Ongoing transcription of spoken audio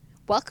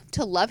Welcome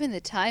to Love in the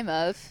Time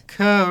of,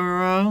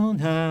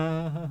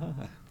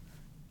 Corona.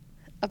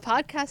 a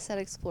podcast that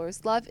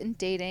explores love and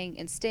dating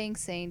and staying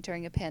sane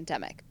during a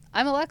pandemic.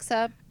 I'm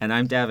Alexa. And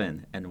I'm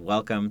Devin, and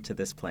welcome to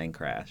this plane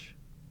crash.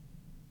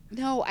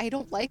 No, I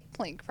don't like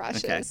plane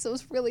crashes. Okay.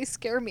 Those really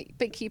scare me,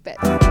 but keep it.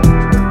 Hey,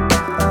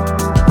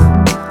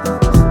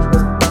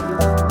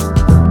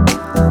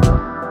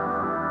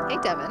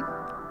 Devin.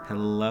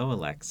 Hello,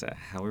 Alexa.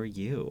 How are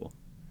you?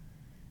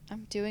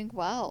 I'm doing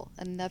well.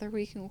 Another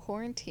week in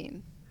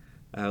quarantine.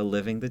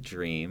 Living the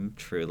dream,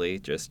 truly,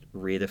 just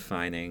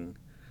redefining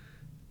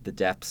the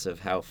depths of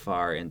how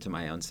far into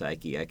my own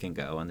psyche I can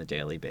go on a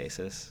daily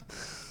basis.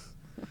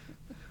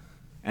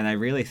 And I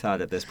really thought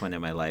at this point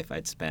in my life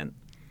I'd spent,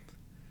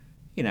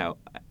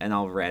 an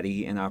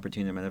already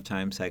inopportune amount of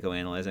time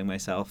psychoanalyzing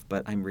myself,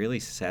 but I'm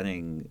really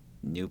setting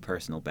new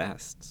personal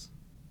bests.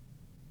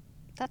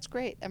 That's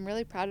great. I'm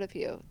really proud of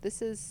you.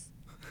 This is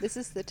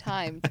the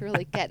time to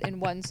really get in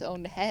one's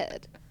own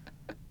head.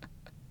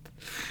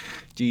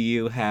 Do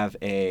you have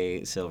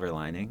a silver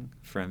lining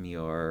from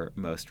your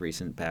most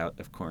recent bout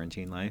of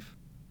quarantine life?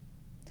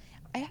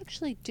 I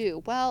actually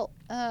do. Well,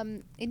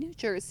 in New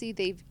Jersey,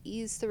 they've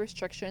eased the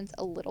restrictions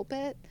a little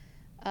bit.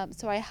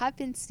 So I have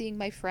been seeing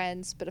my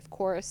friends, but of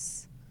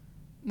course,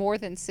 more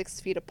than 6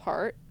 feet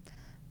apart.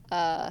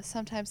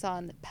 Sometimes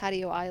on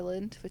Patio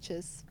Island, which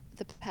is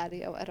the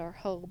patio at our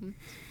home.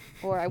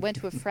 Or I went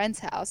to a friend's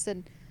house,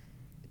 and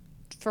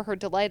for her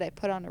delight, I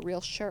put on a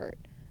real shirt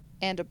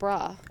and a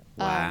bra.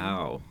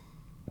 Wow.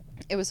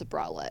 It was a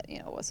bralette,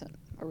 it wasn't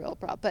a real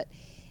bra. But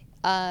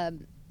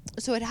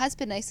so it has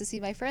been nice to see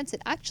my friends.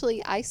 And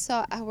actually, I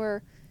saw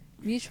our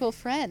mutual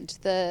friend,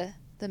 the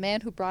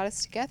man who brought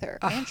us together,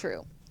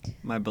 Andrew.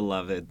 My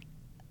beloved.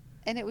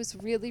 And it was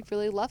really,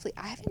 really lovely.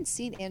 I haven't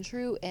seen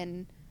Andrew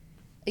in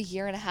a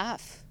year and a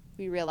half,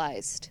 we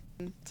realized.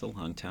 It's a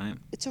long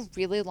time. It's a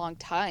really long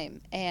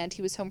time. And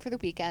he was home for the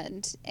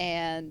weekend.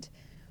 And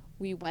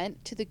we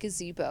went to the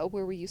gazebo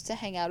where we used to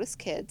hang out as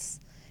kids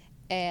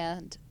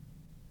and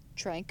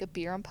drank a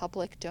beer in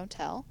public, don't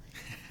tell.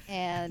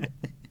 And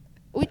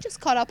we just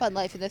caught up on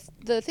life. And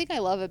the thing I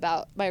love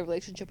about my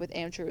relationship with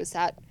Andrew is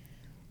that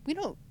we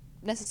don't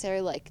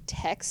necessarily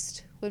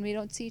text when we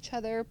don't see each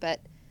other, but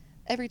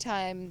every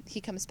time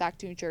he comes back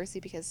to New Jersey,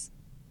 because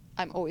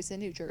I'm always in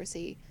New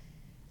Jersey,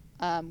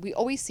 we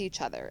always see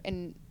each other,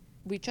 and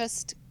we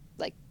just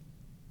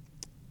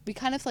we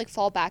kind of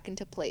fall back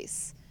into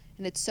place,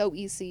 and it's so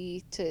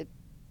easy to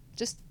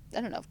just,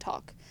 I don't know,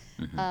 talk.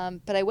 Mm-hmm.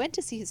 But I went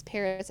to see his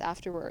parents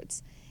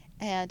afterwards,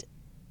 and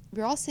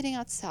we were all sitting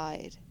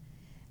outside,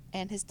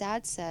 and his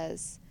dad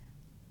says,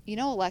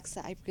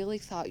 Alexa, I really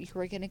thought you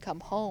were going to come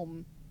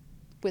home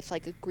with a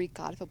Greek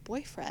god of a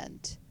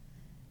boyfriend.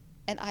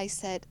 And I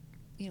said,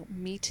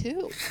 me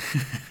too.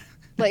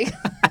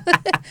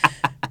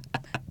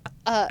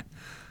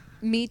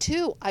 Me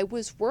too. I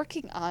was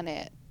working on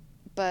it,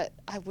 but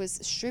I was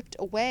stripped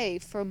away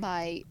from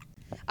my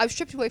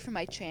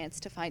chance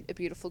to find a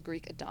beautiful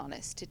Greek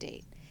Adonis to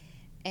date.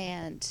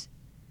 And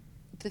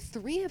the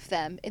three of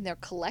them, in their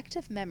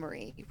collective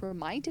memory,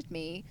 reminded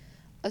me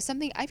of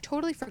something I've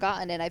totally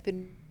forgotten, and I've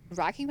been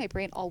racking my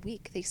brain all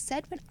week. They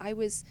said when I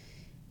was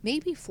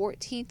maybe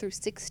 14 through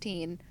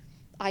 16,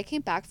 I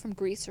came back from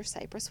Greece or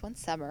Cyprus one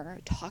summer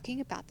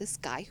talking about this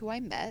guy who I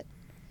met,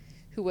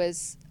 who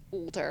was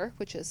older,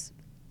 which is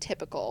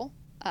typical.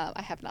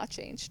 I have not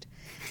changed.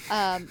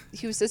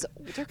 He was this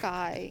older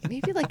guy,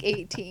 maybe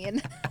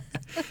 18.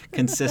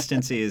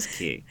 Consistency is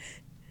key.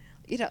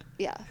 Yeah.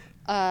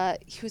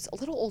 He was a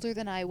little older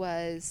than I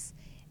was,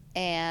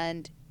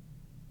 and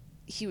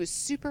he was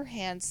super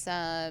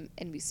handsome,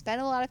 and we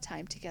spent a lot of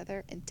time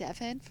together. And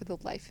Devin, for the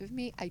life of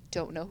me, I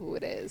don't know who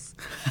it is.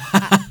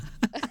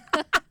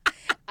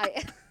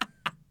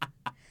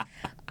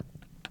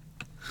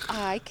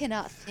 I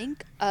cannot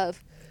think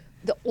of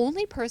the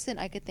only person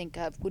I could think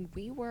of when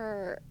we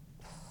were,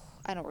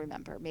 I don't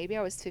remember, maybe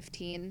I was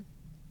 15.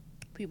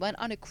 We went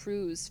on a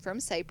cruise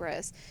from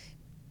Cyprus.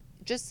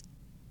 Just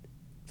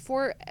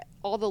for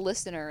all the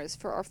listeners,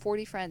 for our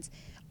 40 friends,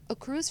 a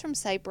cruise from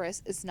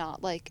Cyprus is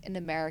not like an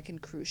American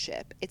cruise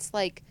ship. It's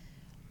like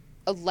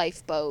a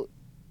lifeboat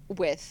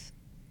with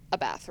a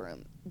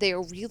bathroom. They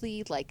are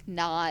really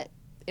not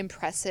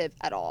impressive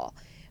at all.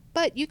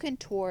 But you can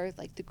tour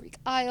the Greek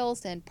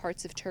Isles and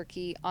parts of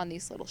Turkey on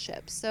these little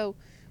ships. So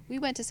we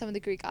went to some of the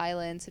Greek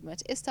islands and went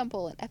to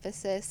Istanbul and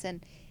Ephesus,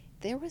 and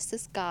there was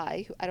this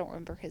guy who I don't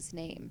remember his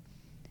name,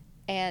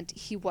 and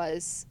he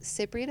was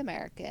Cypriot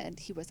American.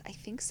 He was, I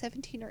think,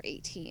 17 or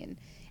 18,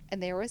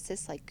 and there was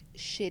this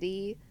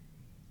shitty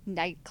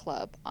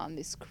nightclub on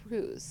this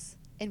cruise,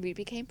 and we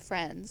became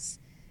friends,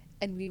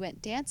 and we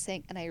went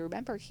dancing, and I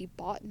remember he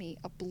bought me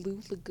a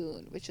Blue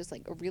Lagoon, which is a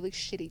really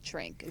shitty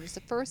drink. It was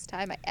the first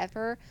time I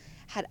ever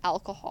had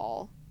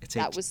alcohol.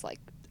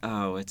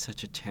 Oh, it's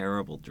such a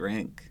terrible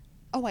drink.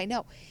 Oh, I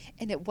know.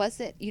 And it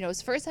wasn't, it's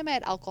the first time I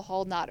had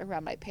alcohol not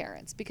around my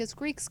parents, because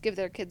Greeks give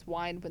their kids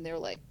wine when they're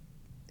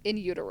in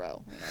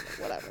utero,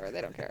 whatever,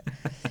 they don't care.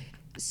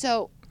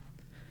 So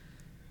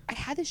I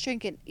had this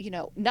drink, and,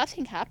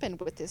 nothing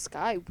happened with this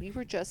guy. We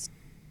were just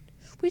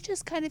we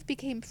just kind of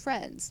became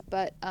friends.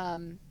 But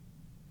I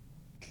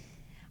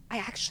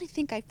actually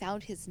think I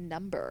found his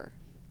number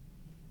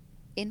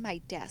in my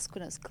desk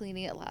when I was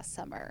cleaning it last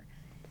summer.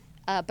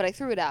 But I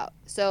threw it out.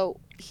 So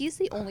he's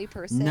the only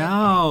person, and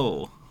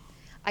No.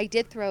 I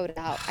did throw it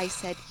out. I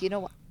said, you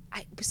know what?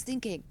 I was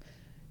thinking,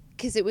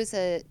 because it was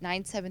a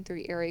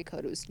 973 area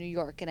code. It was New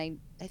York, and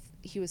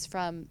he was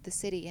from the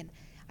city. And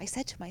I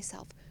said to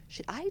myself,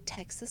 should I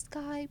text this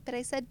guy? But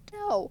I said,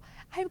 no,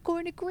 I'm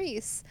going to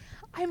Greece.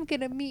 I'm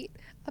going to meet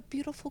a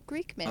beautiful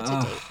Greek man to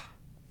date. Ugh.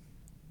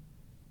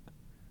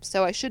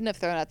 So I shouldn't have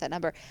thrown out that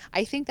number.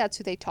 I think that's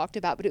who they talked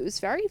about, but it was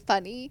very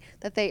funny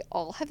that they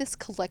all have this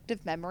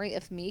collective memory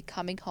of me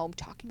coming home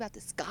talking about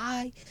this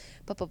guy.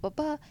 Blah, blah, blah,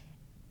 blah.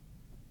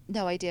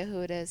 No idea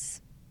who it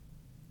is.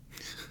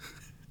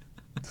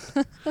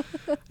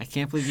 I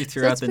can't believe you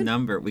threw So out it's the been,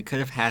 number. We could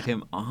have had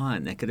him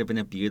on. It could have been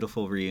a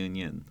beautiful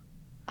reunion.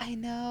 I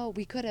know,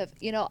 we could have.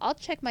 I'll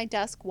check my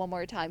desk one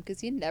more time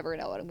because you never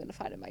know what I'm going to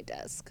find in my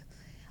desk.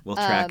 We'll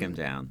track him Um,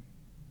 down.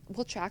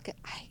 we'll track it.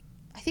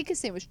 I think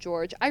his name was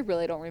George. I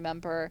really don't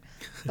remember,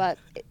 but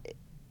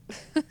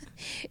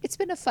it's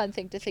been a fun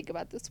thing to think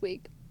about this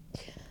week.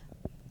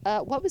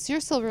 What was your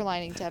silver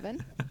lining,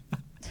 Devin?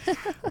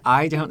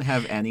 I don't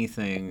have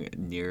anything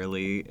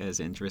nearly as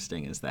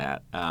interesting as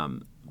that.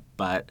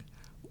 But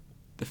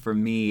for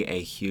me,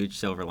 a huge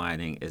silver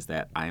lining is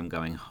that I am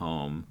going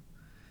home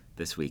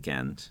this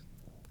weekend.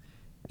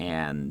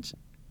 And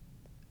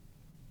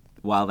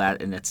while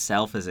that in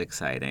itself is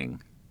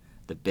exciting,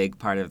 the big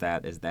part of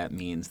that is that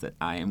means that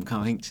I am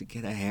going to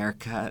get a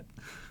haircut,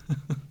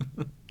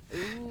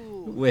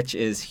 Ooh, which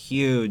is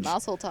huge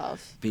Mazel tov.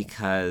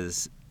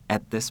 because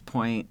at this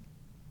point,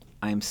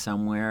 I'm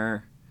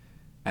somewhere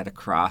at a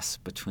cross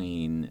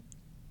between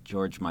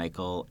George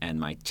Michael and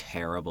my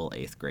terrible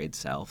eighth grade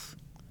self.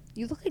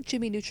 You look like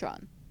Jimmy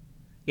Neutron.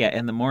 Yeah,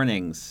 in the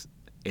mornings,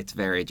 it's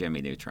very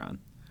Jimmy Neutron.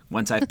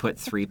 Once I've put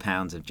 3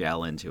 pounds of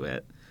gel into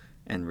it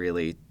and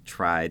really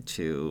tried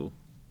to,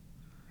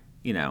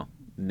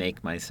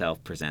 make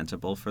myself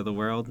presentable for the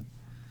world,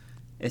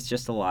 it's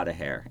just a lot of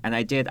hair. And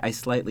I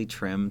slightly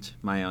trimmed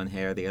my own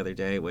hair the other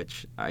day,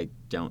 which I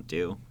don't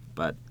do,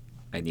 but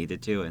I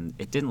needed to, and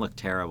it didn't look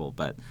terrible,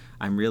 but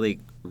I'm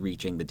really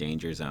reaching the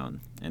danger zone.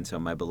 And so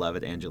my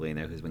beloved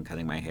Angelina, who's been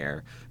cutting my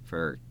hair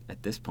for,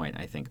 at this point,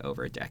 I think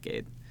over a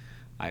decade,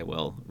 I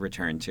will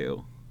return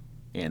to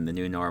in the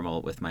new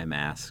normal with my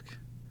mask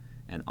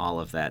and all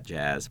of that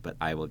jazz, but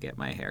I will get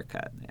my hair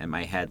cut. And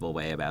my head will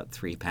weigh about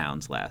 3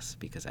 pounds less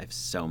because I have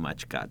so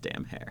much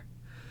goddamn hair.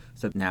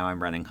 So now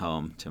I'm running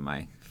home to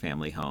my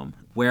family home,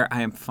 where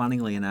I am,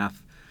 funnily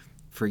enough,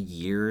 for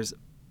years,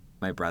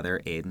 my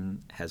brother Aiden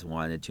has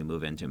wanted to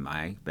move into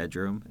my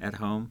bedroom at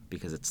home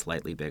because it's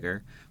slightly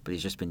bigger, but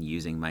he's just been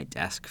using my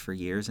desk for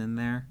years in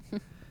there.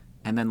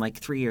 And then, like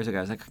 3 years ago,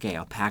 I was like, okay,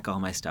 I'll pack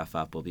all my stuff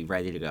up. We'll be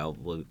ready to go.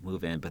 We'll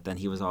move in. But then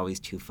he was always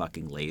too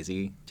fucking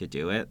lazy to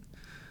do it.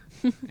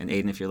 And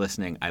Aiden, if you're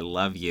listening, I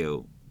love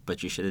you,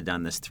 but you should have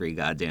done this 3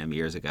 goddamn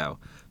years ago.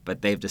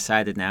 But they've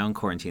decided now in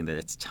quarantine that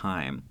it's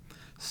time.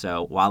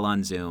 So while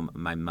on Zoom,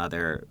 my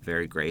mother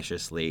very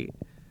graciously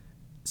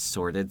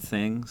sorted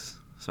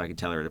things so I could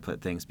tell her to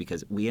put things,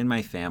 because we in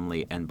my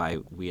family, and by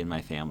we in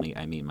my family,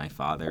 I mean my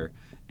father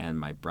and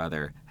my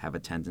brother, have a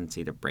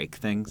tendency to break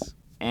things.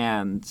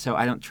 And so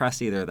I don't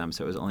trust either of them,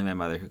 so it was only my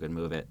mother who could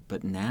move it.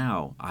 But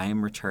now I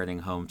am returning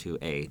home to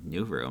a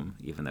new room,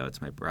 even though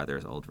it's my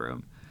brother's old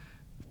room.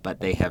 But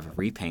they have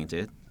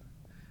repainted.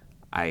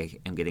 I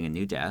am getting a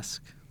new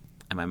desk.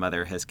 And my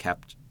mother has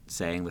kept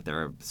saying that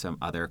there are some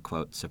other,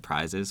 quote,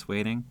 surprises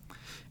waiting.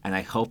 And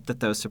I hope that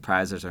those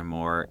surprises are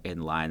more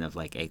in line of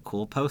like a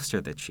cool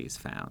poster that she's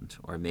found.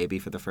 Or maybe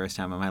for the first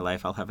time in my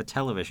life, I'll have a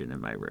television in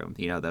my room.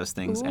 Those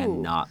things, and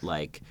Ooh. not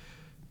like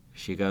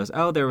she goes,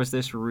 oh, there was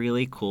this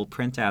really cool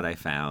printout I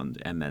found.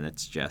 And then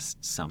it's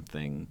just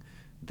something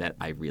that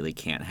I really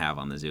can't have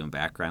on the Zoom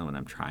background when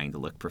I'm trying to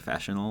look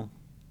professional.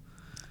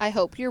 I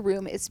hope your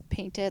room is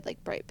painted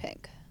like bright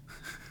pink.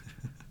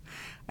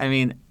 I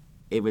mean,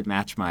 it would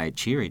match my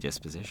cheery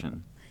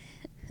disposition.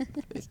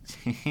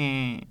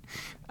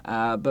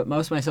 But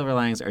most of my silver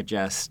linings are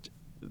just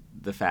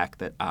the fact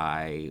that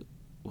I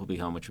will be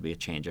home, which will be a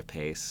change of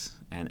pace.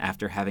 And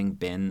after having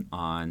been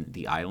on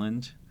the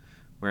island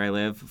where I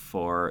live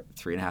for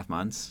 3.5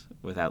 months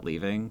without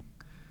leaving,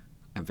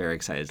 I'm very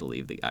excited to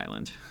leave the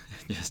island.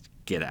 Just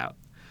get out.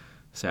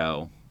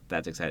 So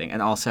that's exciting.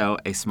 And also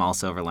a small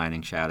silver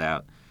lining shout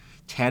out.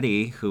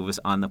 Teddy, who was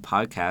on the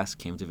podcast,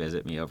 came to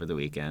visit me over the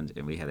weekend,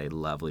 and we had a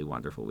lovely,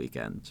 wonderful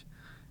weekend.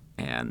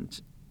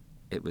 And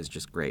it was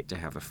just great to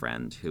have a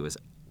friend who was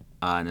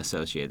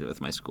unassociated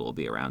with my school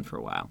be around for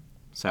a while.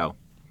 So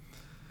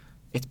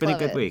it's been a Love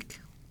good it. week.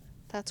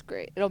 That's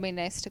great. It'll be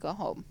nice to go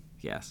home.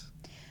 Yes.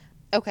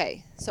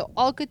 Okay, so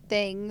all good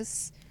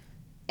things.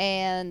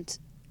 And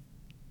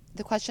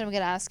the question I'm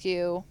going to ask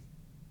you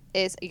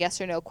is a yes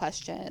or no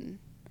question.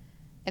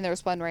 And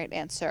there's one right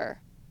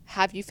answer.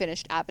 Have you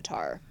finished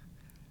Avatar?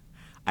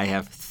 I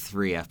have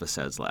 3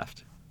 episodes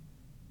left.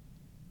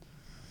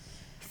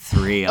 3,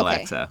 Okay.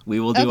 Alexa. We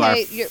will do our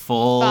Okay, you're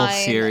full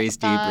fine. series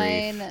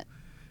debrief Fine.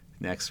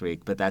 next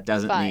week, but that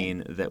doesn't Fine.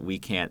 mean that we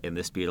can't, in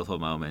this beautiful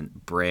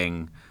moment,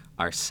 bring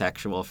our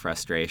sexual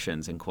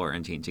frustrations in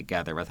quarantine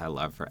together with our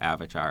love for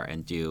Avatar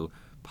and do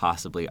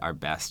possibly our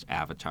best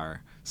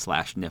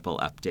Avatar/nipple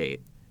update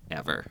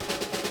ever.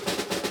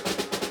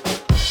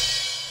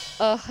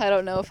 Ugh, I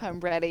don't know if I'm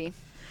ready.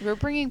 We're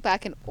bringing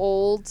back an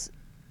old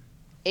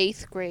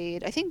 8th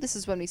grade. I think this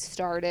is when we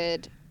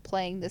started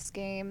playing this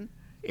game.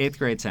 8th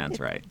grade sounds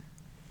It, right.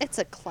 it's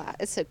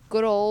a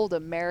good old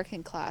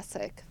American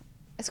classic.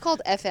 It's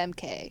called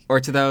FMK.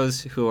 Or to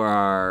those who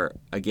are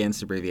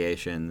against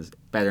abbreviations,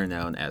 better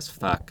known as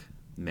fuck,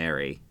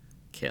 marry,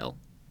 kill.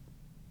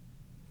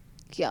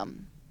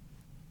 Yum.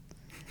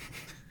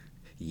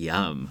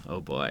 Yum. Oh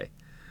boy.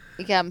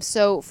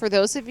 So for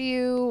those of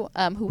you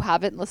who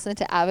haven't listened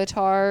to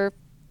Avatar,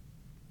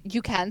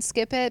 you can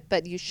skip it,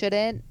 but you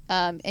shouldn't.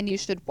 And you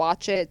should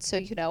watch it so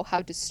you know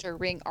how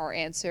disturbing our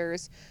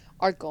answers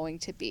are going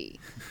to be.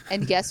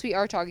 And yes, we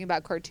are talking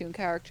about cartoon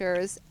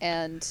characters,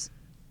 and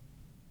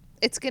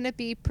it's going to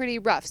be pretty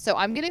rough. So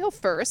I'm going to go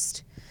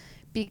first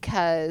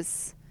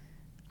because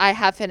I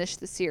have finished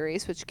the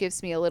series, which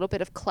gives me a little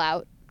bit of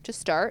clout to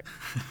start.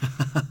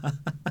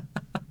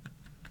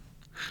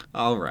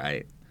 All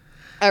right.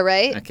 All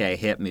right. Okay,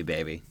 hit me,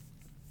 baby.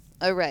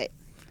 All right.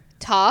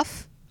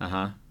 Toph,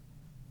 Uh-huh.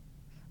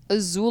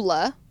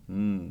 Azula,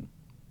 Mm.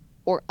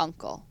 or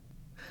Uncle.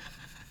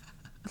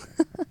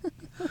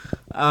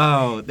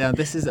 Oh, now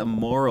this is a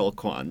moral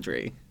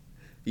quandary.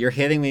 You're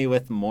hitting me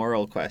with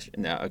moral question.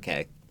 No,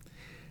 okay.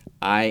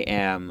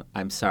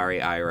 I'm sorry,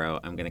 Iroh.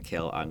 I'm going to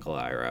kill Uncle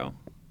Iroh.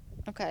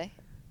 Okay.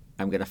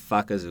 I'm going to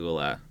fuck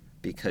Azula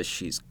because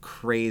she's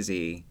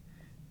crazy,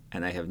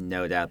 and I have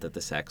no doubt that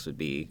the sex would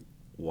be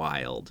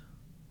wild.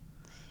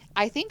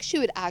 I think she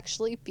would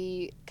actually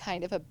be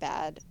kind of a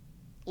bad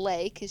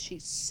lay because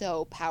she's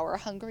so power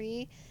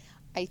hungry.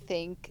 I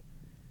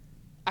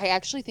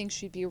actually think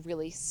she'd be a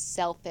really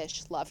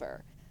selfish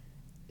lover.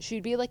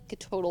 She'd be like a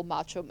total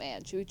macho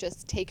man. She would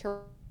just take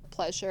her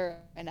pleasure,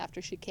 and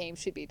after she came,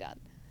 she'd be done.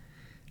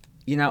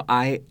 You know,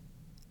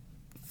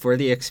 for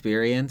the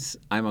experience,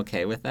 I'm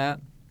okay with that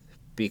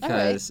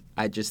because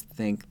I just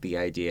think the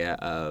idea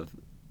of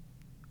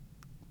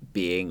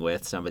being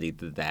with somebody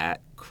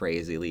that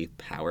crazily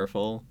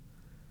powerful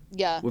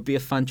Yeah. would be a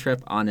fun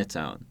trip on its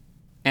own.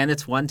 And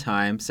it's one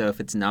time, so if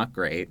it's not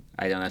great,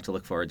 I don't have to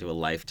look forward to a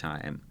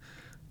lifetime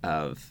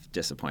of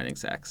disappointing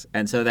sex.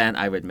 And so then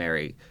I would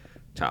marry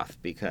Toph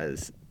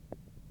because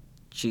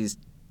she's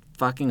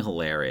fucking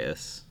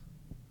hilarious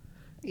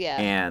Yeah.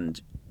 and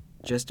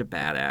just a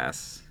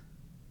badass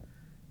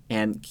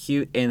and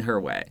cute in her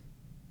way.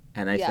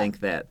 And I Yeah. think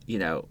that,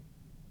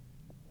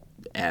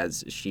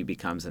 as she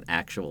becomes an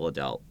actual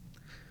adult,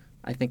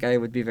 I think I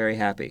would be very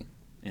happy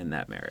in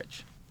that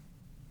marriage.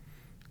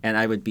 And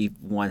I would be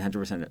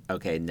 100%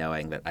 okay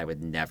knowing that I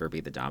would never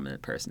be the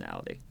dominant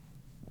personality.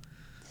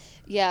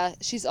 Yeah.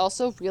 She's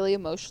also really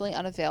emotionally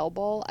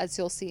unavailable, as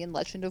you'll see in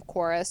Legend of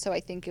Korra. So I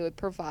think it would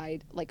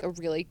provide like a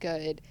really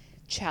good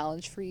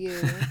challenge for you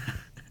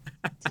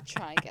to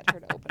try and get her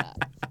to open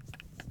up.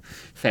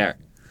 Fair.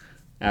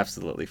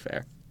 Absolutely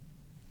fair.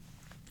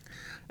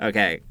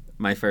 Okay,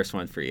 my first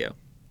one for you.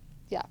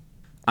 Yeah.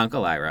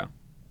 Uncle Iroh,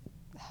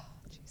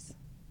 Jeez.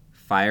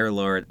 Fire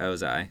Lord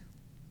Ozai,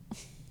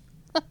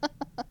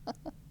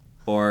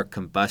 or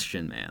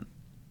Combustion Man.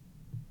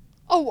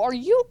 Oh, are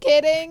you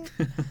kidding?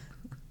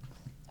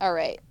 All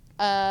right.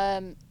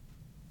 I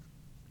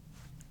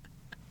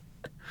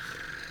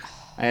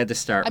had to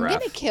start I'm rough.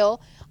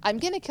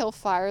 gonna kill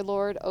Fire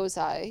Lord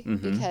Ozai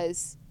Mhm.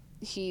 because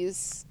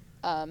he's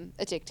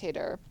a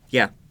dictator.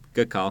 Yeah,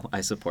 good call.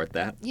 I support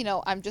that.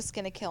 I'm just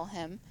gonna kill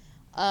him.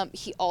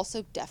 He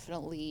also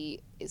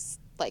definitely is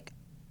like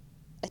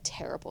a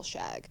terrible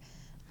shag.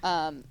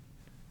 And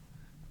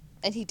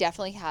he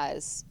definitely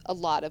has a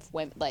lot of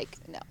women. Like,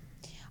 no,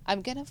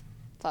 I'm gonna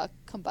fuck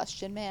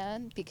Combustion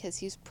Man because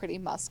he's pretty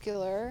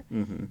muscular,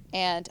 Mm-hmm.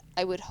 and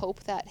I would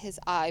hope that his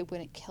eye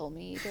wouldn't kill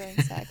me during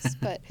sex.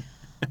 But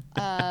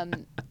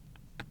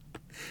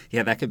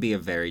Yeah, that could be a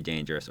very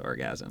dangerous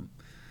orgasm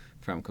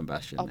from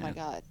Combustion oh Man. my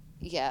god,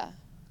 yeah,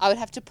 I would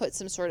have to put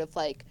some sort of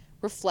like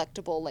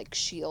reflectable like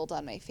shield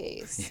on my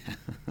face.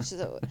 Yeah.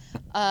 So,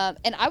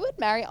 and I would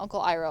marry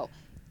Uncle Iroh.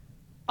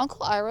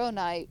 Uncle Iroh and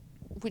I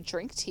would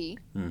drink tea.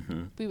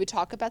 Mm-hmm. We would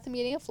talk about the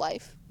meaning of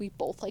life. We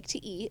both like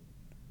to eat.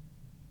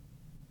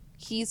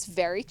 He's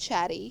very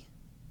chatty.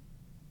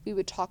 We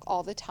would talk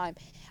all the time.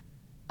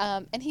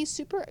 And he's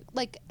super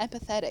like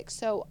empathetic.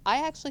 So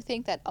I actually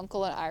think that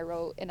Uncle and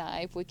Iroh and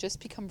I would just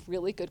become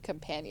really good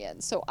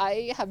companions. So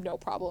I have no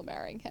problem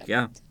marrying him.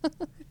 Yeah.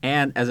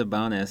 And as a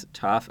bonus,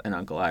 Toph and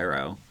Uncle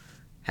Iroh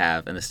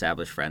have an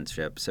established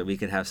friendship, so we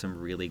could have some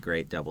really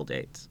great double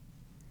dates.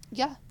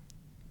 Yeah.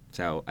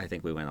 So I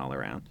think we went all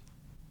around.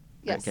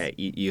 Yes. Okay,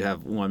 you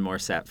have one more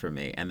set for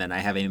me, and then I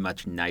have a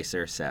much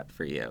nicer set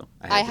for you.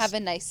 I have a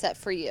nice set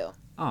for you.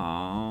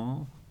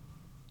 Aww.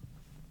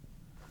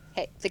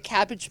 Hey, the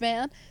Cabbage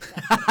Man.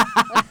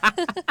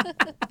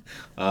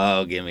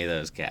 Oh, give me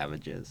those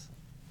cabbages.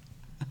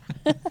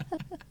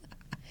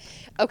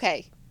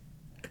 Okay,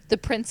 the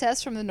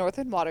princess from the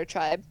Northern Water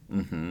Tribe,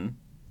 Mm-hmm.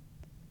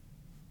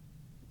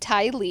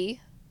 Ty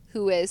Lee,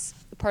 who is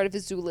part of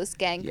Azula's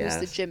gang, who's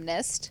the Yes.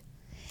 gymnast,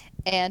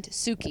 and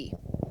Suki,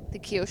 the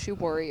Kyoshi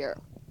warrior.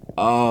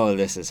 Oh,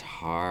 this is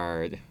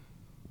hard.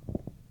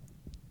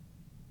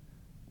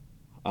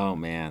 Oh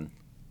man,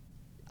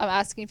 I'm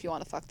asking if you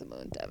want to fuck the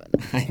moon, Devin.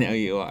 I know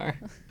you are.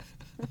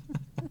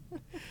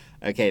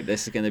 Okay,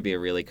 this is going to be a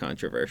really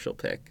controversial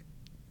pick.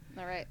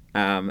 All right.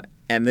 Um,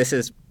 and this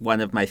is one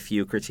of my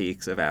few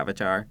critiques of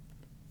Avatar,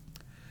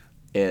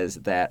 is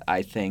that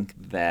I think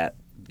that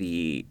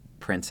the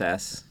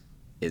princess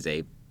is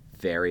a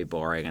very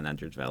boring and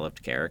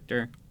underdeveloped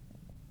character.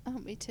 Oh,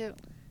 me too.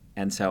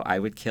 And so I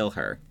would kill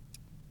her,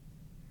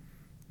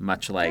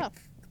 much like Oh,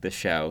 the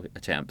show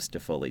attempts to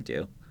fully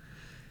do.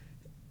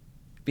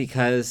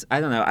 Because I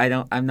don't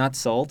know, I'm not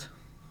sold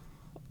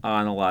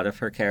on a lot of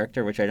her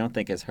character, which I don't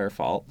think is her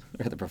fault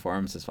or the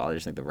performance's fault. I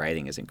just think the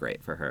writing isn't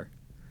great for her.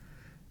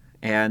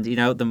 And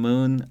the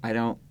moon, I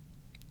don't.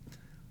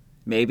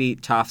 Maybe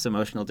Toph's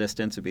emotional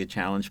distance would be a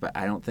challenge, but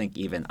I don't think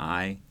even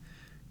I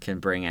can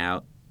bring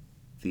out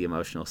the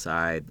emotional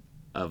side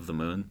of the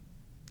moon.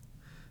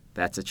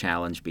 That's a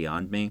challenge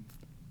beyond me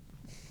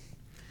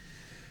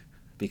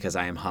because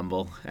I am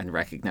humble and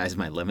recognize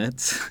my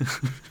limits.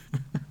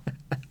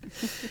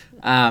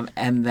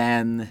 And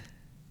then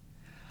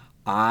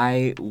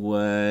I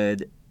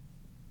would.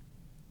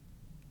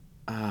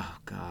 Oh,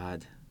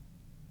 God.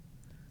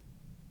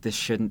 This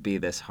shouldn't be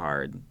this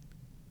hard.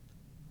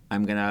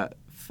 I'm going to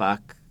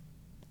fuck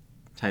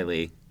Ty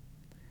Lee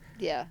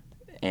yeah.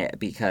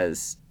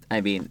 because,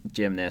 I mean,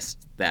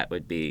 gymnast, that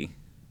would be.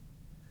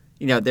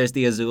 There's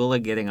the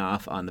Azula getting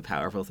off on the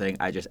powerful thing.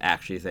 I just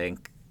actually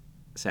think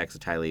sex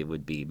with Ty Lee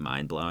would be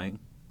mind blowing.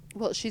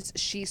 Well, she's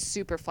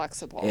super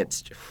flexible.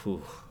 It's.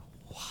 Whew,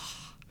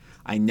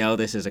 I know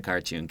this is a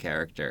cartoon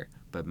character,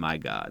 but my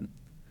God.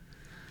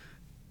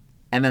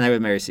 And then I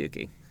would marry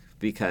Suki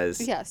because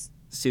Yes.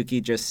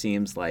 Suki just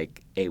seems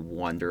like a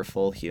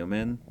wonderful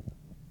human.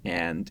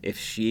 And if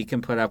she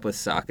can put up with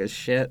Sokka's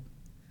shit,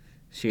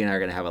 she and I are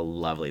going to have a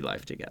lovely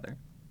life together.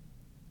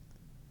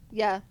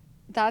 Yeah.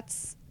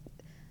 That's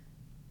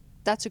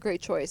a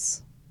great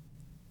choice.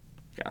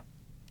 Yeah.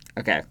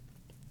 Okay.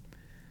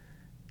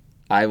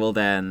 I will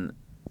then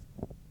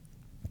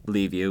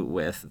leave you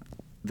with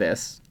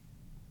this.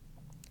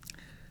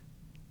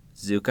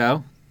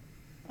 Zuko,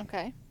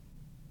 Okay.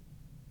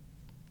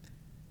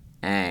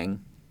 Aang,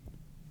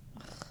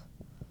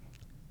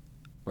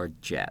 or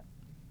Jet.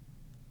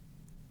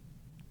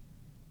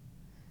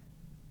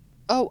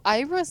 Oh,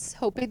 I was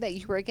hoping that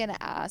you were gonna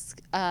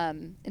ask,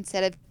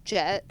 instead of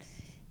Jet,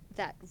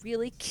 that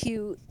really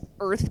cute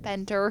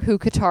earthbender who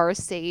Katara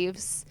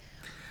saves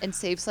and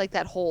saves like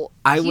that whole.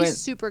 He's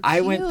super cute.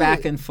 I went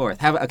back and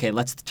forth. Okay,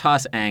 let's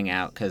toss Aang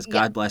out because Yeah.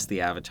 God bless the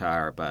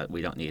Avatar, but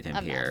we don't need him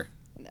I'm not. here.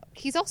 No.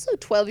 He's also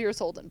 12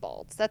 years old and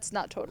bald. That's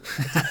not totally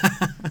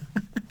right.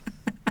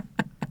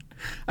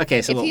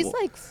 Okay, so If he's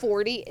like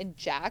 40 and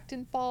jacked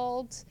and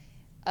bald,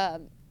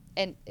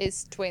 and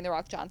is Dwayne the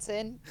Rock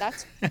Johnson,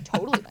 that's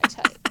totally my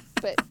type.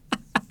 But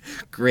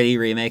gritty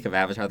remake of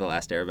Avatar: The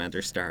Last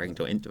Airbender starring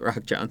Dwayne The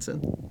Rock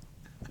Johnson.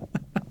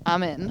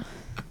 I'm in.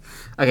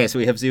 Okay, so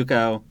we have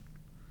Zuko.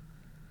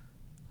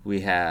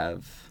 We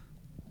have.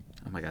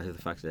 Oh my God, who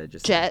the fuck did I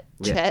just say? Jet.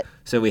 Jet.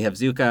 So we have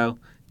Zuko,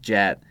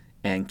 Jet,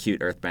 and cute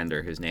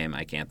Earthbender, whose name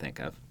I can't think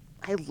of.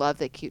 I love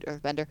the cute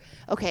earthbender.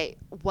 Okay,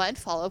 one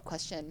follow-up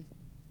question.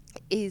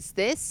 Is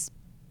this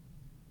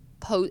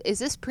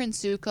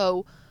Prince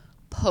Zuko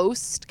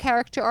post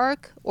character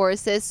arc, or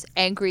is this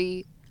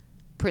angry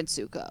Prince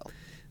Zuko?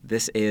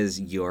 This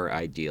is your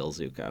ideal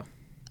Zuko.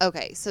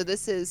 Okay, so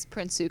this is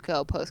Prince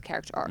Zuko post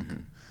character arc.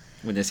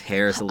 When his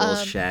hair's a little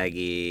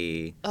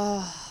shaggy.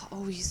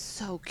 Oh, he's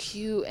so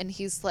cute, and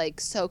he's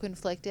like so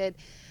conflicted.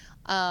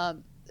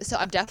 So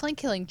I'm definitely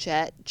killing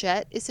Jet.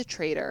 Jet is a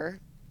traitor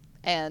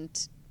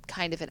and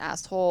kind of an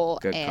asshole.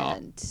 Good call.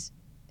 And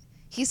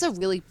he's a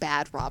really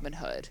bad Robin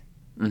Hood.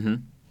 Mm-hmm.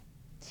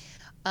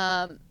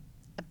 I'm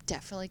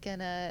definitely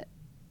gonna.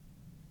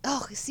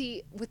 Oh,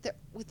 see, with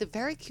the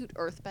very cute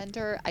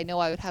Earthbender, I know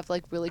I would have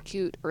like really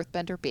cute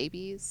Earthbender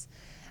babies.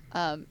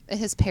 And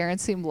his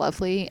parents seem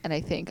lovely, and I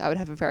think I would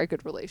have a very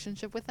good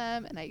relationship with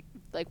them, and I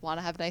like want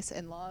to have nice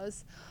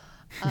in-laws.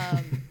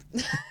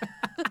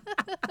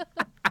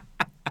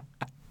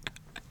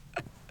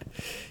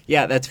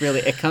 Yeah, that's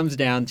really. It comes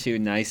down to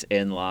nice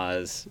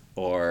in-laws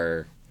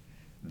or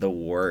the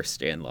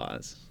worst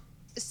in-laws.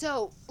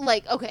 So,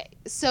 like, okay,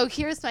 so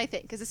here's my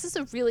thing, because this is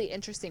a really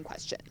interesting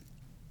question.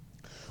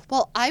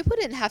 Well, I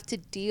wouldn't have to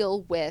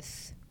deal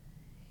with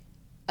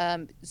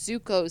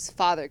Zuko's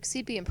father, because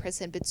he'd be in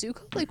prison, but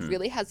Zuko, like,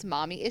 really has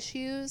mommy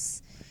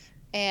issues,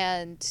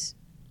 and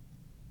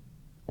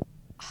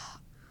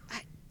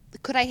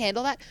could I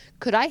handle that?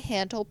 Could I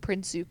handle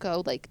Prince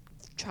Zuko, like,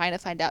 trying to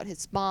find out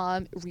his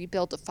mom,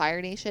 rebuild the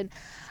Fire Nation?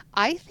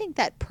 I think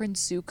that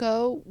Prince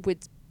Zuko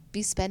would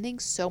be spending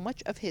so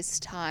much of his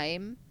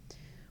time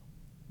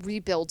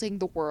rebuilding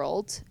the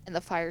world and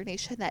the Fire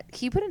Nation that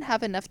he wouldn't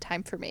have enough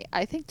time for me.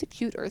 I think the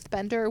cute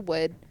Earthbender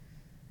would,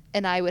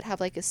 and I would have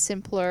like a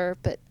simpler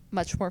but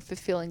much more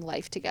fulfilling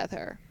life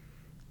together.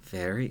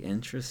 Very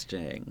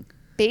interesting.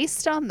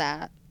 Based on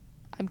that,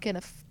 I'm going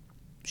to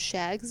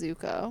shag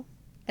Zuko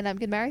and I'm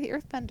going to marry the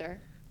Earthbender.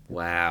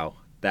 Wow.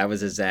 That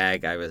was a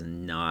zag I was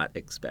not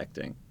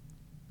expecting.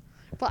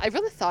 Well, I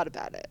really thought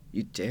about it.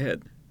 You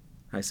did.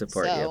 I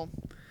support you.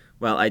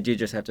 Well, I do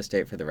just have to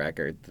state for the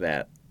record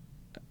that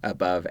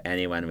above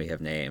anyone we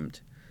have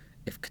named,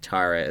 if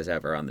Katara is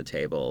ever on the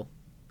table,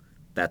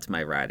 that's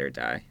my ride or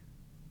die.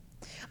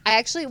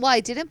 I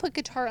didn't put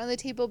Katara on the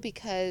table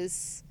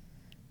because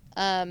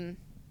I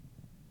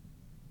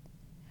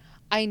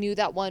knew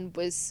that one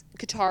was,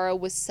 Katara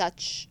was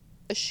such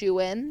a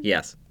shoo-in.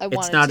 Yes.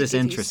 It's not as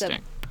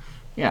interesting.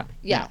 Yeah.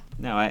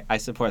 No, I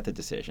support the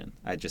decision.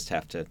 I just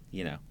have to,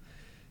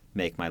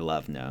 make my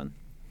love known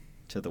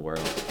to the world.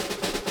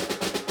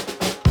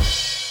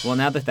 Well,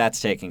 now that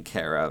that's taken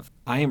care of,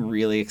 I am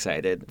really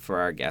excited for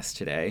our guest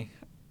today.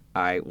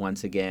 I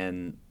once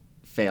again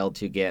failed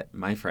to get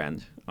my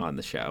friend on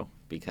the show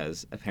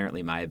because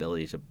apparently my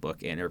ability to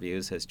book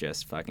interviews has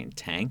just fucking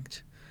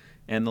tanked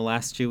in the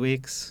last 2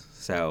 weeks.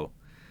 So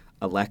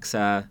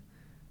Alexa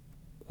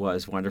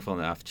was wonderful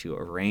enough to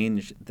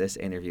arrange this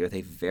interview with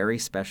a very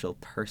special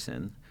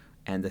person,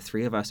 and the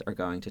three of us are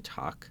going to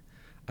talk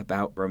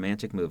about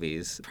romantic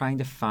movies, trying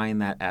to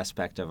find that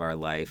aspect of our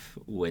life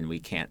when we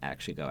can't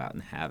actually go out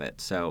and have it.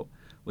 So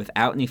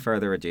without any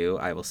further ado,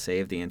 I will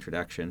save the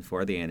introduction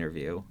for the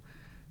interview,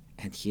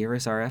 and here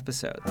is our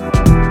episode.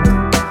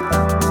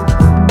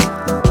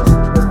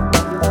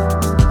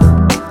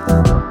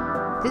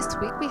 This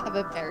week we have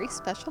a very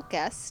special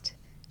guest.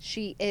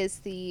 She is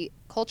the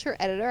culture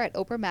editor at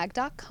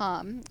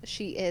oprahmag.com.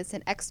 She is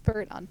an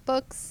expert on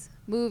books,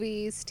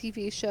 movies,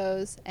 TV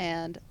shows,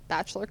 and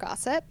Bachelor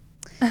gossip.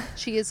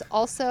 She is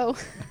also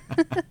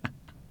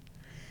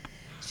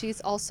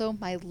she's also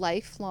my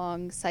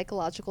lifelong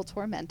psychological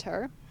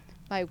tormentor,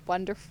 my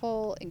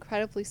wonderful,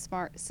 incredibly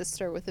smart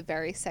sister with a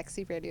very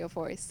sexy radio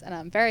voice, and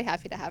I'm very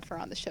happy to have her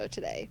on the show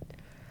today.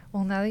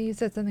 Well, now that you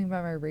said something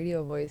about my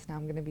radio voice, now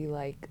I'm going to be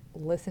like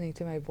listening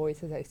to my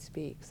voice as I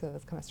speak, so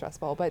that's kind of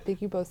stressful. But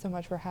thank you both so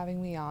much for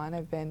having me on.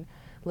 I've been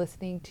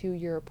listening to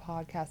your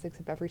podcast,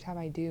 except every time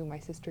I do, my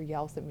sister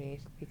yells at me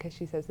because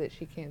she says that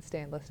she can't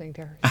stand listening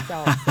to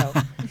herself. So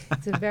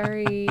it's a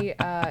very,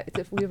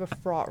 we have a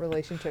fraught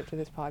relationship to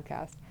this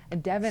podcast.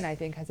 And Devin, I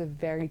think, has a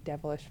very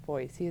devilish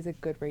voice. He has a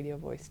good radio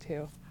voice,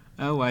 too.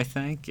 Oh, why,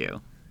 thank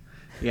you.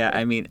 Yeah,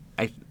 I mean,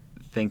 I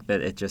think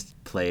that it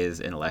just plays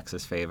in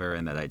Alexa's favor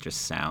and that I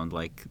just sound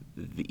like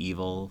the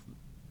evil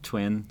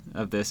twin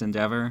of this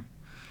endeavor.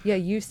 Yeah,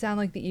 you sound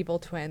like the evil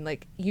twin.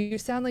 Like, you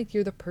sound like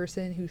you're the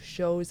person who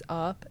shows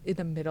up in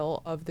the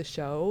middle of the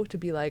show to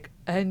be like,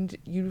 and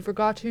you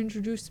forgot to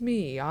introduce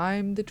me.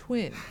 I'm the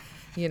twin,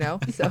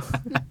 So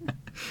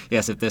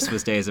yes, if this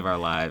was Days of Our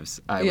Lives,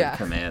 I would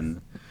come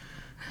in.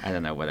 I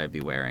don't know what I'd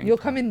be wearing. You'll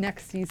come in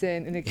next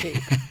season in a cape.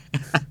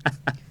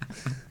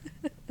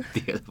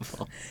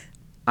 Beautiful.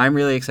 I'm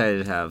really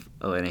excited to have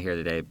Elena here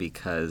today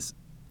because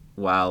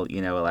while,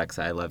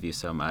 Alexa, I love you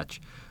so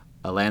much,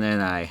 Elena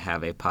and I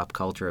have a pop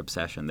culture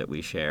obsession that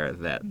we share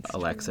that That's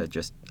Alexa true.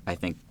 just, I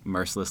think,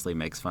 mercilessly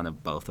makes fun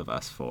of both of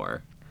us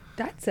for.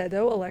 That said,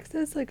 though, Alexa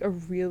is like a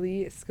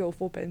really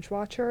skillful binge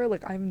watcher.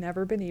 Like, I've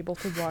never been able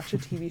to watch a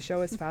TV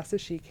show as fast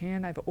as she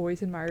can. I've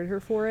always admired her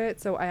for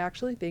it. So I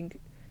actually think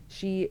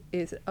she's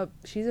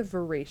a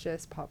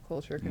voracious pop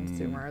culture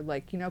consumer.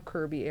 Like,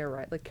 Kirby Air,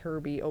 right? Like,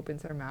 Kirby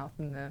opens her mouth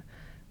and the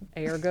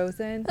air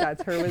goes in.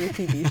 That's her with a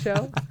TV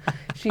show.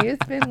 She has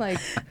been like,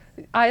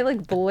 I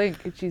like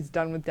blink and she's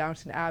done with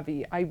Downton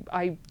Abbey.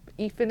 I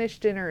eat finish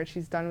dinner and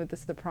she's done with The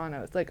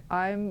Sopranos. Like,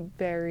 I'm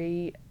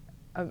very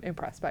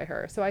impressed by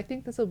her. So I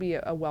think this will be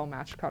a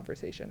well-matched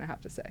conversation, I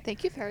have to say.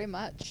 Thank you very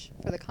much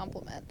for the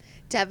compliment.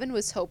 Devin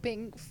was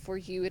hoping for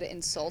you to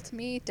insult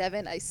me.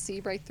 Devin, I see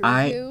right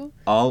through you.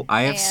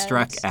 I have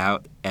struck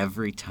out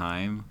every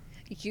time.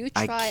 You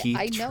try. I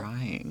keep know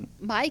trying.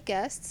 My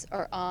guests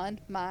are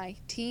on my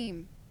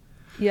team.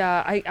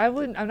 Yeah,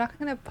 I'm not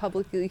going to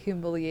publicly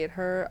humiliate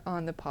her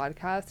on the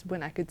podcast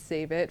when I could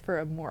save it for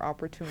a more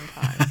opportune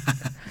time.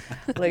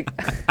 Like,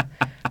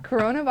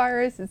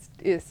 coronavirus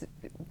is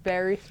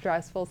very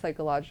stressful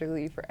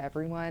psychologically for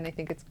everyone. I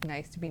think it's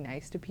nice to be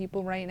nice to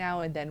people right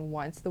now, and then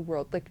once the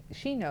world, like,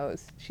 she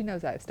knows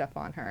I have stuff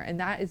on her, and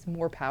that is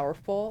more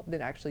powerful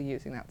than actually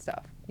using that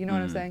stuff. You know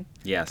what I'm saying?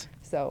 Yes.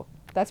 So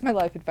that's my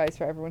life advice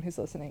for everyone who's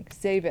listening.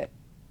 Save it.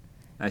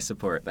 I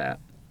support that.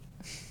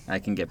 I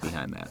can get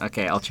behind that.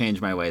 Okay, I'll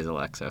change my ways,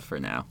 Alexa, for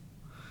now.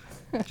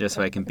 Just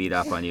so I can beat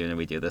up on you and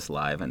we do this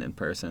live and in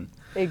person.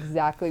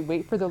 Exactly.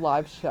 Wait for the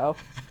live show.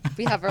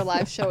 We have our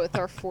live show with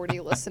our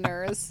 40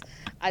 listeners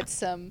at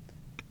some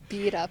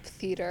beat-up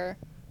theater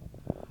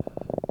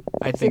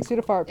I think. 6 feet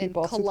apart, in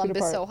people. 6 feet Columbus,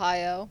 apart.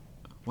 Ohio.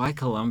 Why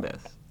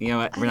Columbus? You know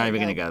what? We're not don't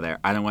even going to know. go there.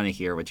 I don't want to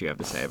hear what you have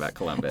to say about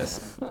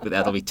Columbus. But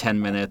that'll be 10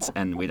 minutes,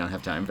 and we don't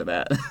have time for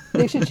that.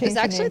 They should change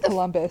the actually name the-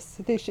 Columbus.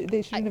 They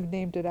shouldn't have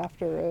named it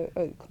after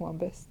a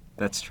Columbus.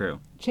 That's true.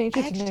 Change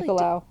I it to actually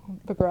Nicolau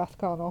McGrath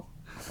Connell.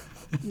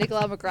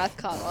 Nicolau McGrath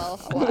Conwell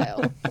a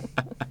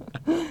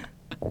while.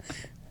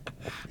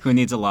 Who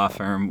needs a law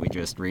firm? We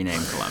just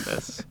rename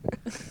Columbus.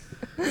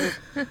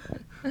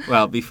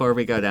 Well, before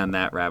we go down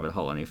that rabbit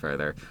hole any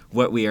further,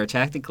 what we are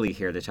technically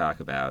here to talk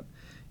about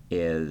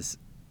is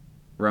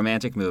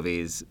romantic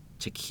movies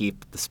to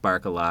keep the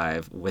spark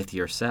alive with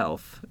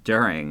yourself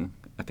during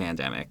a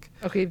pandemic.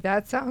 Okay,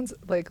 that sounds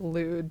like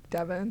lewd,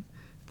 Devin.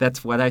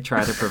 That's what I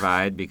try to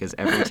provide because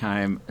every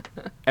time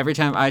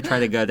I try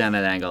to go down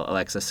that angle,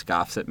 Alexa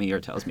scoffs at me or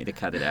tells me to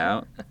cut it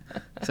out.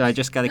 So I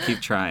just got to keep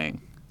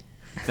trying.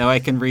 Though I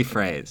can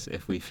rephrase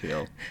if we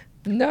feel.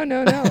 No.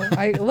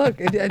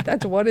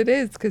 That's what it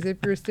is. Because if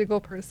you're a single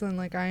person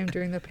like I am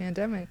during the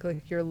pandemic,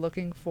 like you're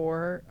looking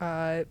for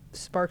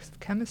sparks of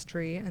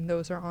chemistry, and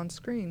those are on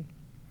screen.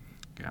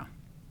 Yeah.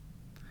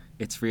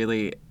 It's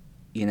really,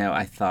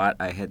 I thought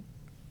I had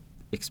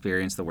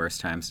experienced the worst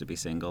times to be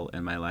single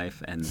in my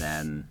life, and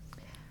then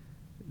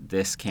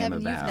this came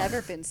Devin, about. you've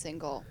never been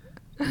single.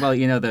 Well,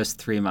 those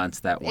 3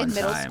 months that one In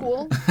middle time.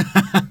 school?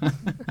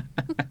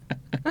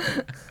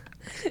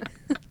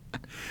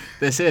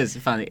 This is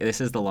funny.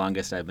 This is the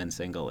longest I've been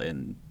single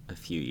in a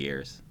few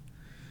years,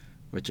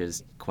 which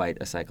is quite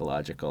a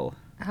psychological.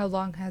 How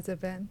long has it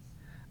been?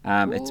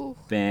 It's Ooh.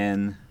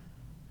 been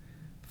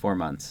 4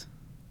 months.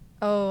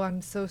 Oh,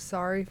 I'm so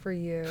sorry for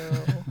you.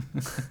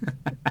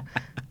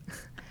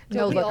 No,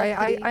 Don't we look, all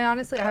pity? I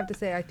honestly, I have to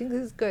say, I think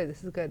this is good.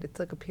 This is good. It's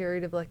like a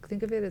period of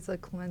think of it as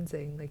like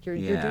cleansing. Like you're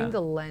Yeah. doing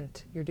the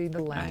Lent. You're doing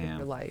the Lent I in am.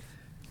 your life.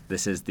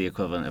 This is the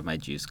equivalent of my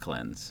juice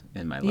cleanse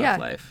in my love Yeah,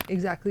 life.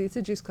 exactly. It's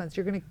a juice cleanse.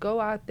 You're gonna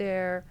go out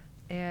there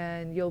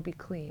and you'll be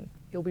clean.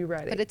 You'll be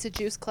ready. But it's a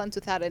juice cleanse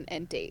without an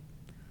end date.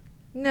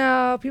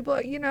 No, people,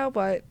 but you know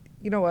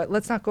what?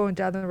 Let's not go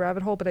down the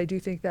rabbit hole. But I do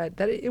think that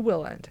it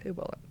will end. It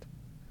will end.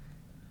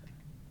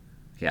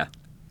 Yeah.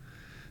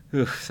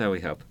 Whew, so we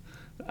hope.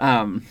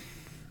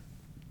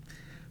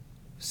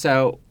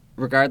 So,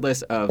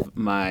 regardless of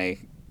my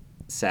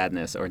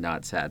sadness or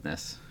not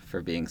sadness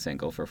for being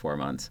single for 4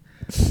 months,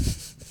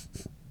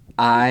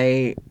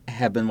 I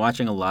have been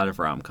watching a lot of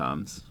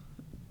rom-coms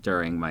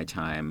during my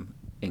time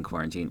in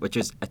quarantine, which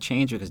is a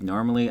change because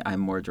normally I'm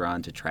more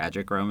drawn to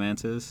tragic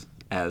romances,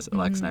 as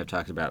Alex and I have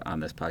talked about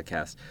on this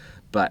podcast.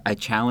 But I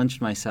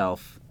challenged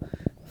myself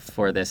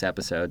for this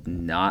episode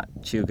not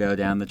to go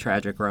down the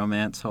tragic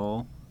romance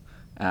hole,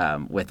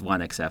 with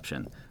one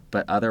exception.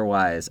 But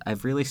otherwise,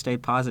 I've really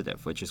stayed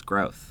positive, which is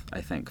growth,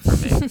 I think, for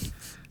me.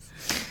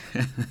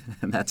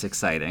 And that's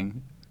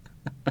exciting.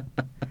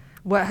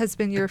 What has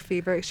been your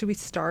favorite? Should we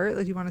start?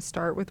 Do you want to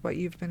start with what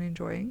you've been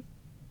enjoying?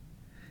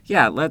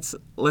 Yeah, let's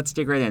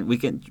dig right in. We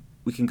can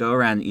go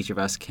around. Each of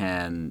us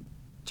can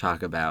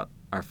talk about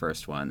our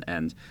first one,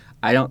 and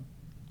I don't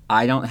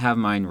have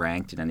mine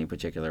ranked in any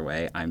particular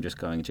way. I'm just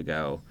going to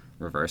go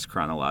reverse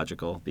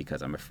chronological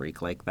because I'm a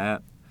freak like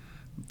that.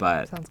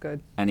 But Sounds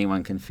good.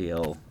 anyone can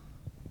feel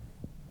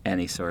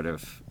any sort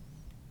of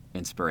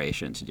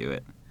inspiration to do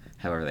it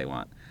however they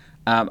want.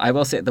 I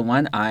will say the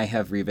one I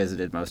have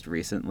revisited most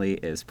recently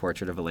is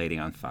Portrait of a Lady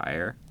on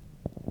Fire.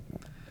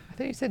 I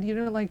thought you said you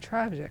didn't like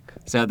tragic.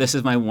 So this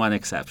is my one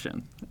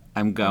exception.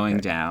 I'm going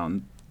Okay.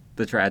 down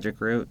the tragic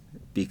route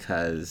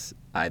because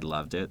I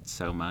loved it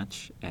so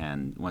much.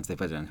 And once they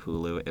put it on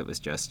Hulu, it was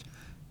just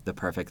the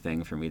perfect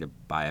thing for me to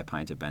buy a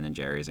pint of Ben &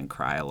 Jerry's and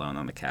cry alone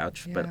on the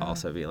couch, but Yeah.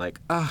 also be like,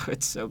 oh,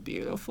 it's so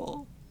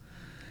beautiful.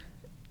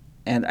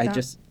 And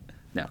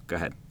No, go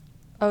ahead.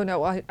 Oh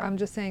no, I'm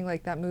just saying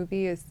that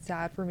movie is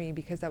sad for me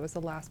because that was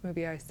the last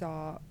movie I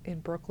saw in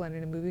Brooklyn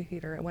in a movie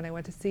theater. And when I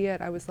went to see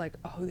it, I was like,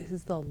 oh, this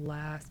is the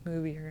last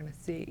movie you're going to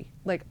see.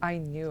 I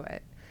knew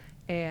it.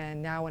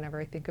 And now whenever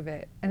I think of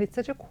it, and it's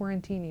such a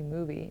quarantine-y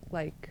movie,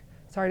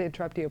 sorry to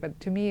interrupt you, but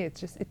to me,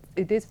 it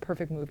is a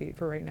perfect movie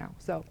for right now.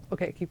 So,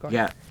 okay, keep going.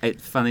 Yeah,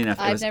 funny enough,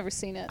 I've never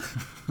seen it.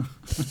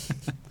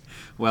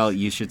 Well,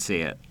 you should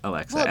see it,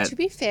 Alexa. Well, to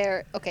be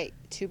fair,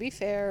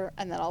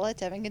 and then I'll let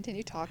Devin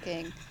continue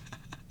talking.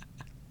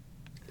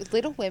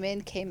 Little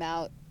Women came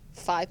out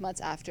 5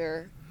 months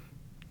after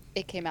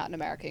it came out in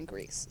America and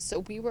Greece.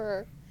 So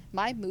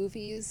my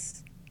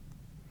movies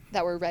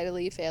that were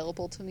readily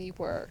available to me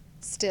were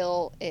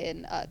still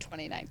in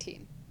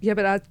 2019. Yeah,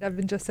 but as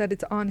Evan just said,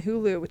 it's on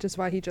Hulu, which is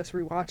why he just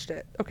rewatched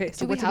it. Okay,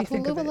 so Do we what did have you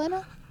think Hulu, of it?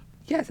 Elena?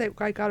 Yes,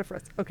 I got it for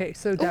us. Okay,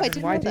 so I Devin,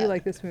 didn't why know do you that.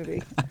 like this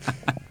movie?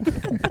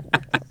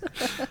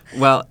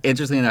 Well,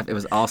 interestingly enough, it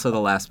was also the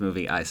last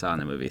movie I saw in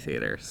the movie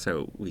theater,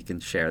 so we can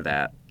share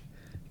that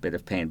bit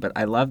of pain. But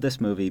I love this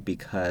movie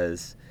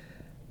because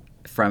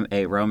from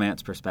a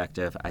romance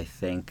perspective, I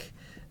think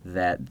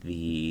that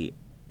the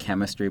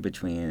chemistry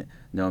between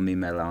Noémie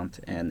Merlant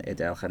and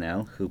Adèle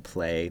Haenel, who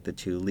play the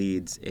two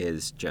leads,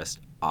 is just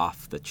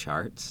off the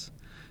charts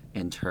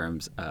in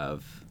terms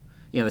of,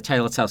 the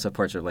title itself is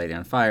Portrait of a Lady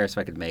on Fire, so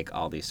I could make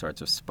all these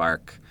sorts of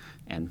spark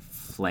and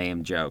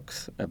flame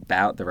jokes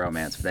about the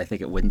romance, but I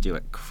think it wouldn't do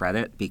it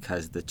credit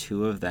because the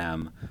two of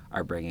them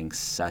are bringing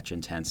such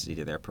intensity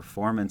to their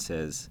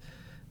performances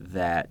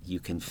that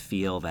you can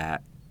feel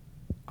that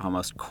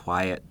almost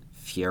quiet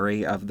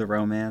fury of the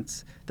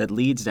romance that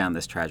leads down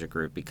this tragic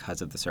route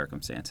because of the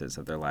circumstances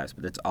of their lives,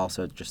 but it's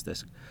also just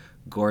this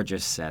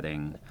gorgeous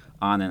setting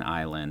on an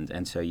island,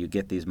 and so you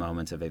get these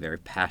moments of a very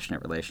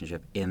passionate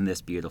relationship in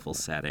this beautiful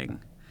setting.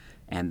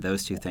 And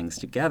those two things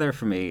together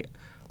for me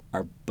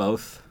are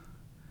both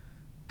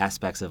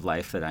aspects of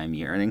life that I'm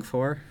yearning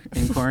for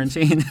in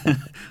quarantine.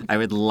 I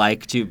would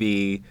like to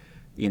be,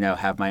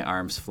 have my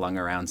arms flung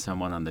around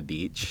someone on the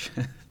beach.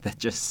 That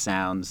just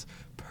sounds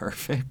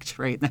perfect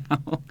right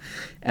now.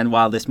 And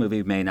while this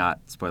movie may not,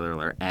 spoiler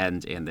alert,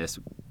 end in this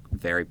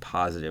very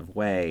positive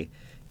way,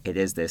 it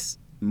is this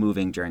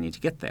moving journey to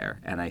get there.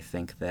 And I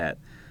think that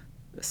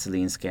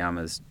Celine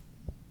Sciamma's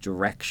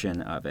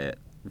direction of it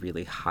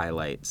really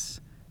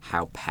highlights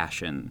how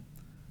passion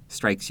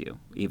strikes you,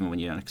 even when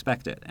you don't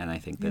expect it. And I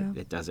think that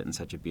it does it in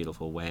such a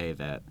beautiful way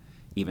that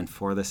even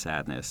for the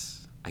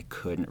sadness, I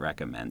couldn't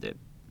recommend it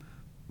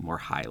more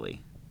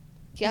highly.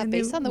 Yeah, And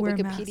based they on the wear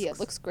Wikipedia, it masks.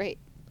 looks great.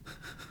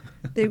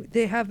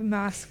 They have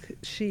mask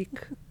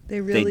chic.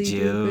 They really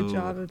do a good do.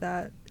 job of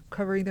that,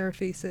 covering their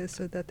faces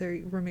so that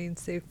they remain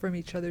safe from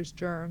each other's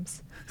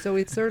germs. So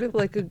it's sort of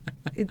like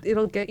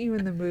it'll get you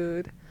in the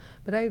mood.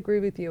 But I agree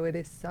with you. It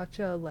is such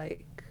a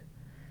like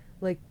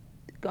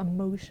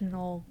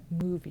emotional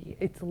movie.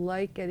 It's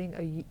like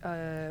getting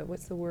a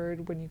what's the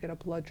word when you get a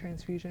blood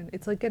transfusion?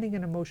 It's like getting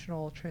an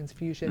emotional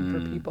transfusion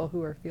for people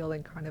who are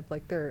feeling kind of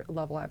like their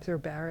love lives are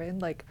barren.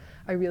 Like,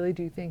 I really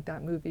do think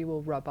that movie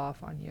will rub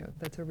off on you.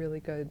 That's a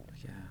really good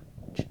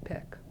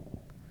pick.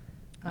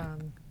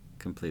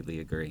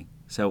 Completely agree.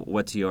 So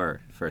what's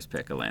your first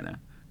pick, Elena?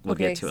 We'll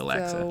get to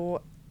Alexa.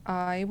 So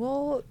I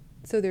will.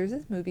 So there's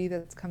this movie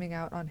that's coming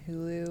out on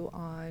Hulu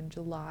on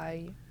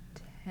July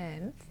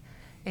 10th,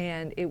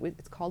 and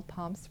it's called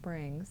Palm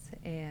Springs,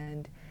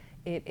 and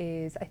it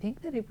is, I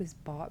think that it was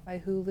bought by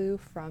Hulu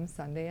from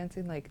Sundance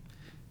in like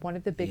one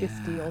of the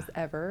biggest deals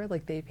ever.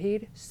 Like, they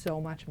paid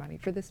so much money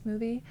for this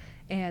movie,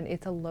 and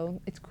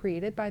it's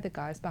created by the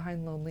guys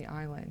behind Lonely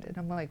Island, and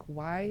I'm like,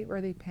 why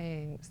are they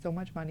paying so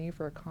much money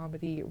for a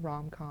comedy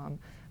rom-com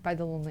by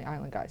the Lonely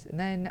Island guys? And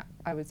then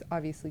I was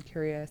obviously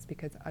curious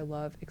because I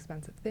love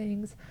expensive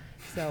things,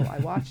 so I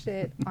watched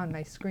it on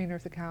my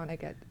screeners account. I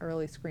get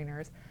early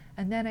screeners,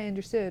 and then I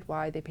understood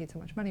why they paid so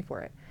much money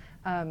for it.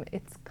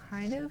 It's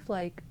kind of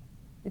like,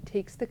 it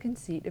takes the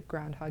conceit of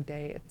Groundhog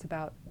Day. It's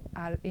about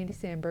Andy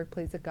Samberg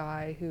plays a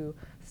guy who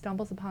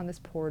stumbles upon this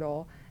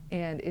portal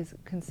and is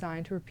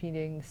consigned to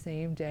repeating the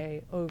same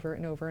day over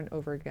and over and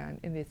over again.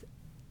 And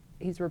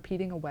he's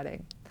repeating a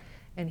wedding,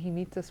 and he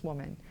meets this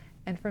woman.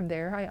 And from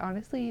there, I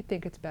honestly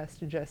think it's best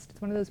to it's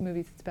one of those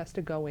movies it's best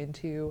to go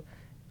into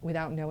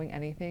without knowing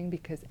anything,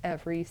 because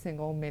every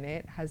single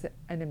minute has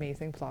an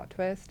amazing plot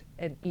twist,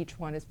 and each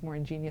one is more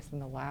ingenious than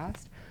the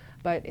last.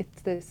 But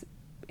it's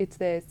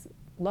this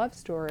love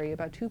story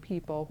about two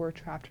people who are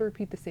trapped to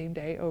repeat the same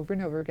day over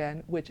and over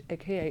again, which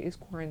AKA is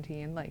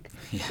quarantine. Like,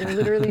 it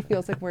literally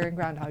feels like we're in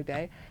Groundhog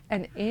Day.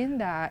 And in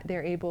that,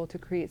 they're able to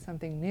create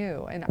something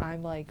new. And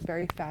I'm like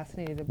very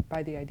fascinated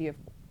by the idea of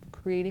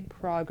creating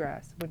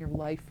progress when your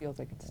life feels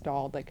like it's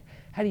stalled. Like,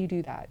 how do you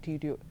do that?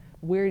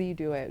 Where do you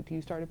do it? Do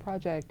you start a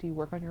project? Do you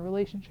work on your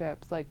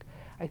relationships? Like,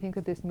 I think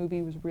that this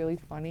movie was really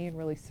funny and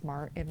really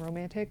smart and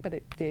romantic, but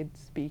it did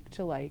speak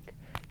to like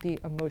the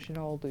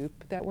emotional loop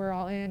that we're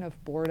all in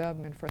of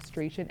boredom and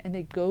frustration, and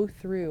they go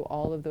through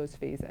all of those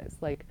phases.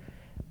 Like,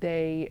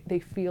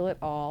 they feel it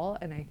all,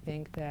 and I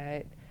think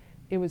that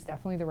it was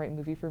definitely the right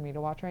movie for me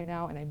to watch right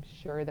now, and I'm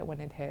sure that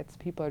when it hits,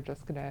 people are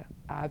just gonna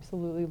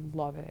absolutely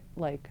love it.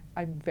 Like,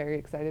 I'm very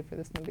excited for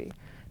this movie.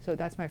 So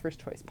that's my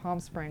first choice. Palm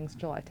Springs,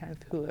 July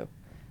 10th, Hulu.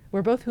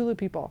 We're both Hulu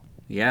people.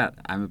 Yeah,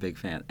 I'm a big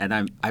fan,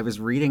 and I was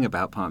reading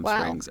about Palm Wow.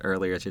 Springs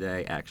earlier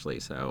today, actually.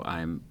 So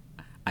I'm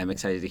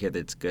excited to hear that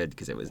it's good,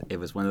 because it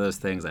was one of those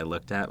things I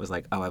looked at, was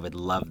like, oh, I would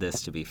love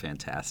this to be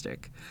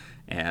fantastic,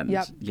 and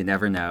you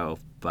never know,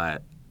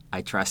 but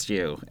I trust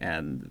you,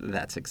 and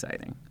that's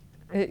exciting.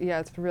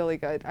 It's really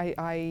good.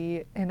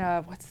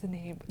 What's the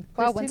name?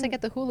 Wow, once I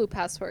get the Hulu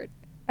password.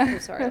 Oh,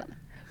 sorry, Elena.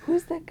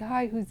 Who's that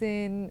guy who's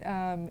in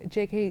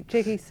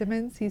J.K.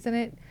 Simmons? He's in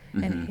it,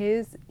 and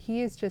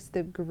he is just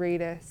the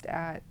greatest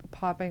at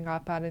popping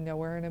up out of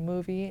nowhere in a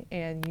movie,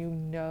 and you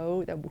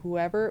know that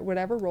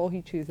whatever role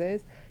he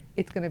chooses,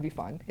 it's gonna be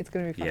fun. It's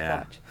gonna be fun to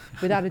watch,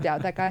 without a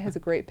doubt. That guy has a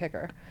great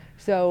picker.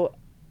 So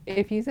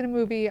if he's in a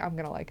movie, I'm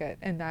gonna like it,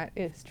 and that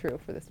is true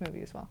for this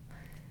movie as well.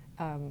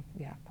 All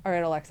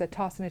right, Alexa,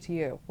 tossing it to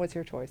you. What's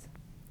your choice?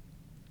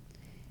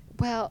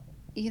 Well,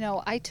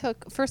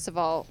 first of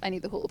all, I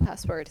need the Hulu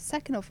password.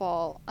 Second of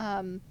all,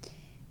 I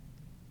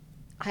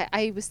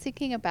was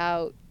thinking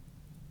about,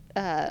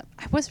 I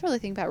wasn't really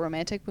thinking about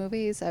romantic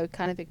movies. I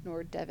kind of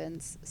ignored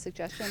Devin's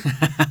suggestion.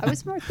 I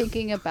was more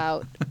thinking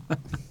about...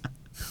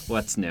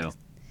 What's new?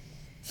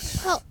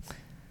 Well,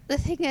 the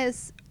thing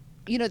is,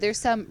 there's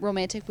some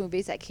romantic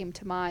movies that came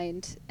to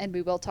mind, and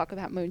we will talk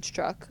about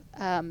Moonstruck.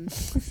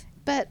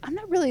 But I'm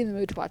not really in the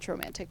mood to watch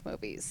romantic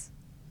movies.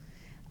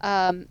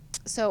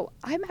 So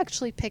I'm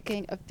actually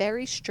picking a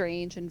very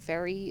strange and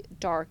very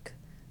dark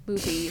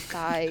movie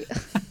by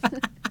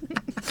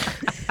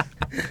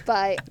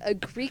by a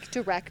Greek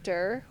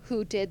director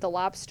who did The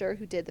Lobster,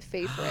 who did The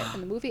Favorite.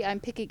 And the movie I'm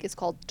picking is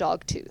called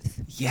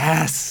Dogtooth.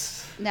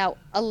 Yes. Now,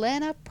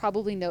 Alana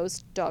probably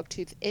knows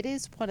Dogtooth. It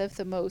is one of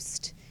the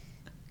most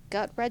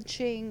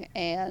gut-wrenching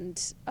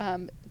and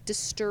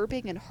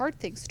disturbing and hard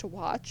things to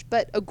watch,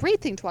 but a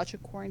great thing to watch in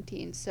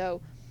quarantine. So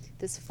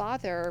this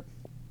father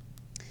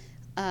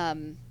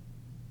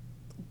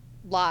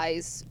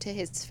lies to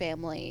his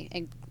family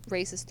and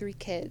raises 3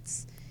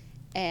 kids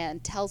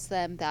and tells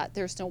them that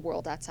there's no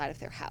world outside of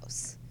their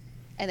house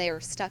and they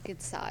are stuck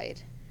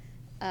inside.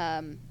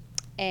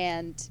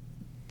 And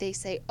they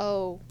say,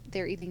 oh,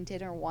 they're eating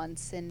dinner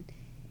once, and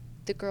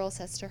the girl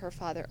says to her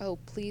father, oh,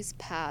 please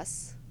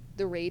pass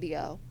the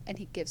radio, and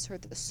he gives her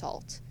the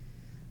salt.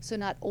 So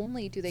not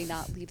only do they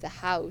not leave the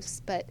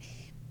house, but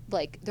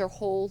like their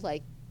whole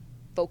like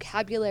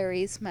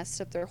vocabulary is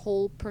messed up, their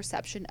whole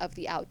perception of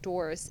the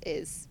outdoors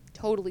is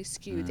totally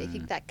skewed. They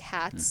think that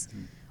cats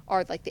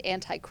are like the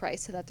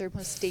Antichrist and that they're the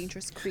most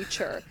dangerous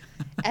creature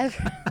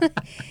ever.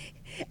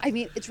 I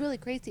mean, it's really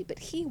crazy, but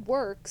he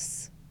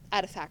works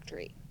at a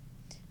factory.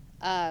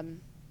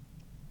 And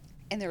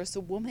there's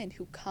a woman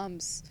who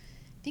comes,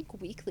 I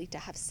think, weekly to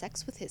have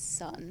sex with his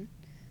son.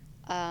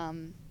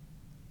 And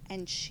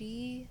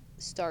she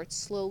starts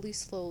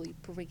slowly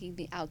bringing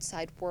the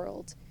outside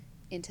world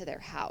into their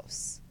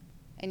house.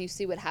 And you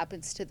see what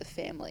happens to the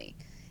family.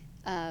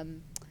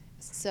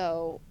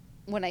 So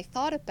when I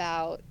thought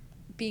about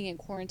being in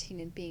quarantine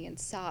and being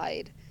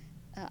inside,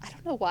 I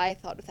don't know why I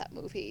thought of that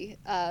movie,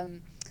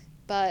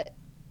 but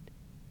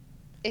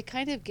it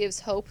kind of gives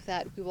hope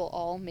that we will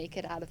all make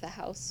it out of the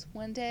house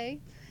one day.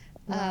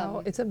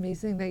 Wow, it's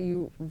amazing that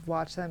you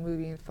watched that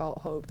movie and felt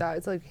hope. That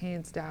is like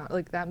hands down,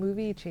 like that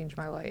movie changed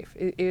my life.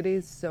 It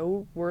is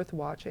so worth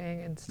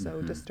watching and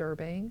so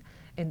disturbing,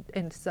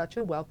 and such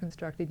a well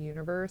constructed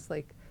universe.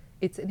 Like,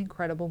 it's an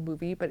incredible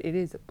movie, but it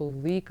is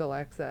bleak,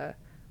 Alexa.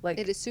 Like,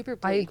 It is super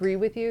bleak. I agree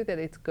with you that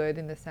it's good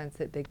in the sense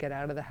that they get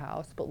out of the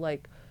house, but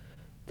like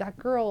that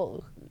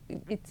girl,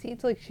 it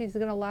seems like she's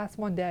gonna last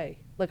one day.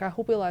 Like, I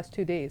hope it lasts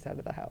 2 days out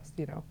of the house,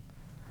 you know?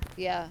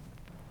 Yeah,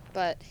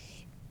 but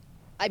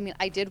I mean,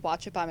 I did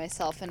watch it by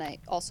myself, and I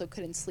also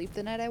couldn't sleep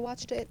the night I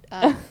watched it.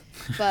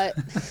 But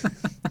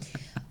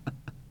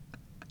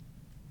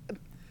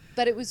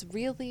but it was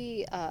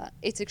really,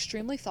 it's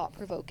extremely thought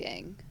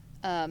provoking,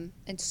 and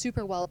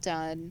super well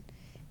done,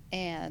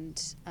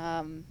 and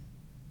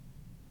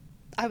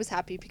I was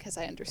happy because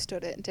I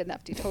understood it and didn't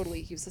have to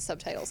totally use the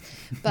subtitles.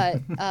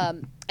 But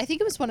I think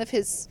it was one of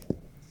his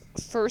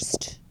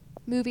first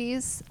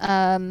movies,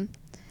 and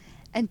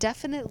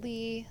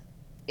definitely,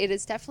 it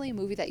is definitely a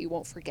movie that you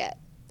won't forget.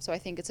 So I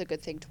think it's a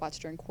good thing to watch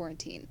during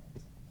quarantine.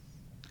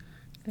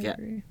 I Yeah.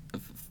 agree.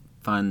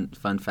 Fun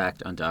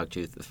fact on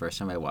Dogtooth, the first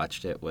time I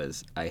watched it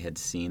was I had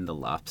seen The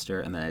Lobster,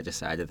 and then I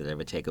decided that I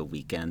would take a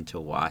weekend to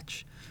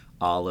watch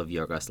all of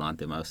Yorgos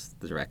Lanthimos,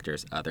 the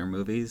director's other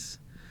movies.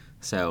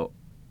 So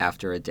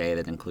after a day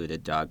that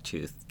included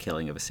Dogtooth,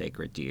 Killing of a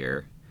Sacred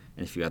Deer,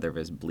 and a few other of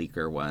his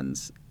bleaker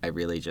ones, I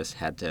really just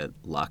had to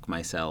lock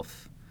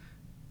myself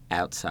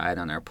outside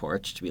on our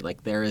porch to be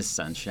like, there is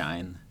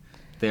sunshine.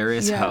 There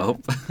is Yeah.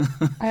 hope.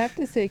 I have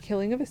to say,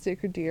 Killing of a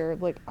Sacred Deer,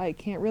 like, I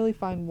can't really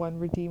find one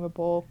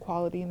redeemable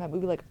quality in that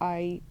movie. Like,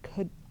 I've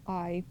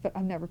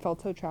never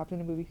felt so trapped in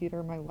a movie theater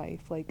in my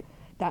life. Like,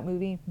 that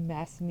movie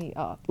messed me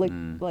up.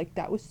 Like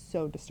that was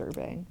so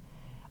disturbing.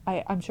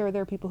 I'm sure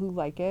there are people who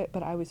like it,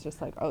 but I was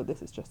just like, oh,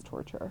 this is just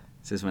torture.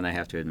 This is when I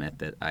have to admit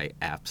that I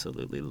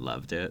absolutely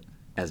loved it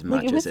as Like,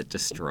 much it as was- it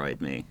destroyed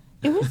me.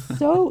 It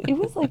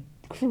was like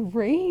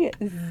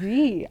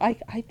crazy.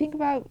 I think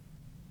about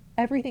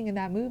everything in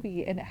that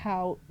movie and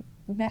how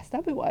messed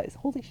up it was.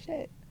 Holy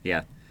shit.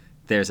 Yeah.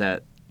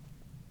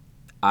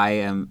 I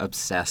am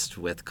obsessed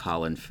with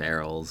Colin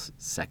Farrell's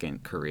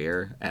second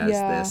career as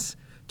Yeah. this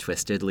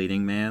twisted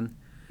leading man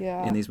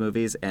Yeah. in these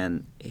movies.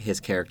 And his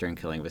character in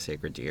Killing of a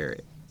Sacred Deer,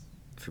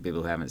 for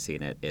people who haven't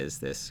seen it, is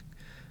this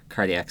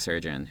cardiac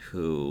surgeon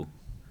who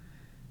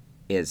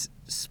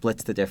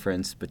splits the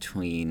difference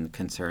between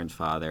concerned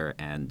father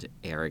and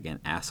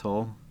arrogant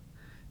asshole,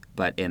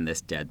 but in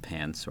this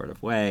deadpan sort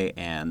of way.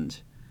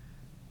 And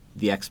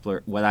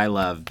what I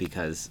love,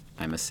 because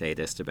I'm a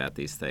sadist about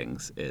these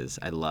things, is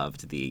I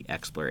loved the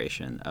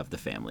exploration of the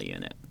family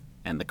unit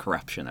and the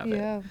corruption of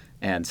Yeah. it.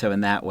 And so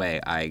in that way,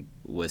 I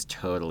was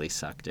totally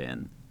sucked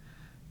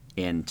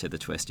into the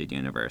Twisted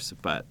universe.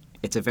 But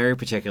it's a very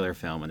particular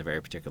film and a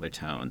very particular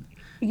tone.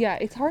 Yeah,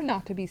 it's hard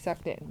not to be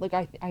sucked in. Like,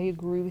 I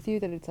agree with you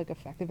that it's like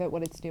effective at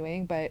what it's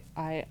doing, but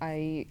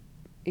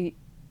it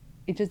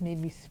just made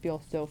me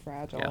feel so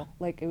fragile. Yeah.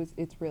 Like,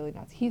 it's really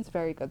nuts. He's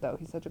very good though.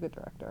 He's such a good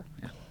director.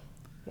 Yeah.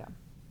 Yeah.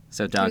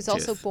 So He was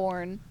also Dogtooth.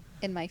 born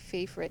in my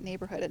favorite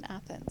neighborhood in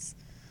Athens.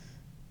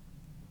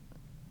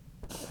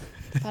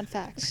 Fun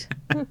fact.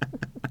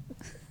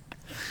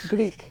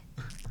 Greek.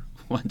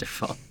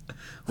 Wonderful.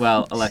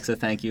 Well, Alexa,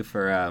 thank you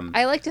for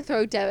I like to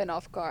throw Devin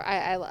off guard.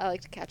 I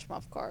like to catch him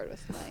off guard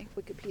with my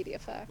Wikipedia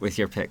facts. with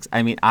your picks.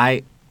 I mean,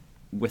 I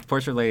with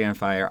Portrait of a Lady on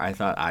Fire, I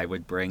thought I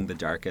would bring the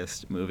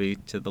darkest movie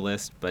to the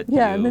list, but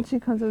Yeah, and you then she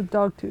comes with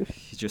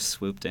Dogtooth. you just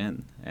swooped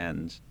in,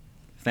 and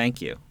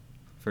thank you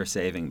for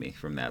saving me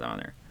from that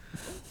honor.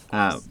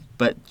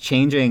 But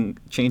changing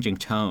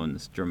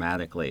tones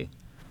dramatically,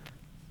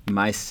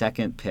 my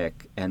second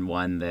pick, and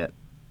one that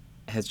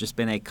has just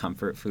been a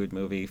comfort food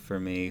movie for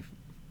me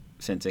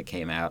since it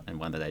came out, and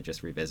one that I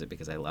just revisit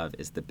because I love,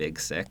 is The Big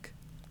Sick,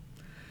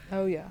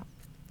 Oh yeah.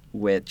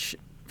 which,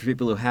 for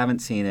people who haven't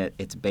seen it,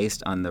 it's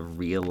based on the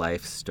real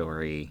life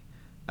story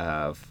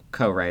of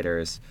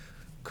co-writers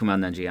Kumail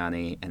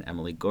Nanjiani and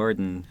Emily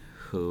Gordon,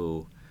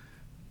 who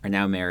are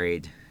now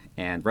married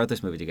and wrote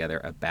this movie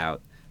together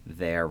about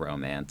their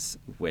romance,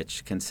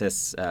 which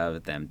consists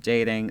of them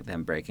dating,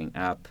 them breaking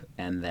up,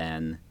 and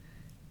then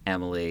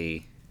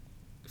Emily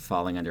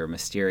falling under a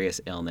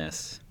mysterious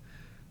illness.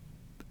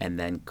 And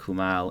then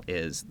Kumail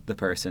is the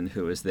person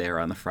who is there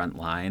on the front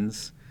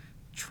lines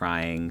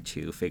trying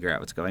to figure out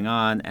what's going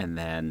on. And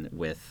then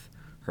with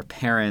her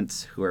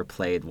parents, who are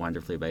played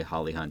wonderfully by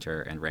Holly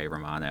Hunter and Ray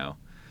Romano,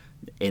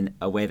 in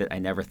a way that I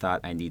never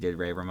thought I needed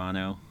Ray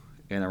Romano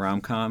in a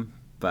rom-com,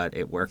 but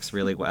it works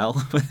really well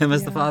with him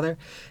as the Yeah. father.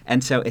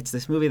 And so it's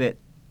this movie that,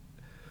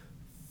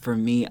 for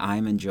me,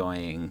 I'm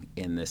enjoying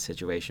in this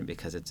situation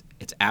because it's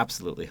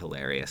absolutely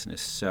hilarious and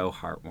is so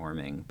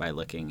heartwarming by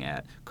looking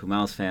at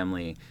Kumail's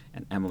family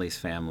and Emily's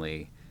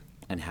family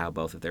and how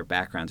both of their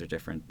backgrounds are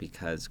different,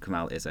 because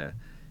Kumail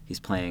he's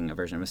playing a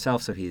version of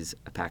himself, so he's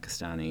a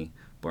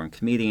Pakistani-born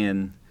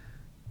comedian,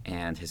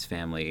 and his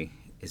family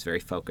is very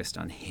focused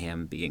on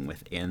him being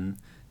within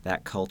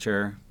that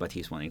culture, but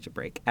he's wanting to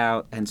break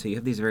out. And so you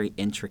have these very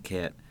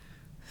intricate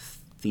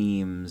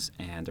themes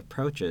and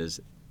approaches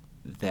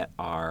that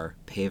are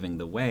paving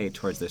the way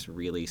towards this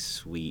really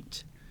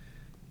sweet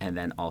and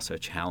then also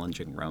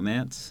challenging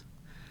romance.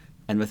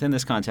 And within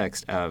this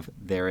context of,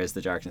 there is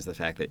the darkness of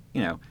the fact that,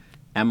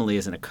 Emily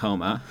is in a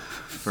coma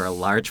for a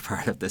large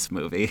part of this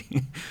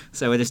movie.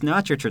 So it is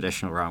not your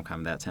traditional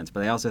rom-com in that sense.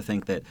 But I also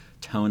think that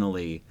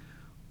tonally,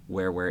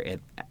 where we're at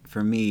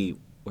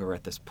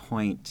this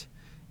point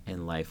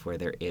in life where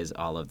there is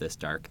all of this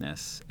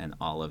darkness and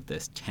all of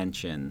this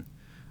tension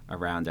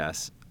around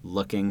us,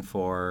 looking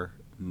for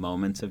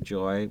moments of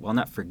joy, while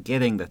not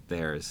forgetting that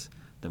there's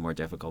the more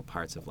difficult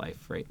parts of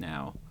life right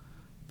now,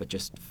 but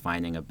just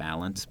finding a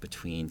balance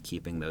between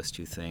keeping those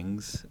two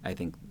things. I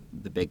think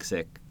The Big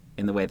Sick,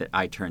 in the way that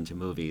I turn to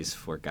movies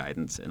for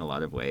guidance in a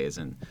lot of ways,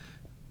 and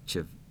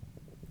to,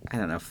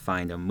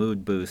 find a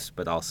mood boost,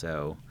 but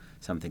also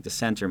something to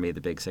center me, The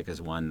Big Sick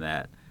is one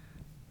that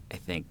I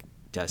think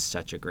does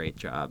such a great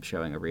job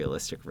showing a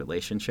realistic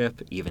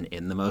relationship, even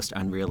in the most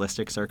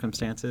unrealistic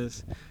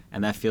circumstances.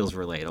 And that feels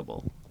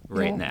relatable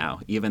right Yeah. now,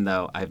 even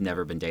though I've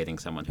never been dating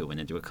someone who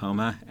went into a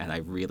coma, and I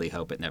really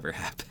hope it never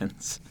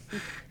happens.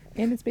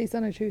 And it's based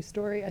on a true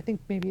story. I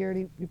think maybe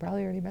you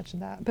probably already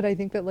mentioned that, but I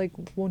think that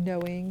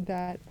knowing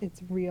that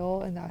it's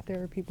real and that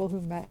there are people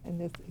who met in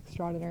this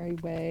extraordinary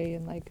way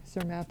and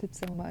surmounted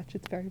so much,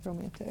 it's very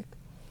romantic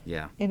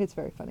Yeah, and it's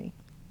very funny.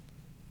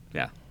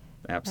 yeah,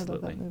 I love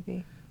absolutely. that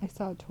movie. I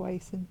saw it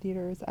twice in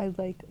theaters. I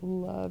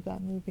love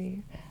that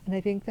movie, and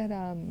I think that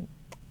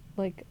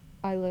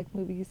I like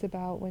movies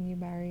about when you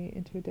marry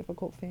into a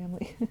difficult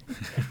family,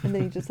 and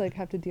then you just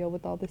have to deal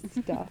with all this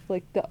stuff.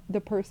 The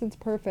person's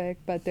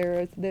perfect, but there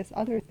is this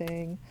other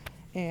thing,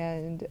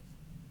 and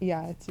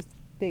yeah, it's just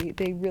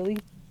they really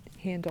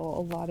handle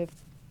a lot of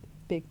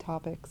big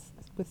topics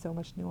with so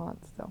much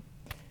nuance. So,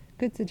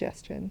 good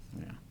suggestion.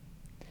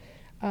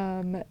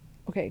 Yeah.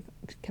 Okay,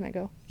 can I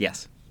go?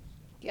 Yes.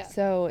 Yeah.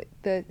 So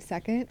the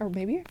second, or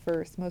maybe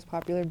first, most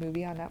popular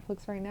movie on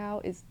Netflix right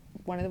now is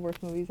one of the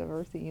worst movies I've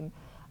ever seen.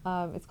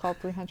 It's called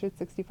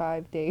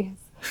 365 Days,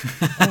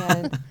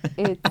 and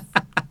it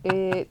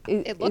It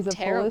is looked a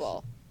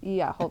terrible.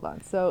 Yeah, hold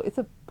on. So it's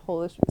a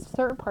Polish.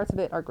 Certain parts of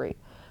it are great.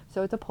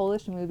 So it's a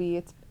Polish movie.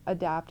 It's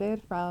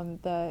adapted from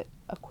the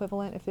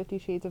equivalent of 50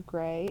 Shades of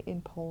Grey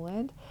in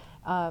Poland.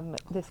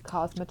 This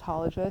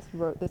cosmetologist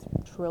wrote this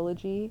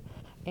trilogy,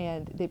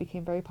 and they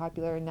became very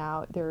popular. And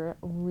now they're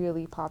a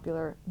really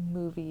popular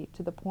movie,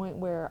 to the point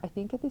where I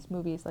think that this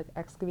movie is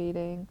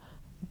excavating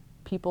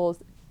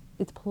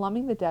it's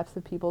plumbing the depths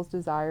of people's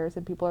desires,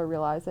 and people are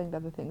realizing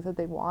that the things that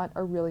they want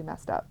are really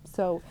messed up.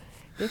 So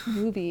this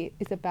movie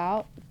is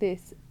about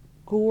this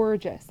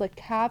gorgeous,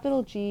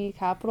 capital G,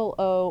 capital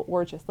O,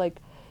 gorgeous,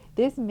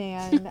 this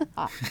man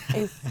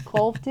is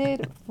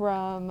sculpted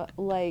from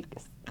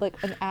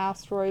an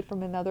asteroid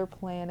from another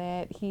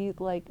planet. He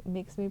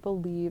makes me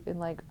believe in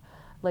like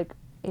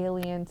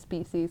alien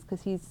species,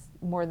 because he's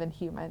more than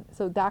human.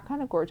 So that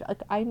kind of gorgeous.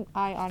 I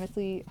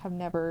honestly have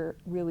never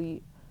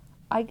really.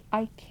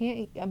 I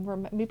can't.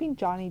 Maybe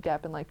Johnny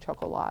Depp and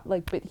Chocolat,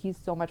 but he's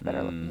so much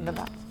better looking than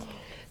that.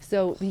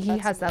 So he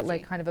That's has a that movie.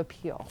 kind of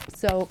appeal.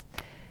 So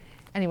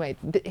anyway,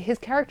 his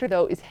character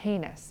though is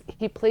heinous.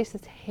 He plays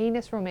this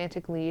heinous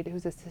romantic lead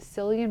who's a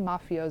Sicilian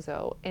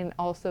mafioso and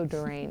also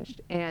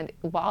deranged.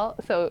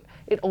 So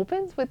it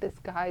opens with this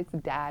guy's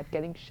dad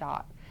getting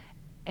shot,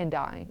 and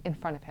dying in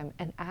front of him.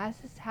 And as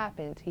this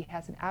happens, he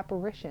has an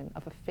apparition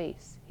of a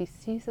face. He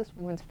sees this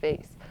woman's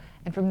face.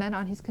 And from then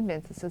on, he's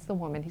convinced this is the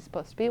woman he's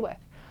supposed to be with.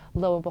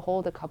 Lo and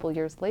behold, a couple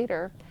years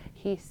later,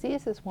 he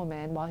sees this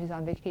woman while he's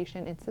on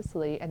vacation in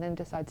Sicily and then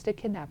decides to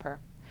kidnap her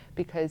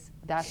because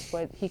that's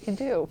what he can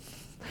do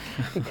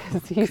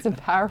because he's a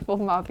powerful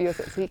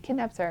mafioso. So he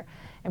kidnaps her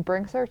and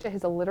brings her to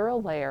his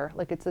literal lair.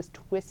 Like it's this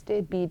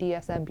twisted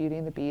BDSM Beauty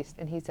and the Beast.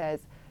 And he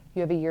says,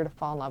 you have a year to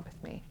fall in love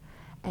with me.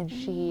 And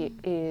she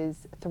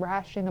is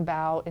thrashing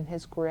about in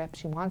his grip.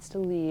 She wants to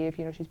leave.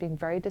 You know, she's being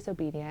very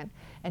disobedient.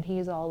 And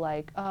he's all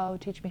like, oh,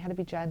 teach me how to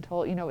be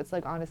gentle. You know, it's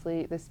like,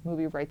 honestly, this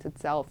movie writes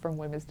itself from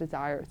women's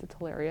desires. It's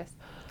hilarious.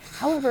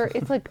 However,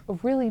 it's like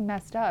really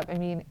messed up. I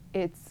mean,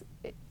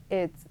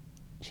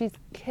 she's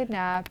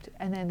kidnapped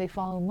and then they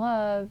fall in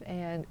love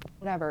and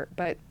whatever.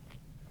 But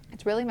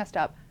it's really messed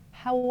up.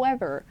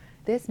 However,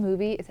 this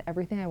movie is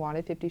everything I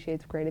wanted 50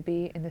 Shades of Grey to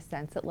be, in the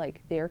sense that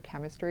like their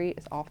chemistry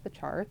is off the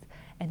charts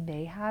and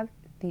they have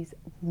these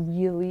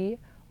really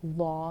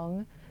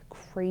long,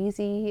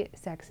 crazy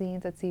sex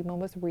scenes that seem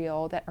almost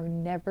real that are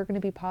never going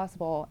to be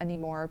possible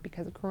anymore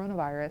because of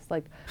coronavirus.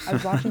 Like I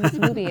was watching this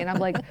movie and I'm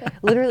like,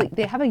 literally,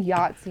 they have a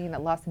yacht scene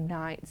that lasts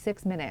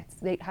 6 minutes.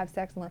 They have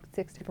sex in like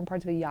 6 different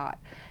parts of a yacht.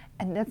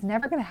 And that's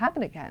never going to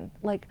happen again.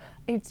 Like,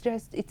 it's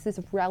this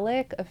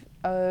relic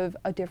of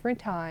a different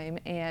time.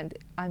 And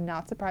I'm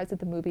not surprised that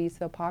the movie is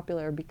so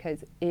popular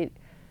because it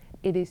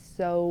is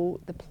so,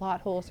 the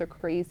plot holes are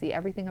crazy.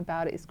 Everything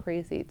about it is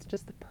crazy. It's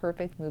just the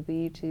perfect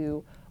movie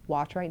to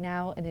watch right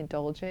now and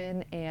indulge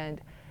in.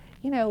 And,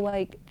 you know,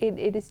 like,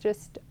 it is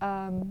just,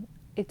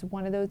 it's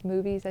one of those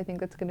movies I think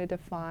that's going to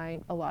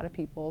define a lot of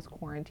people's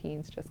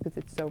quarantines just because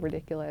it's so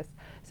ridiculous.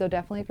 So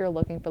definitely if you're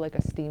looking for like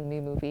a steamy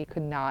movie,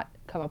 could not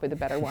come up with a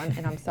better one.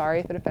 And I'm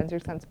sorry if it offends your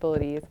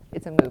sensibilities.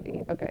 It's a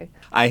movie, okay?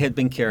 I had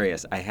been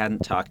curious. I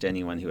hadn't talked to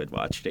anyone who had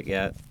watched it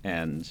yet,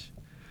 and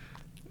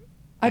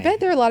I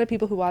bet there are a lot of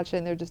people who watch it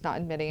and they're just not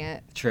admitting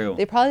it. True.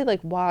 They probably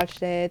like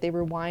watched it, they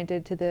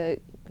rewinded to the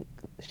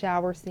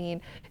shower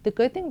scene. The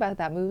good thing about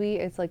that movie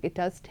is like it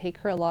does take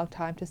her a long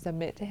time to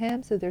submit to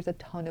him, so there's a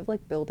ton of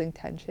like building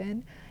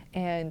tension,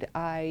 and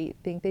I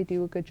think they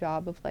do a good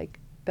job of like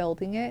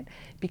building it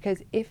because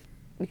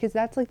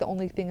that's like the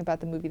only thing about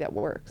the movie that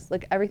works.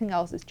 Like everything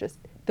else is just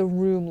the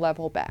room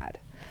level bad.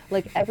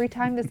 Like every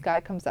time this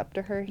guy comes up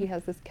to her, he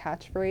has this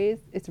catchphrase.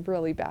 It's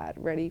really bad.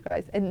 Ready, you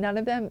guys? And none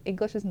of them,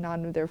 English is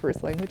none of their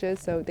first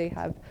languages, so they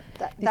have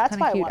these that's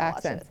kind why of I cute wanna watch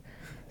accents. it.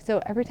 So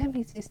every time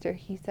he sees her,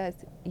 he says,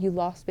 "You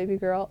lost, baby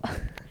girl."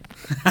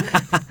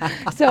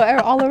 So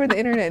all over the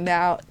internet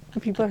now,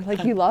 people are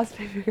like, "You lost,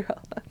 baby girl."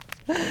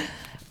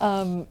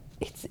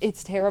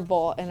 It's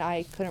terrible, and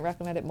I couldn't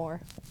recommend it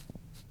more.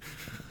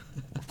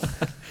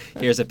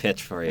 Here's a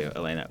pitch for you,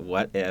 Elena.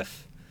 What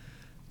if,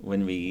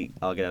 when we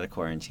all get out of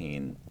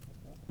quarantine,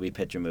 we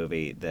pitch a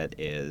movie that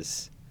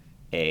is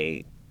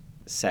a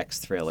sex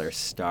thriller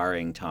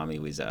starring Tommy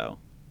Wiseau?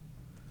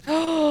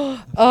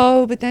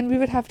 Oh, but then we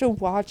would have to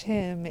watch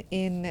him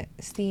in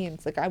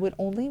scenes. Like I would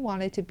only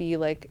want it to be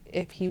like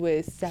if he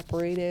was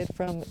separated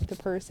from the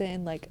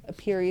person, like a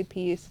period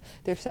piece.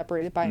 They're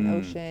separated by an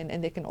ocean,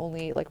 and they can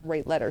only like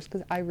write letters.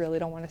 Because I really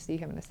don't want to see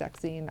him in a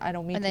sex scene. I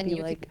don't mean And to then be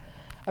you like could-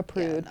 a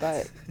prude, no.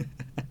 but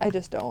I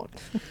just don't.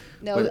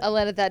 No, But-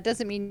 Elena, that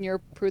doesn't mean you're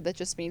a prude. That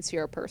just means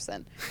you're a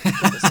person. With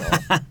a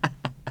soul.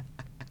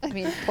 I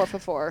mean, por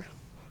favor.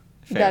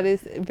 Fair. That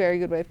is a very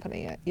good way of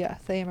putting it. Yes,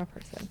 I am a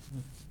person.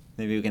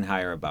 Maybe we can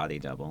hire a body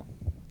double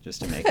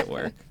just to make it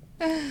work.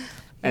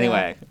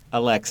 Anyway,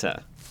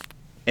 Alexa,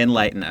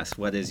 enlighten us.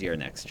 What is your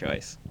next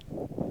choice?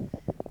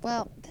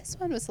 Well, this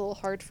one was a little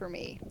hard for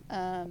me.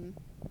 Not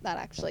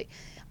actually.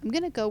 I'm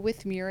going to go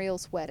with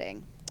Muriel's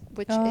Wedding,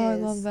 which Oh, I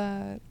is... love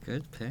that.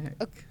 Good pick.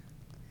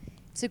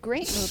 It's a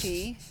great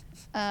movie.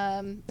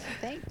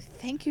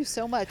 Thank you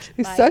so much.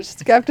 Such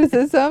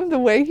skepticism. The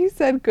way he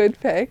said "good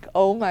pick."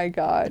 Oh my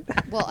god.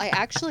 Well, I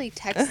actually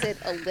texted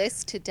a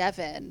list to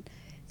Devin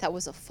that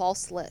was a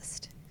false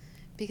list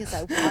because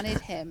I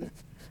wanted him.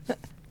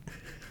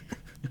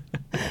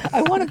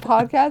 I want a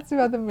podcast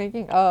about the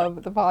making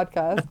of the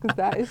podcast because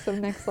that is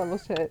some next level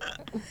shit.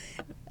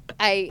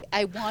 I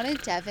wanted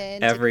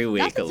Devin Every not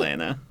week, that the-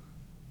 Elena.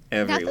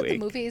 Every Not that the week.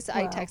 movies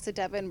I Wow. texted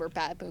Devin were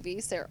bad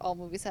movies. They're all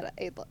movies that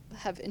I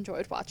have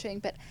enjoyed watching.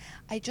 But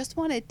I just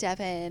wanted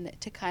Devin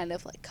to kind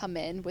of like come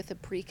in with a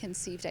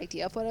preconceived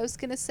idea of what I was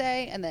going to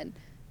say and then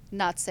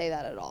not say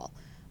that at all.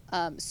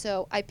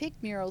 So I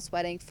picked Muriel's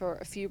Wedding for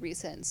a few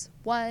reasons.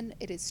 One,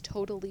 it is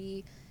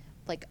totally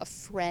like a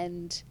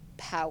friend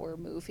power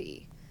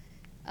movie.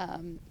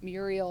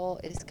 Muriel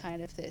is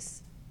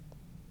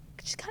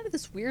she's kind of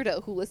this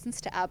weirdo who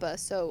listens to ABBA,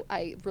 so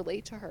I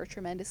relate to her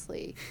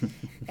tremendously.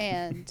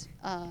 And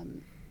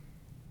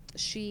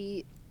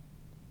she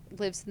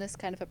lives in this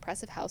kind of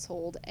oppressive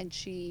household, and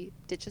she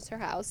ditches her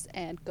house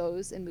and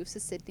goes and moves to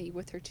Sydney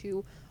with her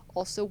two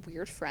also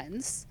weird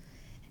friends,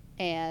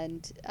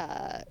 and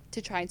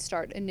to try and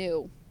start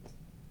anew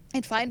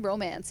and find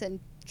romance. And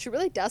she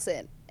really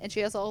doesn't. And she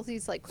has all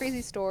these like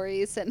crazy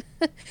stories, and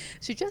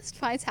she just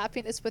finds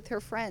happiness with her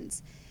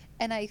friends.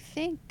 And I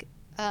think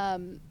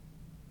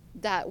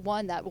that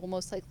one, that will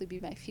most likely be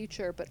my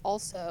future, but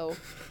also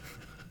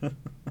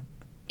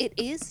it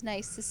is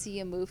nice to see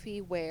a movie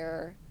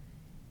where,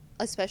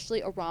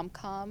 especially a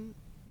rom-com,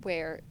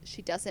 where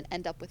she doesn't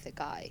end up with a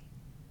guy.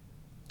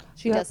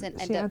 She Yep, doesn't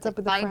she end up ends like up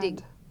with a finding.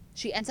 friend.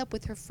 She ends up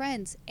with her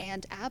friends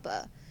and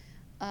ABBA,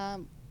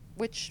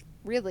 which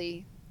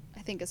really I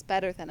think is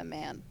better than a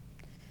man.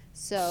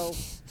 So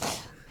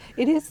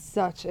It is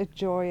such a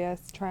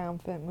joyous,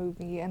 triumphant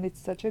movie, and it's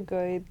such a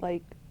good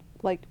like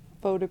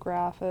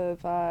photograph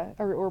of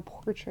or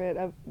portrait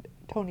of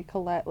Toni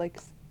Collette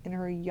in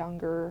her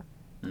younger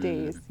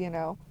days. Mm. You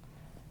know.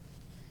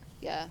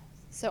 yeah,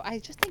 so I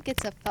just think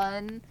it's a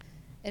fun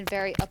and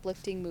very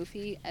uplifting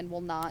movie, and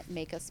will not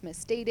make us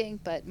miss dating,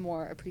 but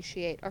more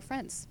appreciate our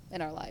friends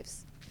in our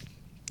lives.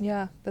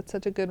 Yeah, that's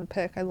such a good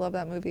pick. I love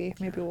that movie.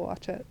 Maybe Yeah. we'll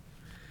watch it.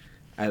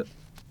 I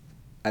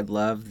I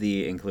love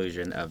the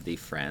inclusion of the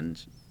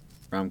friend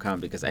rom com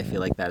because I feel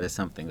like that is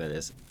something that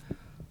is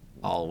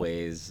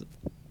always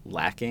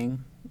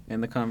lacking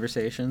in the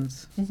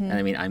conversations. And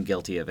I mean, I'm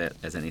guilty of it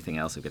as anything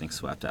else of getting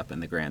swept up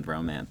in the grand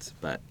romance.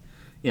 But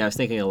I was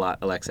thinking a lot,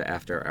 Alexa,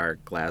 after our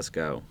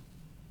Glasgow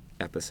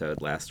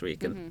episode last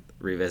week and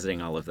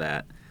revisiting all of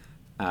that,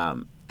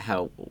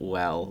 how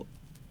well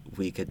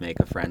we could make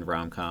a friend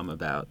rom com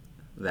about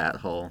that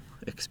whole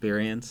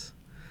experience.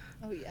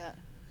 Oh yeah.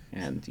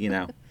 And,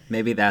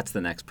 maybe that's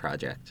the next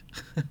project.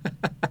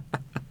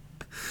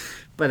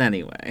 But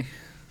anyway,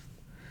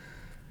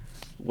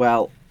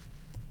 well,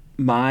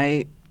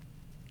 my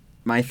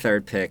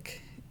third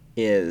pick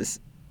is,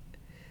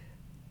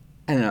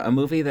 I don't know, a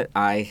movie that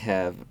I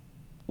have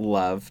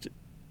loved,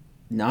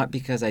 not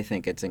because I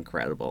think it's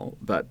incredible,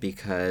 but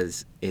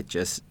because it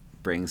just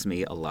brings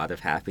me a lot of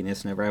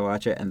happiness whenever I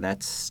watch it, and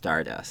that's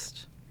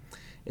Stardust.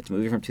 It's a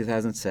movie from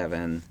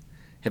 2007.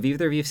 Have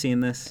either of you seen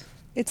this?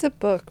 It's a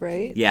book,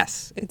 right?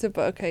 Yes. It's a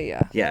book. Okay,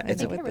 yeah. Yeah, I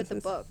it's I know think I what read this the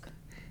is. book.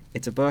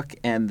 It's a book,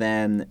 and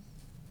then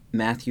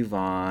Matthew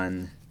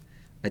Vaughn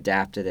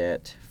adapted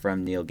it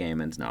from Neil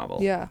Gaiman's novel.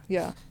 Yeah,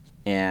 yeah.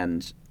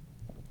 And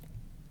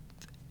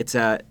it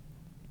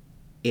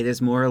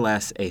is more or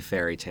less a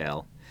fairy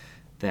tale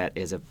that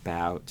is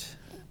about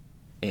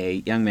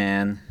a young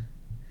man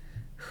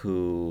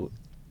who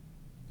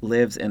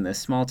lives in this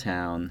small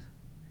town,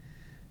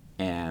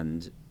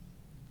 and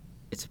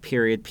it's a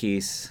period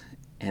piece,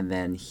 and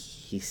then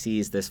he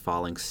sees this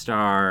falling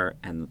star,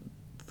 and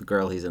the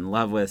girl he's in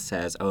love with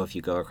says, "Oh, if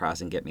you go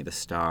across and get me the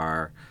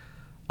star,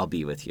 I'll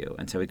be with you."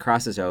 And so he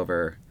crosses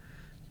over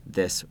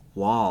this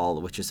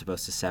wall, which is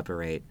supposed to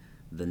separate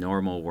the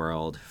normal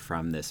world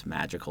from this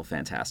magical,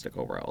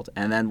 fantastical world.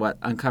 And then what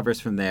uncovers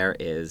from there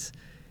is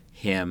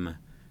him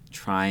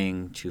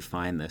trying to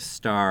find this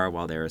star,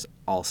 while there is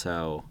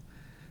also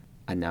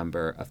a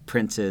number of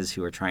princes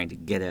who are trying to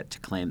get it to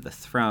claim the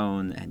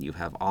throne, and you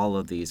have all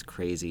of these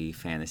crazy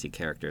fantasy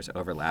characters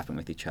overlapping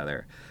with each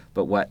other.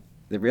 But what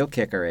the real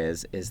kicker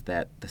is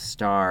that the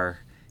star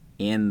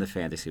in the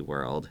fantasy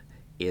world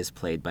is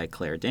played by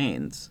Claire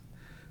Danes,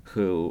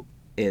 who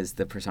is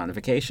the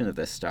personification of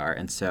this star.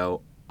 And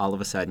so all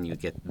of a sudden you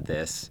get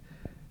this,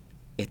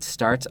 it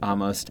starts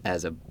almost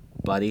as a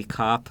buddy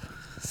cop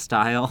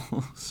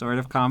style sort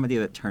of comedy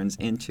that turns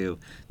into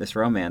this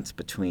romance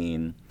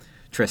between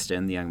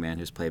Tristan, the young man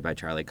who's played by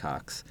Charlie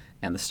Cox,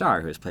 and the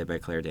star, who's played by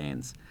Claire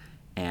Danes,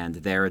 and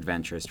their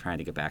adventures trying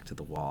to get back to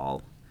the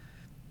wall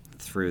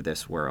through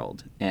this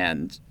world.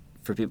 And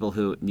for people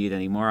who need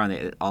any more on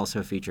it, it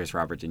also features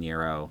Robert De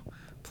Niro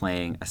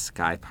playing a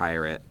sky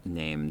pirate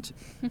named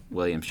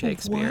William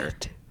Shakespeare.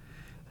 What?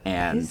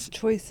 And His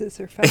choices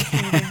are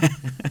fascinating.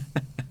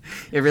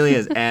 it really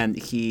is. And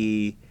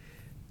he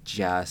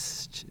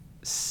just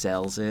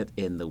sells it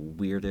in the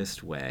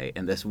weirdest way.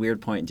 And this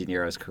weird point in De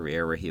Niro's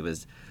career where he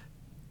was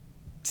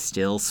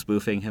still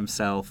spoofing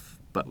himself,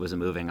 but was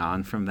moving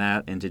on from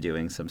that into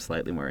doing some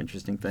slightly more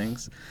interesting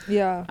things.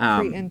 Yeah,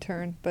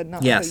 pre-intern, but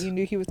not. yes. But you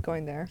knew he was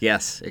going there.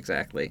 Yes,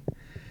 exactly.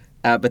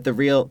 But the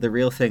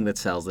real thing that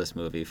sells this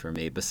movie for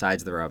me,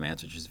 besides the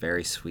romance, which is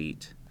very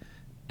sweet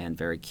and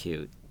very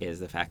cute, is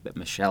the fact that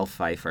Michelle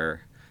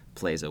Pfeiffer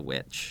plays a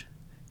witch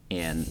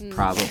in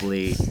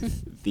probably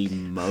the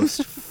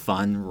most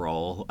fun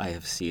role I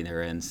have seen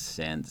her in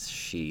since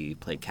she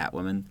played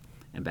Catwoman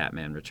in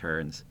Batman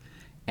Returns.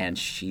 And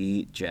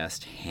she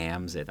just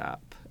hams it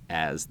up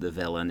as the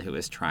villain who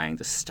is trying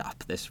to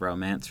stop this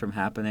romance from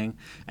happening.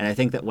 And I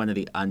think that one of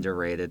the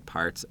underrated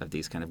parts of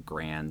these kind of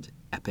grand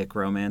epic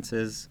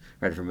romances,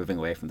 right, if we're moving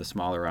away from the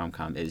smaller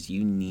rom-com, is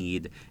you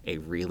need a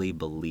really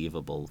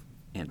believable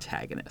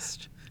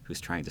antagonist who's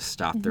trying to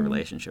stop the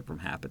relationship from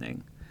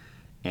happening.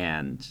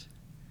 And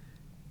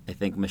I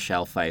think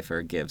Michelle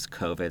Pfeiffer gives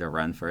COVID a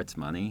run for its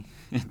money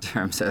in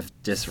terms of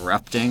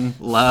disrupting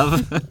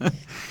love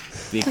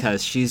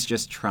because she's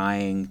just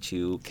trying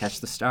to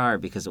catch the star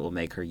because it will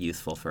make her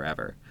youthful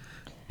forever.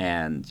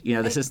 And,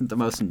 this isn't the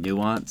most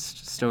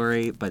nuanced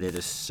story, but it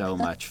is so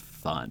much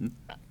fun.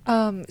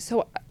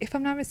 So if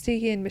I'm not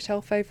mistaken,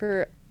 Michelle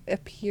Pfeiffer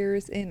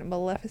appears in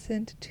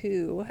Maleficent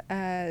 2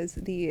 as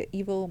the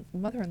evil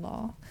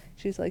mother-in-law.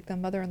 She's like the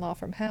mother-in-law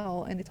from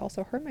hell, and it's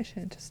also her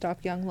mission to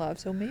stop young love.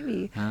 So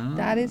maybe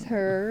that is Oh.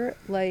 her,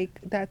 like,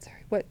 that's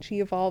what she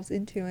evolves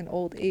into in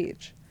old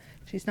age.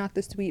 She's not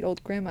the sweet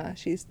old grandma. Yeah.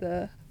 She's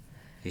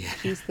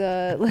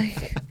the,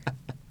 like,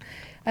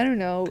 I don't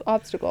know,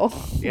 obstacle.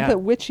 Yeah. The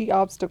witchy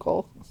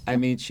obstacle. I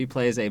mean, she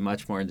plays a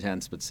much more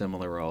intense but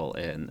similar role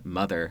in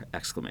Mother!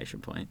 Exclamation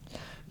point.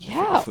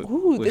 Yeah.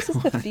 Ooh, this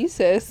is the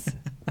thesis.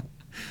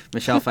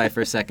 Michelle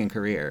Pfeiffer's second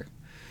career,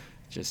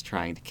 just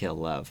trying to kill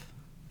love.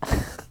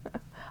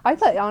 I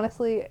thought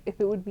honestly, if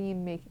it would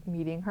mean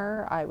meeting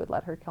her, I would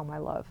let her kill my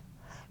love.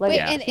 Like Wait,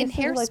 Yeah. and in she's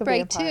sort of like a Hairspray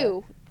vampire.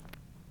 too.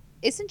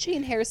 Isn't she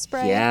in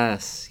Hairspray?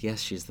 Yes, yes,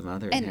 she's the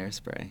mother in And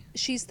Hairspray.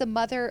 she's the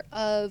mother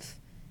of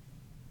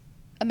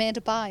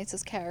Amanda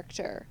Bynes'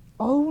 character.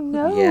 Oh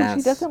no, she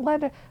Yes. doesn't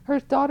let her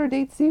daughter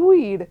date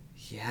seaweed.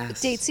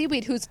 Yes. Date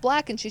Seaweed, who's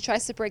black, and she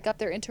tries to break up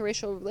their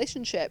interracial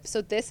relationship.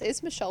 So this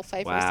is Michelle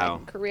Pfeiffer's Wow.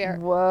 second career.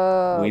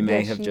 Whoa. We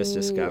may yeah, have just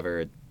she-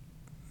 discovered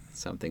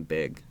something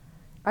big.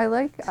 I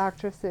like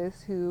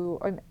actresses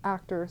and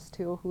actors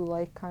too, who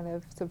like kind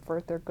of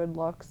subvert their good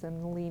looks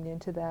and lean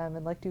into them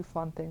and like do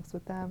fun things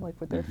with them, like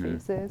with their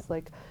faces.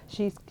 Like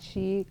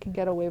she can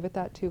get away with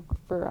that too.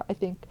 For I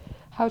think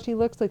how she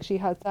looks, like she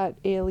has that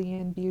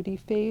alien beauty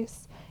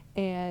face,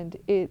 and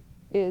it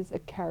is a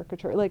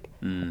caricature. Like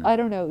I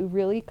don't know, it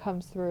really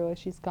comes through as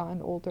she's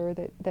gotten older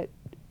that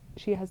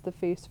she has the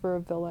face for a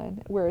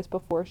villain, whereas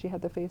before she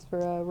had the face for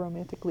a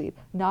romantic lead.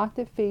 Not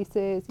that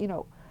faces,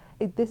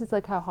 this is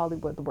like how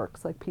Hollywood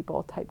works, like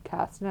people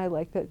typecast, and I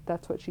like that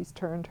that's what she's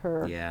turned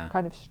her Yeah.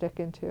 kind of shtick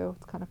into.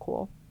 It's kind of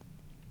cool.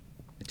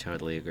 I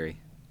totally agree.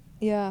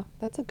 Yeah,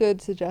 that's a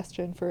good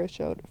suggestion for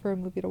a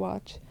movie to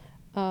watch.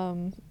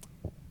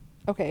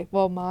 Okay,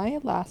 well, my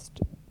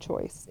last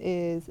choice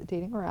is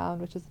Dating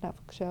Around, which is a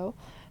Netflix show,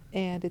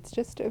 and it's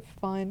just a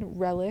fun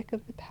relic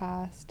of the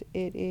past.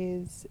 It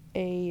is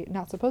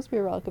not supposed to be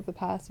a relic of the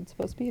past. It's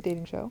supposed to be a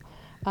dating show.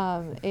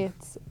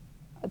 It's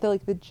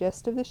the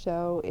gist of the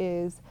show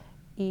is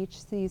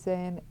each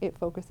season it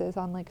focuses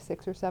on like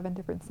 6 or 7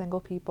 different single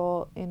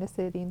people in a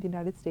city in the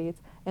United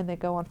States, and they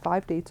go on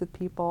 5 dates with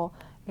people,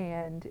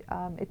 and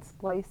it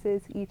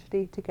splices each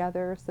date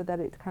together so that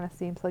it kind of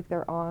seems like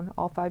they're on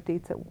all 5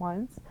 dates at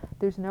once.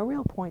 There's no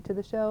real point to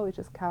the show. It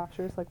just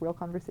captures like real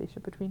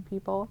conversation between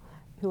people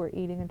who are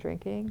eating and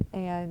drinking,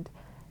 and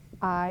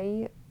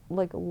I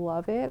like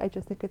love it. I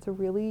just think it's a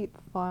really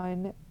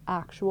fun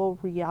actual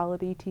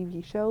reality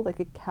TV show. Like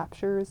it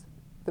captures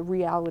the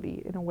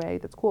reality in a way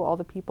that's cool. All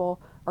the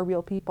people are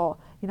real people.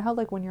 You know how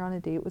like when you're on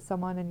a date with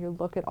someone and you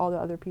look at all the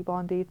other people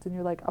on dates and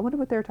you're like, I wonder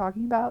what they're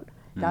talking about?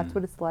 That's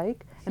what it's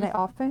like. And I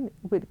often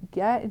would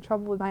get in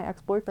trouble with my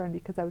ex-boyfriend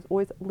because I was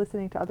always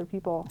listening to other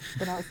people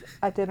when I was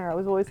at dinner. I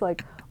was always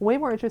like way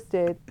more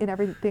interested in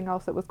everything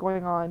else that was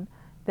going on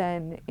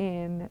than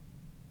in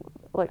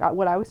like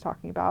what I was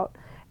talking about.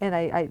 And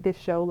I this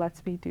show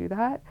lets me do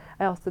that.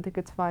 I also think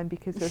it's fun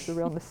because there's a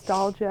real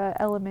nostalgia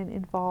element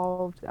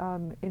involved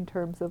in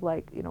terms of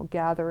like,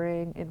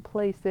 gathering in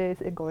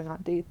places and going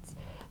on dates.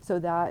 So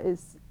that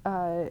is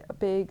a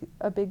big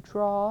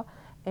draw.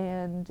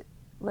 And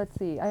let's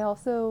see, I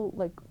also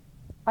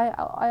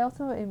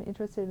am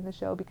interested in the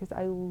show because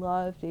I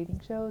love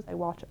dating shows. I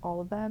watch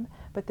all of them,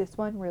 but this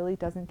one really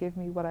doesn't give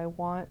me what I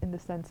want, in the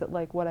sense that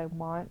like what I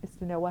want is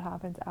to know what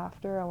happens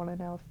after. I want to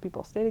know if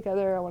people stay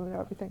together. I want to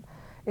know everything.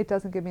 It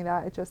doesn't give me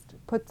that. It just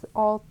puts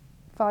all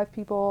 5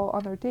 people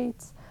on their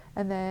dates,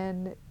 and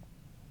then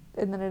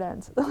it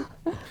ends.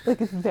 Like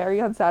it's very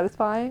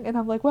unsatisfying, and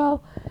I'm like,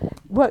 well,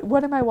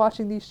 what am I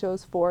watching these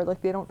shows for?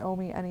 Like they don't owe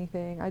me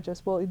anything. I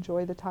just will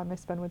enjoy the time I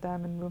spend with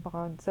them and move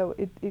on. So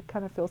it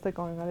kind of feels like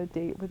going on a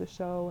date with a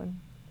show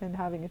and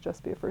having it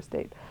just be a first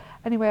date.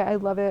 Anyway, I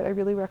love it. I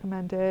really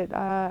recommend it.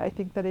 I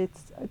think that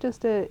it's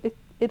just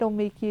it'll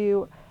make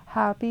you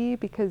happy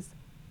because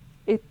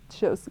it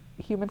shows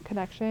human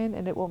connection,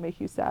 and it will make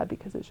you sad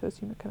because it shows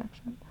human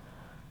connection.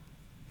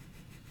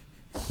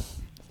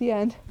 The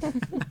end.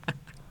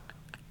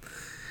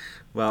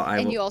 Well,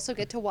 And you also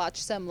get to watch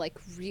some like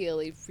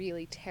really,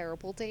 really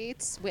terrible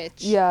dates,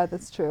 which Yeah,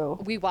 that's true.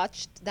 we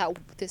watched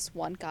this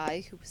one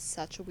guy who was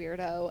such a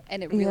weirdo,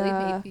 and it really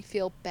Yeah. made me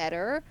feel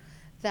better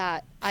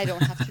that I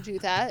don't have to do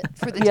that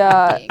for the Yeah.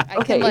 time being. I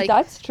Okay, can like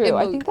that's true.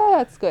 I think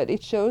that's good.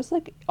 It shows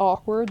like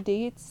awkward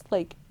dates,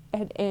 like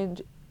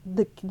and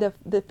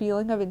the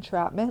feeling of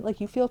entrapment. Like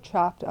you feel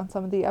trapped on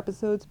some of the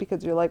episodes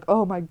because you're like,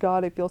 oh my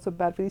god, I feel so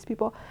bad for these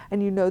people,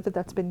 and you know that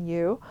that's been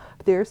you.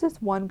 But there's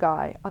this one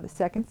guy on the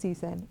second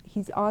season.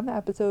 He's on the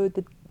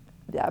episode.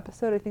 The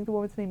episode, I think the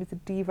woman's name is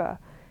Diva.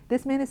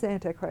 This man is the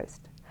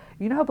Antichrist.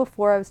 You know how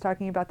before I was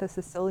talking about the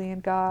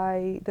Sicilian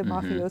guy, the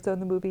mafioso in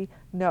the movie?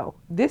 No,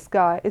 this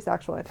guy is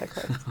actual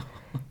Antichrist.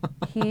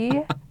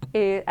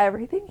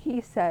 Everything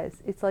he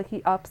says, it's like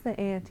he ups the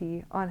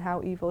ante on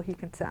how evil he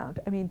can sound.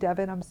 I mean,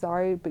 Devin, I'm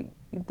sorry, but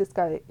this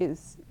guy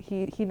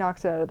he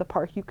knocks it out of the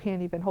park. You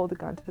can't even hold a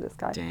gun to this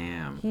guy.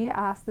 Damn. He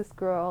asked this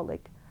girl,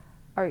 like,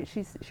 all right,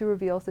 she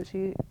reveals that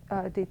she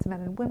dates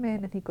men and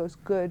women, and he goes,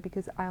 good,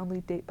 because I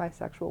only date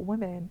bisexual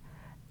women.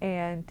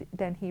 And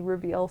then he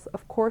reveals,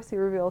 of course, he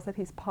reveals that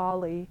he's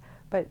poly,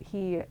 but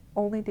he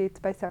only dates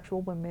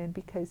bisexual women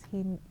because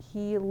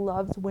he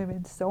loves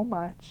women so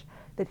much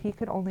that he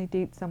could only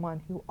date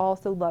someone who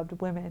also loved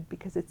women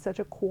because it's such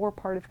a core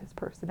part of his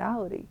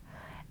personality.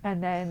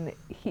 And then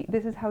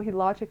this is how he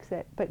logics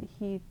it, but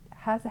he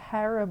has a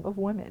harem of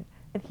women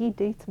and he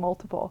dates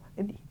multiple,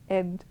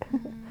 and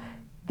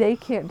they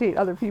can't date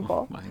other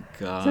people. Oh my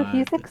God. So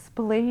he's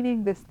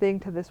explaining this thing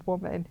to this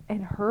woman,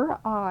 and her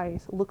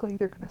eyes look like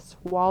they're gonna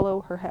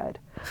swallow her head.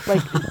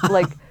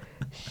 Like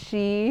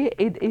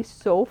it is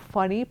so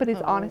funny, but it's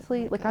Oh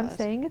honestly, my like, I'm God.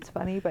 saying it's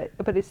funny, but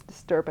it's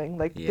disturbing.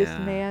 Like,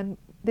 Yeah.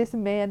 this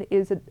man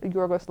is a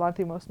Yorgos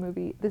Lanthimos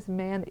movie. This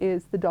man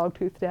is the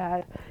dog-toothed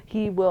dad.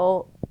 He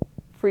will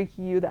freak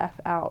you the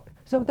F out.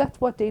 So that's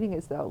what dating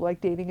is, though.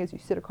 Like, dating is you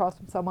sit across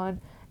from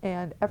someone,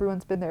 and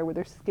everyone's been there where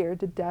they're scared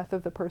to death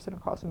of the person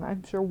across from them.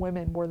 I'm sure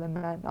women more than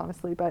men,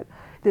 honestly, but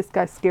this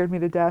guy scared me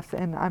to death,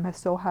 and I'm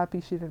so happy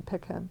she didn't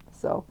pick him.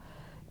 So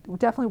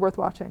definitely worth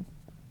watching.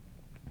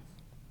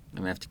 I'm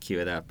going to have to cue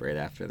it up right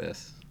after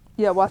this.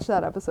 Yeah, watch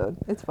that episode.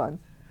 It's fun.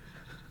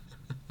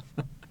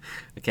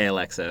 Okay,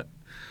 Alexa,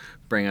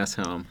 bring us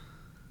home.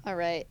 All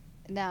right.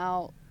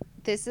 Now,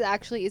 this is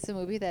a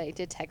movie that I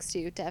did text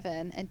you,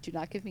 Devin, and do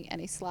not give me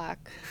any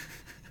slack.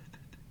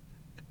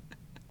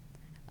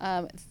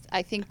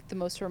 I think the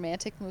most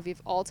romantic movie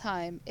of all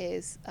time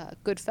is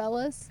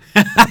Goodfellas.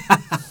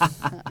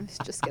 I'm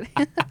just kidding.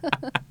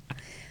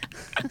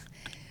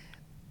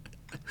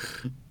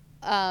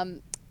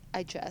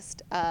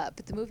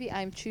 But the movie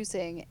I'm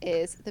choosing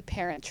is The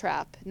Parent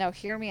Trap. Now,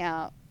 hear me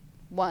out.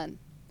 One,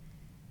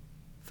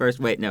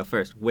 First,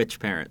 which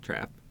Parent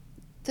Trap?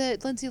 the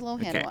Lindsay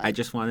Lohan Okay, one. I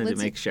just wanted to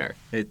make sure.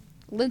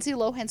 Lindsay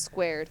Lohan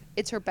squared.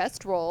 It's her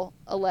best role.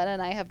 Elena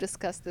and I have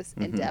discussed this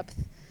in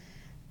depth.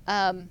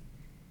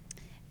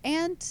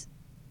 And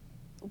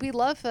we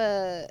love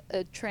a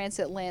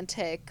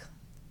transatlantic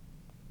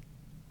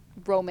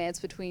romance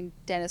between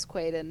Dennis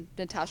Quaid and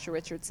Natasha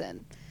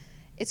Richardson.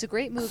 It's a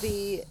great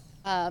movie.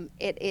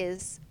 It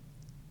is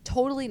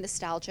totally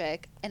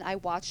nostalgic, and I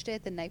watched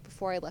it the night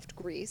before I left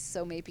Greece,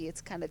 so maybe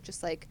it's kind of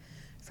just like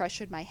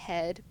fresh in my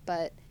head,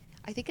 but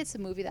I think it's a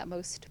movie that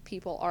most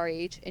people our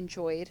age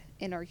enjoyed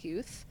in our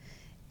youth,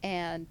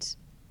 and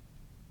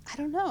I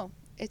don't know,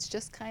 it's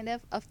just kind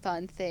of a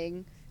fun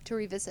thing to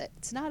revisit.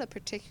 It's not a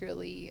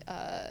particularly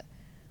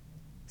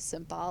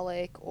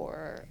symbolic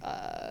or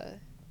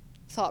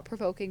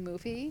thought-provoking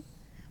movie,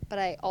 but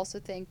I also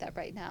think that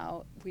right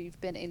now we've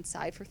been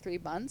inside for 3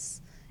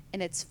 months,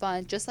 and it's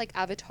fun. Just like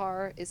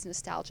Avatar is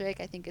nostalgic,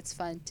 I think it's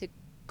fun to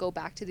go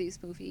back to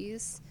these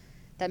movies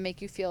that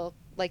make you feel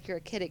like you're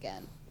a kid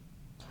again.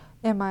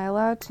 Am I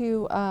allowed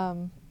to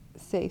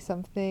say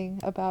something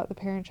about The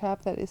Parent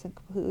Trap that isn't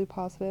completely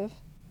positive?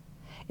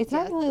 It's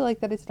not Yes. really like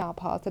that it's not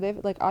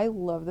positive. Like, I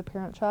love The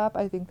Parent Trap.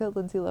 I think that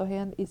Lindsay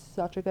Lohan is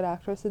such a good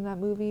actress in that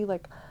movie.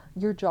 Like,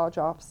 your jaw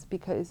drops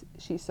because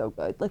she's so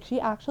good. Like, she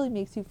actually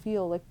makes you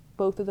feel like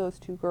both of those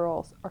two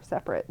girls are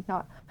separate.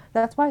 Not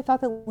That's why I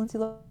thought that Lindsay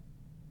Lohan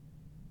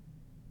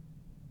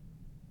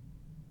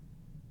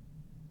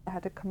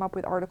had to come up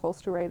with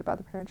articles to write about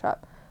The Parent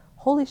Trap.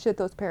 Holy shit,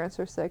 those parents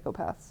are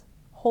psychopaths.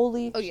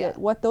 Holy Oh, shit. yeah.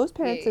 What those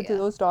parents Yeah, did to yeah.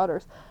 those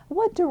daughters.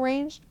 What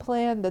deranged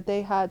plan that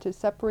they had to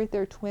separate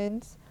their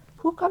twins.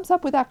 Who comes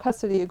up with that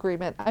custody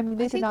agreement? I mean,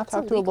 they I did think not that's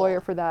talk to a illegal.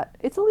 lawyer for that.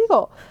 It's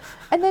illegal.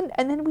 And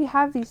then we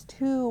have these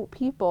two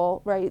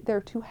people, right?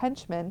 They're two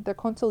henchmen. They're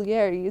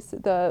consiglieres,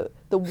 the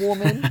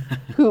woman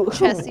who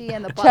Chessie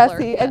and the butler,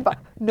 Chessie yeah. and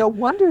no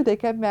wonder they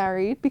get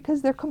married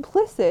because they're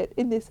complicit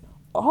in this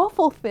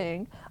awful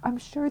thing. I'm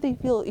sure they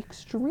feel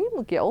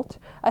extreme guilt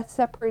at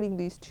separating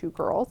these two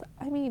girls.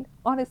 I mean,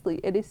 honestly,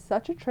 it is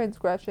such a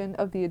transgression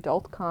of the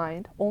adult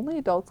kind. Only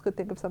adults could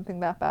think of something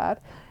that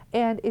bad.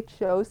 And it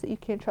shows that you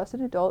can't trust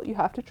an adult. You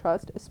have to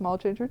trust a small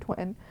ginger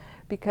twin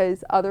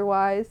because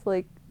otherwise,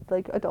 like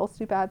adults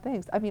do bad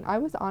things. I mean, I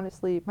was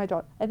honestly my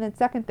daughter. And then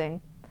second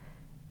thing,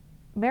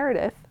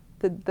 Meredith,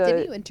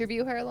 Didn't you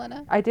interview her,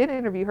 Elena? I did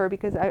interview her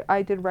because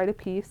I did write a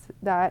piece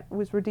that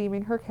was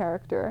redeeming her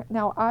character.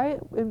 Now, I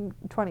am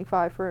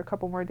 25 for a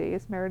couple more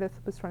days. Meredith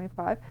was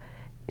 25.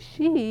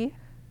 She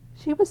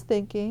was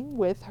thinking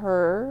with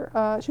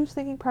her, she was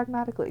thinking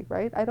pragmatically,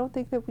 right? I don't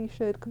think that we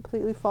should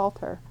completely fault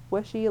her.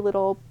 Was she a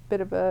little bit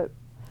of a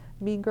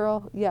mean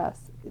girl?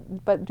 Yes.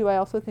 But do I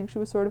also think she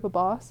was sort of a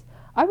boss?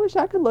 I wish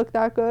I could look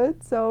that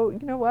good. So,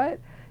 you know what?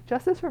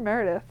 Justice for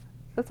Meredith.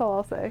 That's all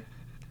I'll say.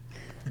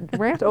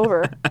 Rant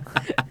over.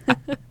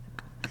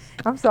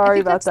 I'm sorry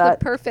about that.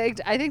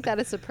 I think that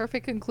is the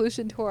perfect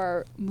conclusion to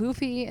our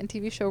movie and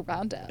TV show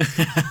roundup.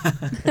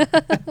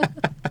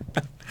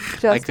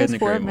 Justice couldn't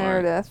for agree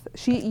more. Meredith.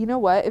 You know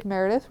what? If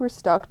Meredith were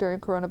stuck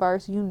during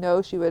coronavirus, you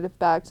know she would have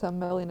bagged some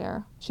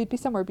millionaire. She'd be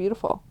somewhere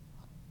beautiful.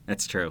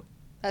 That's true.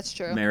 That's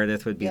true.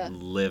 Meredith would be Yeah.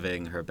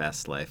 living her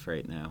best life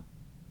right now.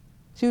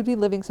 She would be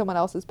living someone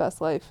else's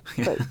best life.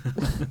 But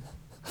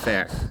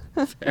Fair.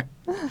 Fair.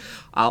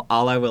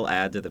 All I will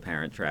add to the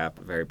Parent Trap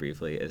very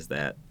briefly is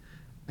that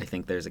I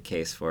think there's a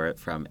case for it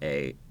from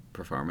a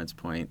performance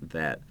point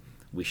that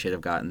we should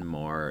have gotten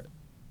more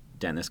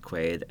Dennis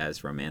Quaid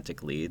as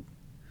romantic lead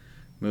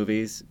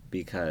movies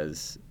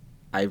because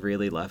I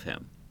really love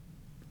him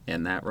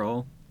in that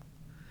role.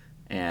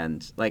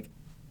 And, like,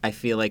 I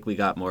feel like we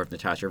got more of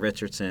Natasha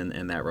Richardson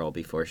in that role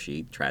before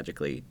she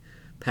tragically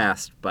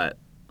passed, but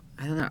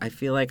I don't know. I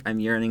feel like I'm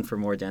yearning for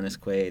more Dennis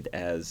Quaid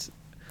as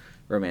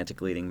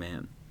romantic leading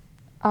man.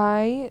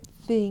 I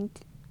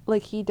think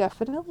like he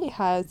definitely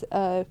has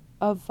a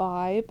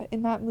vibe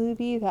in that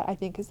movie that I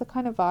think is the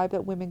kind of vibe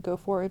that women go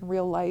for in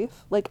real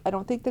life. Like I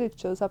don't think that it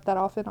shows up that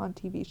often on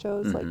TV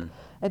shows like Mm-hmm.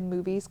 and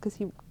movies because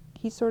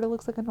he sort of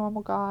looks like a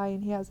normal guy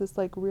and he has this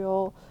like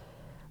real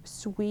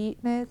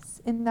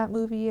sweetness in that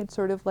movie and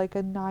sort of like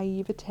a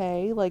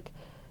naivete like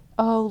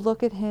oh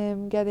look at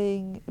him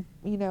getting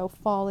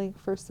falling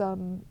for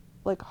some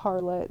like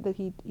harlot that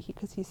he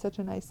because he's such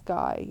a nice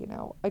guy,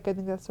 like I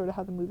think that's sort of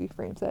how the movie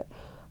frames it.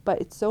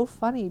 But it's so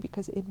funny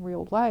because in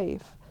real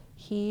life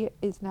he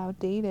is now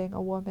dating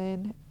a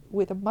woman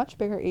with a much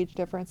bigger age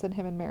difference than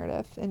him and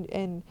Meredith,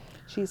 and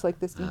she's like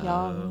this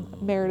young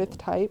Meredith Oh.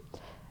 type.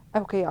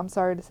 Okay, I'm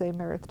sorry to say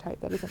Meredith type,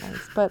 that isn't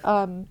nice, but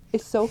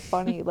it's so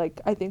funny. Like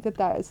I think that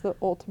that is the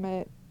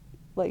ultimate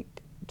like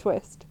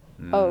twist.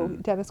 Oh,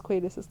 Mm, Dennis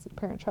Quaid is this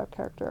Parent Trap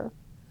character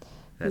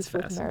that's who's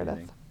with fascinating.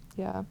 Meredith.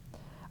 Yeah,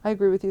 I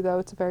agree with you though.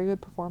 It's a very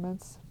good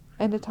performance.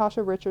 And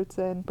Natasha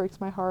Richardson breaks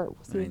my heart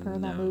seeing I her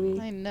in that know. movie.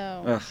 I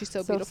know. Ugh. She's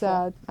so So beautiful.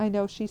 sad. I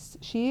know she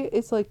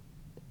is like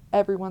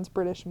everyone's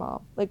British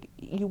mom. Like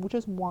you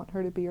just want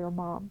her to be your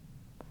mom.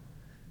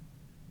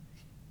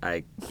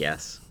 I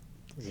guess.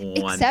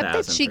 Except that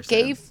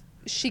 1000%.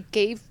 she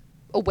gave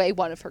away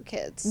one of her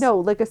kids. No,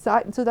 like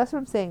aside, so that's what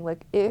I'm saying.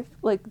 Like if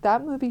like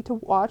that movie to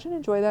watch and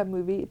enjoy that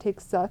movie, it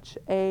takes such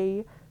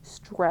a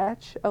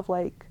stretch of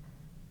like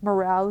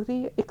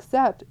morality.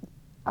 Except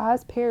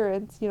as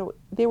parents,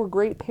 they were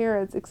great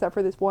parents except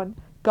for this one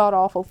god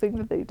awful thing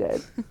that they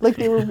did. Like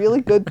they were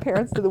really good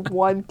parents to the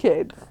one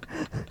kid.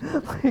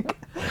 like,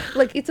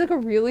 like it's like a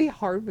really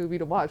hard movie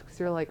to watch because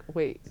you're like,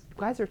 wait, you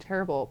guys are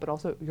terrible, but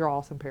also you're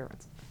awesome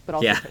parents, but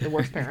also Yeah. the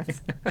worst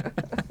parents.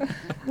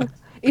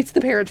 It's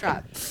the Parent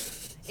Trap.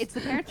 It's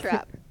the Parent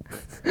Trap.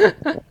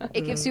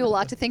 It gives you a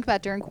lot to think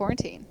about during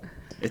quarantine.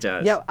 It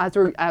does. Yeah,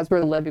 as we're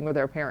living with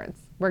our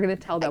parents, we're gonna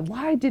tell them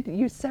why did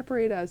you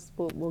separate us?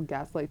 We'll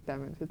gaslight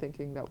them into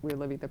thinking that we're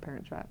living the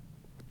Parent Trap.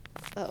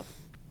 Oh.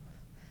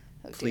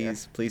 Oh dear.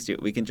 Please do.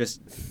 We can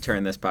just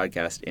turn this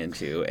podcast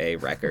into a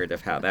record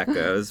of how that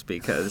goes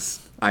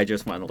because I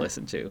just want to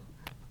listen to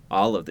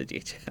all of the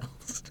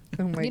details.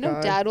 Oh my You know,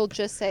 god. Dad will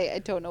just say, "I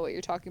don't know what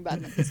you're talking about,"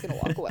 and then he's gonna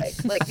walk away.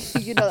 Like, that's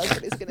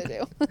what he's gonna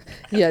do.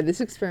 Yeah,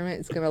 this experiment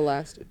is gonna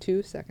last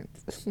 2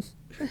 seconds.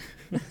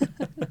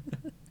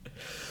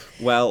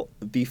 Well,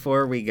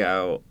 before we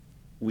go,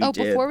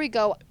 Before we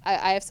go,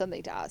 I have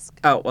something to ask.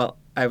 Oh, well,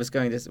 I was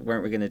going to.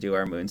 Weren't we going to do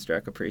our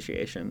Moonstruck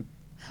appreciation?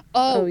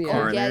 Oh, Oh, yeah. yeah,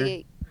 Corner.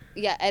 yeah,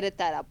 yeah. Edit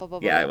that up. Blah, blah,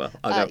 blah, Yeah, I blah. will.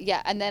 I'll go.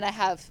 Yeah, and then I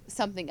have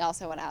something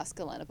else I want to ask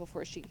Elena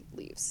before she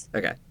leaves.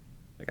 Okay.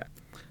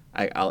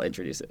 I'll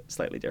introduce it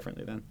slightly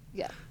differently then.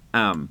 Yeah.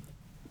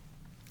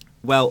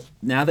 Well,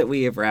 now that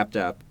we have wrapped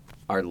up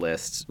our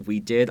lists, we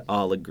did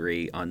all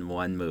agree on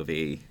one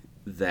movie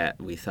that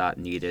we thought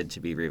needed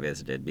to be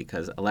revisited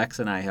because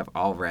Alexa and I have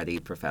already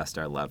professed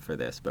our love for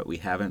this, but we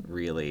haven't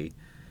really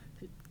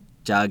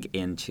dug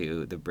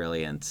into the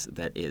brilliance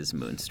that is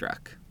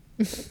Moonstruck.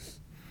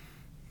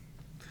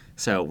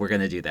 So we're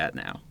going to do that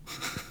now.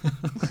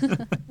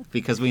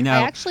 Because we know.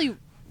 I actually.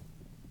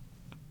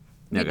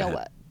 No, you go know ahead.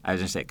 what? I was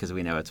going to say because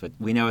we know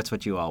it's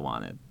what you all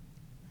wanted.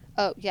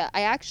 Oh, yeah.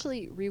 I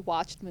actually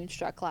rewatched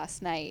Moonstruck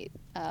last night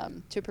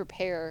to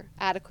prepare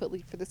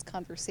adequately for this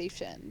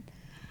conversation.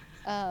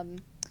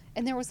 And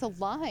there was a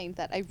line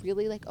that I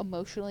really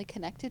emotionally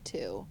connected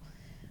to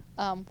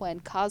when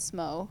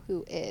Cosmo,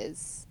 who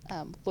is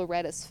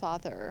Loretta's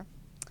father,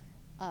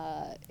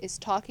 is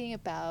talking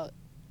about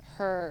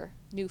her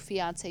new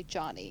fiance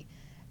Johnny.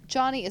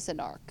 Johnny is a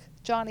narc.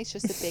 Johnny's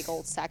just a big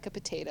old sack of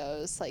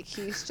potatoes. Like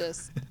he's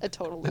just a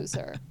total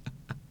loser.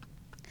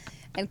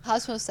 And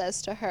Cosmo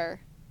says to her,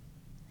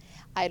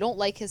 "I don't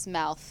like his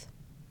mouth.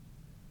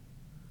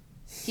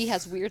 He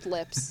has weird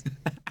lips."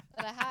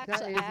 And That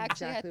is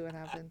exactly what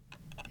happened.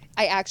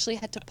 I actually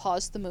had to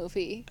pause the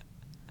movie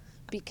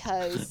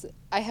because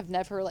I have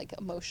never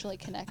emotionally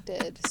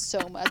connected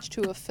so much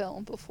to a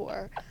film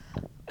before.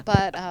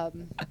 But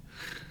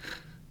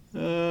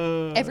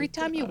every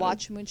time you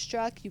watch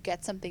Moonstruck, you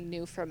get something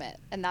new from it,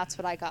 and that's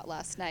what I got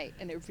last night,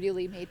 and it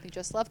really made me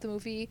just love the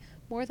movie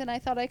more than I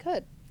thought I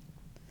could.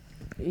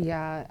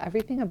 Yeah,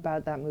 everything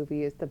about that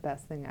movie is the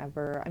best thing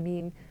ever. I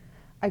mean,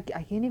 I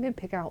can't even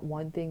pick out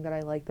one thing that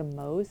I like the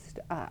most.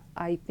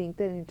 I think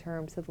that in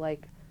terms of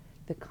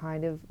the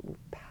kind of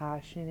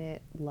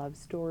passionate love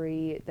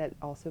story that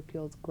also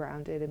feels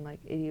grounded in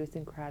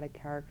idiosyncratic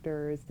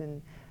characters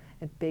and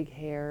big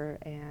hair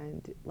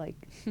and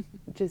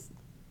just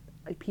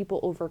like people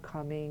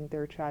overcoming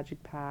their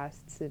tragic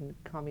pasts and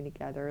coming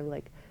together.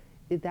 Like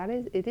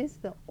it is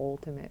the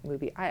ultimate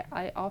movie.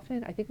 I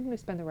often I think I'm going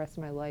to spend the rest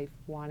of my life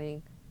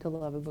wanting to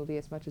love a movie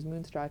as much as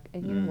Moonstruck,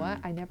 and you know what?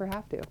 Mm, I never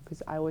have to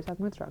because I always have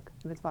Moonstruck,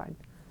 and it's fine.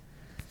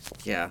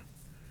 yeah.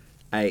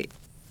 I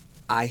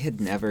I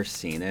had never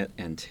seen it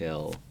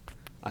until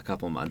a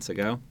couple months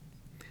ago,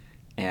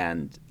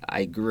 and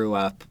I grew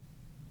up.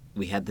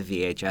 We had the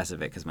VHS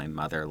of it because my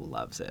mother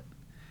loves it,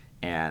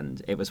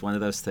 and it was one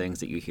of those things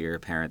that you hear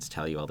parents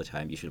tell you all the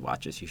time. You should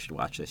watch this. You should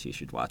watch this. You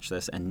should watch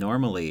this. And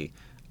normally,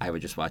 I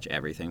would just watch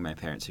everything my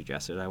parents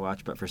suggested I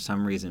watch. But for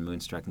some reason,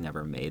 Moonstruck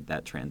never made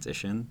that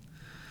transition.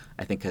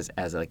 I think because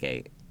as like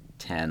a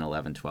 10,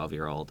 11,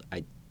 12-year old,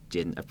 I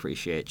didn't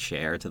appreciate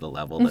Cher to the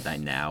level that I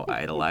now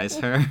idolize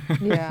her.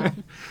 Yeah.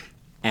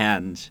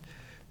 And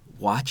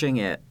watching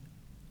it,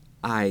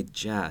 I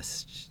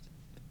just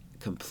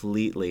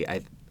completely,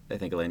 I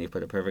think Elaine, you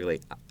put it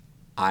perfectly.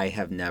 I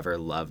have never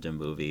loved a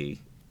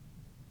movie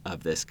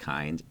of this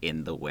kind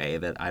in the way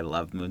that I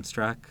love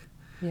Moonstruck.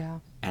 Yeah.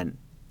 And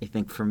I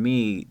think for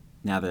me,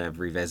 now that I've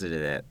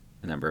revisited it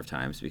a number of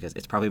times, because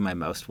it's probably my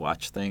most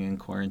watched thing in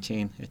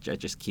quarantine, I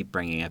just keep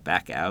bringing it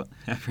back out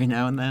every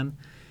now and then,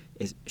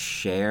 is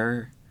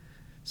Cher's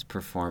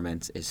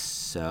performance is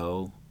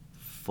so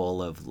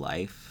full of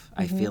life.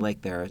 I feel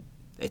like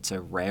it's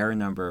a rare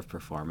number of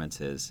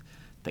performances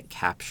that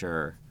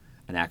capture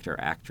an actor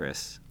or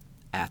actress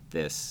at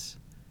this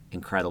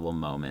incredible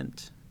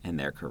moment in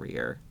their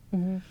career.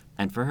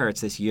 And for her,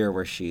 it's this year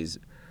where she's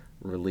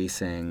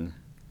releasing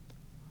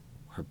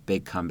her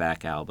big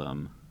comeback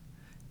album,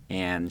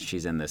 and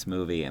she's in this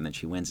movie, and then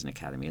she wins an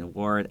Academy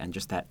Award, and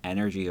just that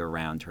energy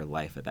around her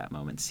life at that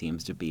moment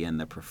seems to be in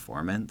the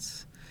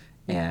performance.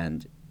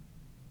 And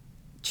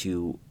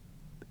to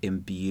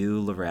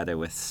imbue Loretta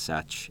with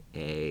such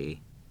a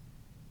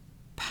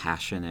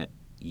passionate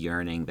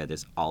yearning that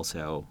is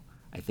also,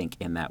 I think,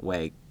 in that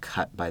way,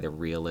 cut by the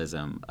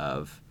realism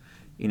of,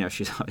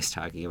 she's always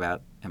talking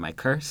about, am I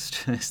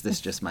cursed? Is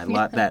this just my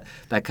lot?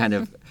 That kind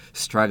of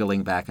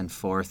struggling back and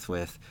forth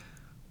with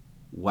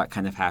what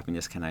kind of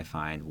happiness can I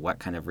find? What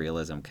kind of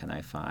realism can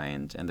I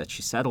find? And that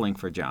she's settling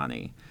for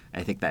Johnny.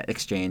 I think that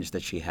exchange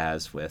that she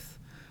has with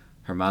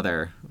her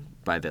mother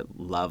by the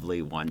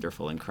lovely,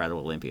 wonderful,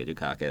 incredible Olympia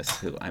Dukakis,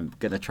 who I'm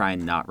going to try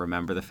and not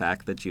remember the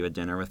fact that you had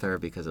dinner with her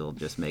because it'll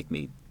just make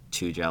me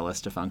too jealous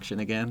to function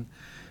again.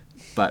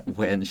 But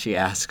when she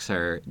asks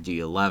her, do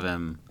you love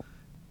him?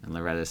 And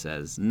Loretta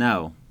says,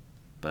 no,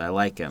 but I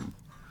like him.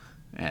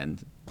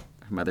 And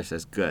her mother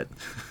says, good.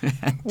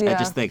 And I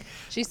just think,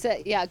 She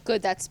said, yeah,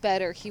 good, that's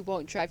better. He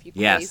won't drive you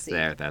yes,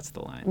 crazy. that's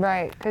the line.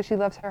 Right, because she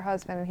loves her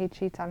husband and he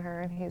cheats on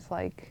her and he's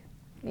like,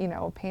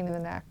 a pain in the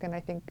neck. And I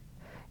think,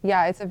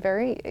 yeah, it's a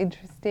very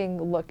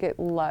interesting look at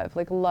love.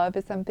 Like, love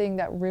is something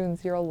that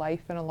ruins your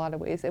life in a lot of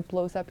ways. It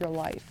blows up your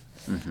life.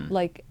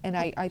 Like, and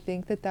I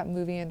think that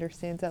movie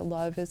understands that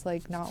love is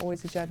like not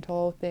always a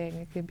gentle thing.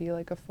 It can be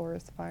like a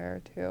forest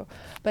fire too.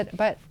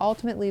 But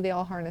ultimately they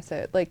all harness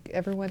it. Like,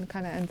 everyone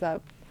kind of ends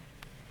up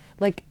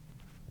like,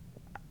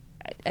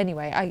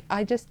 anyway,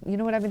 I just, you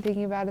know what I've been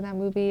thinking about in that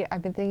movie?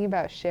 I've been thinking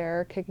about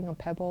Cher kicking a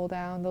pebble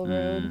down the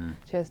road.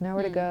 She has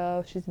nowhere to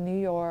go. She's in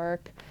New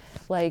York.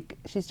 Like,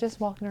 she's just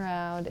walking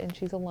around and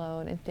she's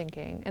alone and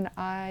thinking. And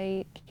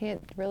I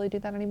can't really do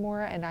that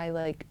anymore. And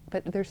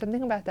but there's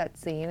something about that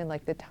scene and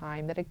like the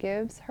time that it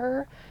gives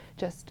her.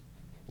 Just,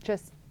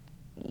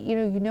 you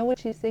know what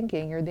she's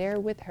thinking. You're there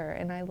with her.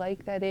 And I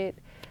like that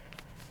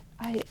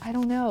I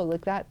don't know,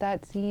 like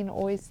that scene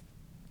always,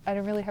 I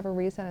don't really have a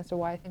reason as to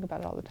why I think about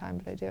it all the time,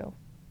 but I do.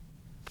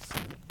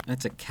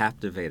 It's a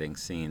captivating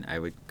scene. I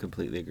would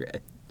completely agree.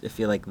 I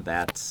feel like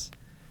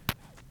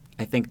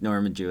I think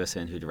Norman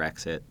Jewison, who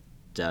directs it,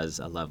 does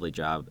a lovely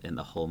job in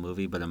the whole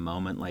movie, but a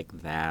moment like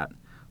that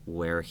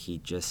where he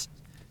just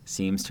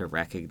seems to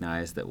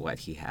recognize that what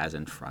he has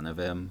in front of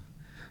him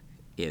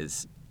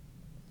is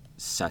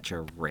such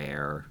a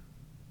rare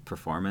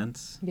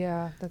performance.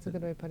 Yeah, that's a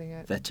good way of putting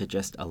it. That to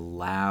just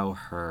allow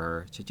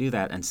her to do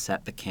that and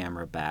set the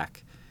camera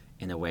back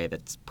in a way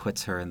that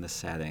puts her in the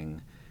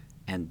setting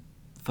and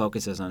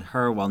focuses on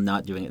her while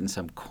not doing it in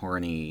some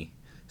corny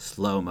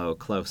slow-mo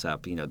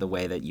close-up, the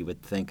way that you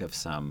would think of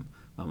some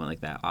moment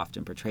like that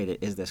often portrayed. It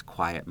is this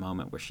quiet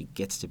moment where she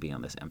gets to be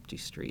on this empty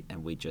street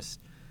and we just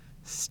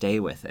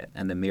stay with it.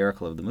 And the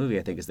miracle of the movie,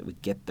 I think, is that we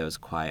get those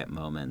quiet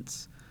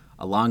moments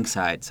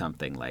alongside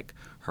something like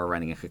her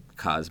running a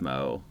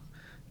Cosmo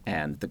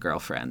and the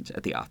girlfriend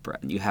at the opera.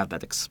 And you have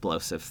that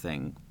explosive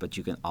thing, but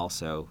you can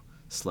also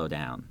slow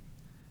down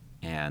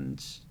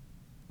and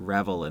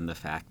revel in the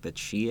fact that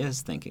she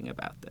is thinking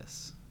about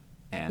this.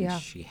 And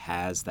she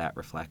has that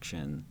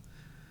reflection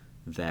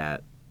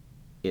that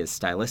is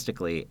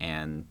stylistically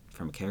and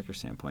from a character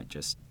standpoint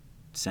just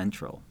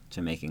central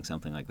to making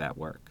something like that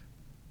work.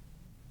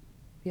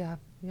 Yeah,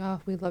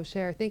 we love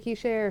Cher. Thank you,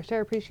 Cher.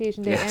 Cher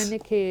Appreciation Day. Yes. And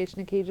Nick Cage.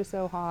 Nick Cage is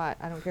so hot.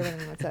 I don't care what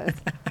anyone says.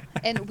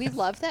 And we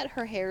love that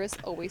her hair is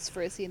always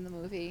frizzy in the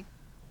movie.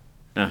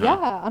 Uh-huh.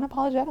 Yeah,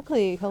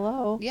 unapologetically.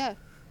 Hello. Yeah.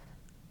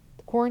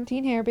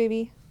 Quarantine hair,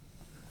 baby.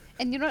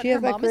 And you know what? She Her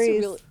has that mom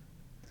is grace.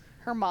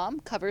 her mom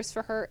covers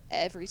for her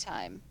every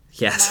time.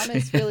 Yes. Her mom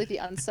is really the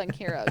unsung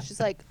hero. She's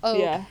like, oh,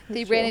 Yeah,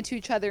 they that's ran true. into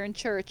each other in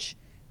church.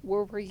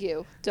 Where were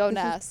you? Don't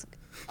This is- ask.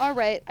 All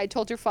right, I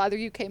told your father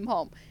you came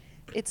home.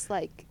 It's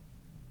like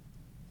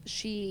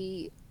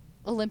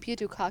Olympia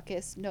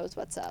Dukakis knows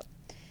what's up.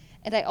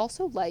 And I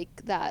also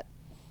like that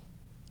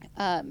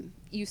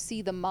you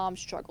see the mom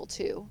struggle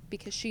too,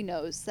 because she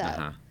knows that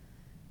Uh-huh.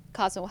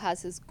 Cosmo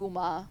has his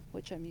guma,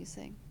 which I'm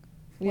using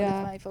one of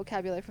Yeah. my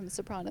vocabulary from The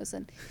Sopranos,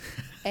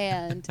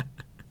 and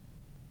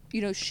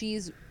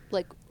she's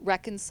like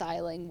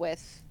reconciling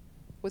with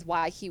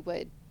why he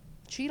would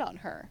cheat on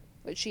her.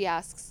 But she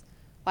asks,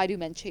 why do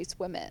men chase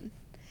women?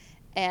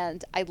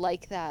 And I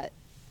like that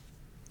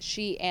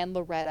she and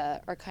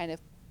Loretta are kind of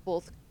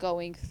both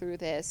going through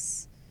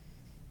these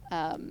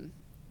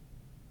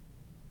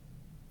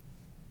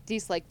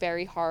like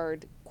very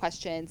hard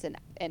questions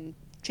and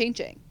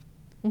changing.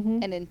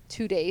 Mhm. And in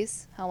 2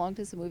 days, how long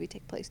does the movie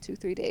take place?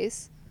 2-3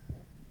 days?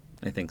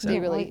 I think They so.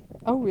 really-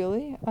 Oh,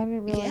 really? I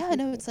didn't realize. Yeah,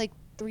 no, it's like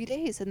 3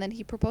 days, and then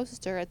he proposes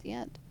to her at the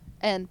end.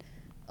 And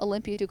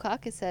Olympia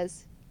Dukakis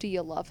says, do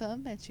you love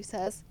him? And she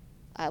says,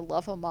 I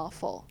love him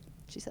awful.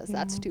 She says,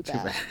 that's Yeah. too Too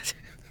bad.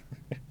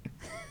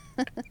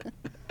 bad.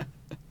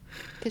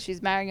 Because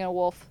she's marrying a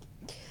wolf.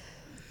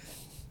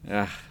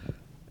 A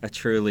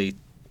truly,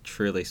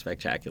 truly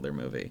spectacular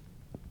movie.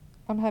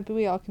 I'm happy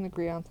we all can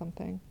agree on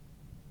something.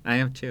 I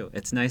am too.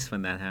 It's nice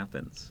when that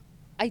happens.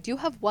 I do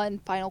have one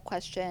final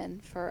question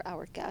for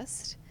our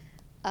guest.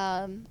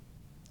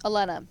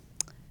 Elena,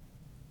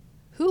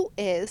 who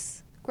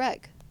is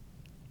Greg?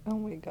 Oh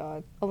my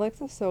god.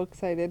 Alexa's so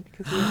excited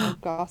because we have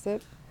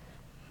gossip.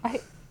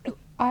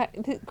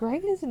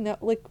 Greg is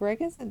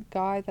Greg is a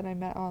guy that I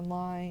met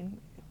online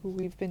who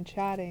we've been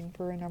chatting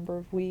for a number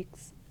of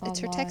weeks. It's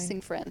her online.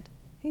 texting friend.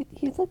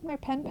 He's like my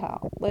pen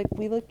pal. Like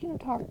we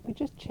talk, we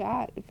just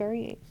chat.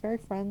 Very, very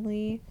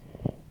friendly.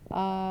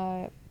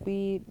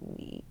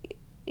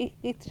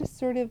 It's just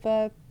sort of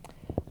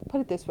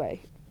put it this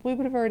way. We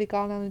would have already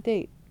gone on a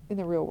date in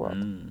the real world,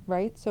 Mm.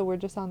 right? So we're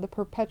just on the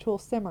perpetual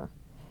simmer.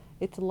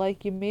 It's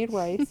like you made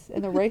rice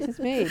and the rice is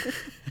made.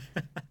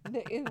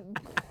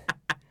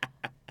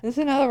 This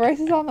is now the rice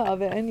is on the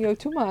oven and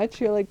too much.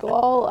 You're like,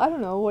 well, I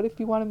don't know. What if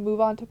you want to move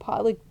on to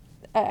pot? Like,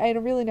 I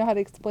don't really know how to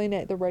explain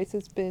it. The rice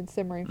has been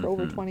simmering for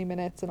over Mhm. 20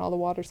 minutes and all the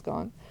water's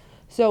gone.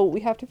 So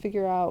we have to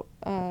figure out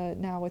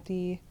now with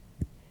the.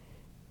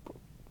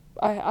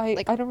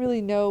 I don't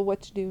really know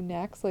what to do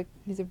next. Like,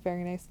 he's a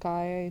very nice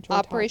guy. I enjoy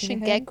Operation talking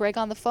to Get him. Greg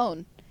on the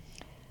phone.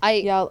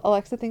 Yeah,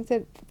 Alexa thinks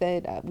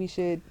that we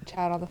should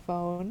chat on the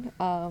phone.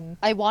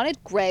 I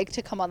wanted Greg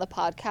to come on the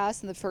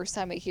podcast, and the first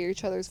time I hear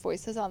each other's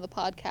voices on the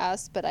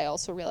podcast, but I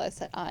also realized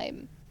that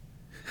I'm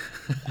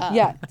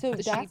Yeah, so the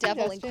that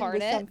she-devil suggestion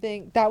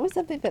incarnate. was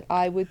something that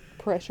I would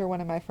pressure one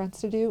of my friends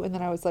to do, and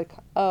then I was like,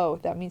 oh,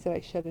 that means that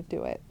I shouldn't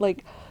do it.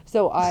 Like,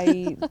 so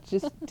I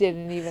just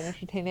didn't even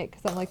entertain it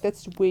because I'm like,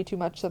 that's way too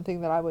much something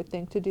that I would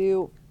think to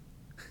do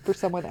for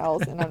someone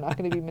else, and I'm not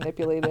going to be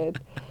manipulated.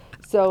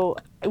 So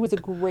it was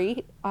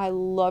I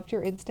loved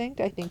your instinct.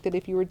 I think that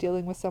if you were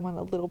dealing with someone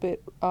a little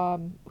bit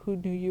who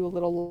knew you a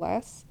little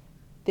less,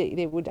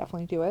 they would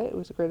definitely do it. It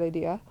was a great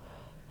idea.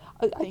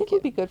 I think it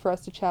would be good for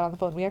us to chat on the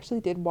phone. We actually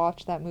did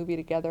watch that movie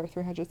together,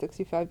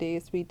 365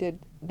 Days. We did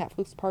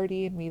Netflix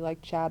party and we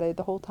chatted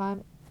the whole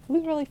time. It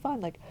was really fun.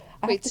 Like,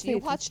 I have Wait, to so say you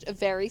it's- watched a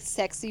very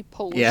sexy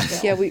Polish Yeah.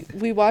 film? Yeah,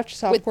 we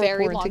watched With softcore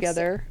very porn long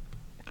together,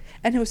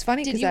 and it was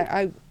funny Did because you-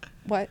 I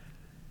what.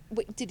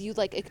 Wait, did you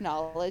like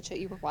acknowledge that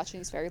you were watching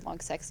these very long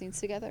sex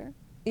scenes together?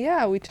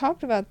 Yeah, we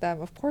talked about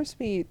them. Of course,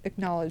 we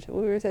acknowledged.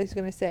 What was I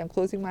going to say? I'm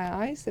closing my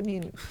eyes. I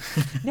mean,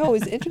 no, it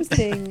was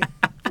interesting.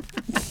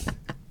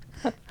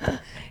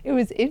 It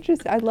was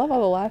interesting. I love all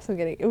the laughs I'm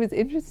getting. It was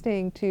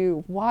interesting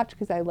to watch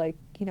because I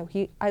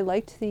I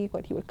liked seeing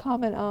what he would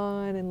comment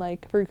on, and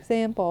like, for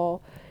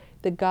example,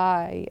 the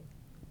guy,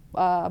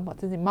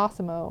 what's his name,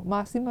 Massimo.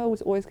 Massimo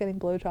was always getting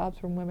blowjobs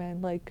from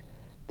women. Like,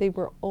 they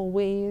were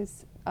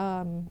always.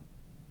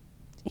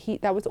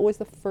 That was always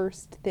the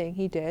first thing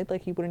he did.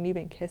 Like, he wouldn't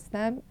even kiss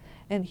them,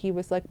 and he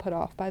was like put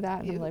off by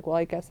that. And I'm Ew. like, well,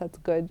 I guess that's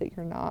good that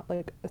you're not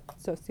like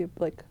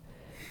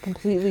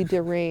completely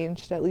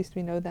deranged. At least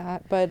we know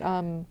that. But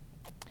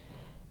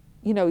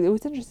it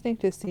was interesting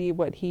to see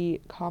what he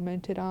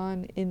commented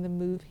on in the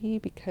movie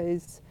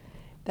because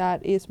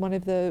that is one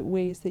of the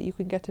ways that you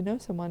can get to know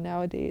someone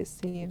nowadays,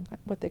 seeing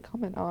what they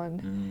comment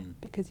on,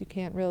 because you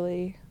can't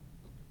really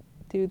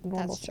do the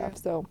normal That's true. stuff.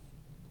 So,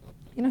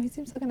 he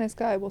seems like a nice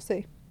guy. We'll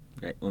see.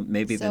 Right. Well,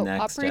 maybe the So,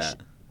 next. Operation-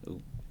 I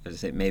was gonna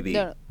say maybe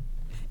No, no.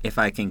 if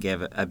I can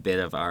give a bit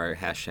of our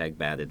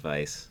 #bad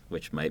advice,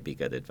 which might be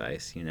good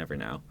advice. You never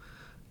know.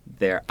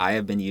 I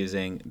have been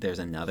using. There's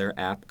another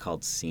app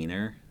called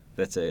Scener.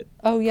 That's a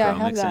Oh yeah, I Chrome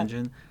have that.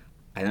 extension.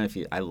 I don't know if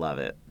you. I love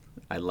it.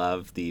 I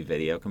love the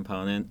video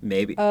component.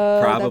 Maybe Oh,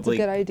 probably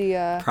that's a good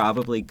idea.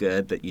 probably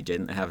good that you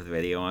didn't have the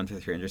video on for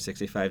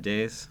 365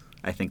 days.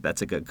 I think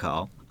that's a good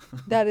call.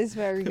 That is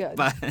very good.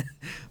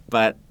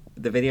 but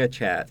the video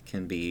chat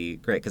can be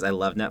great because I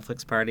love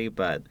Netflix Party,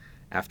 but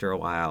after a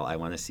while, I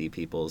want to see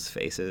people's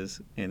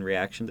faces in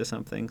reaction to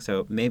something.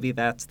 So maybe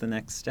that's the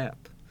next step.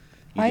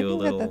 You I do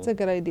think a that that's a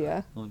good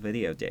idea. little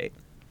video date.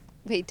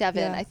 Wait,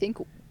 Devin, Yeah. I think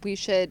we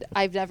should.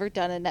 I've never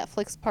done a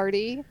Netflix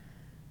party.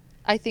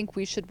 I think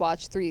we should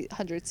watch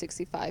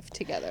 365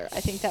 together.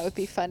 I think that would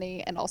be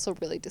funny and also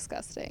really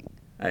disgusting.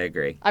 I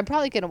agree. I'm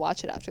probably going to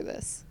watch it after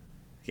this.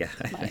 Yeah.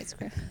 My ice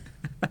cream.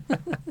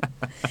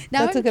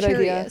 Now That's I'm a good idea.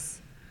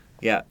 curious.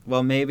 Yeah.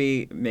 Well,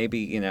 maybe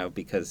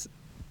because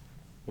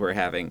we're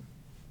having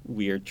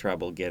weird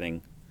trouble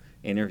getting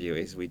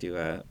interviewees, we do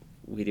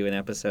an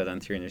episode on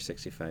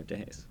 365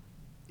 days.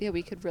 Yeah,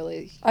 we could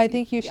really. I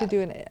think you should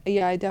yeah. do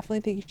yeah, I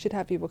definitely think you should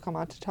have people come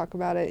on to talk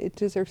about it. It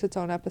deserves its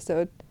own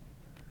episode.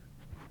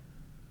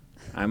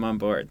 I'm on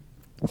board.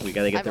 We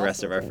got to get I'm the rest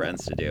also of our on board.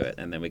 friends to do it,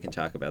 and then we can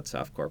talk about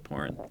softcore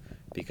porn,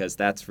 because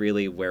that's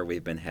really where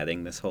we've been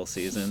heading this whole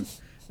season,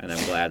 and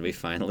I'm glad we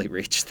finally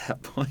reached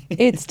that point.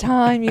 It's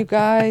time, you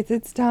guys.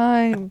 It's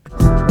time.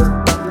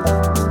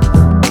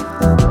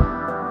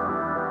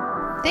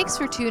 Thanks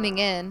for tuning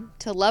in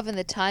to Love in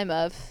the Time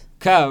of.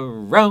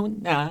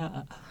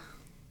 Corona.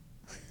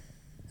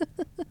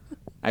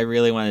 I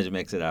really wanted to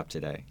mix it up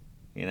today.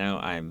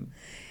 I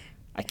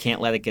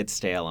can't let it get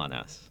stale on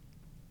us.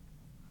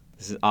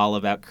 This is all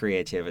about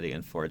creativity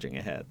and forging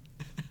ahead.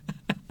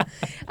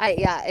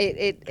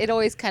 It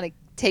always kind of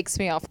takes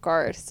me off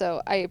guard,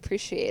 so I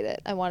appreciate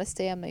it. I want to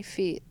stay on my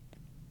feet.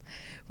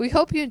 We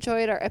hope you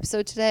enjoyed our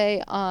episode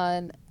today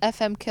on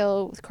FM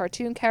Kill with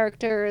cartoon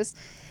characters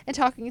and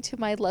talking to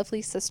my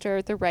lovely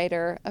sister, the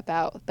writer,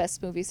 about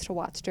best movies to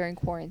watch during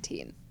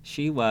quarantine.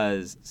 She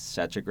was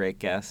such a great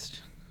guest.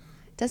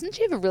 Doesn't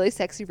she have a really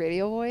sexy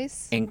radio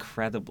voice?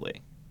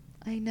 Incredibly.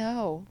 I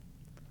know.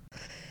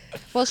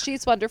 Well,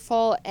 she's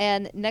wonderful,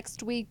 and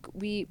next week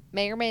we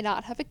may or may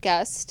not have a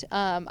guest.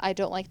 I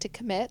don't like to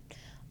commit.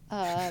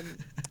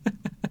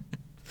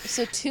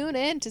 So tune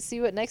in to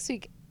see what next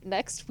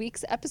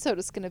week's episode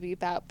is going to be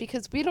about,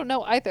 because we don't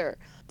know either.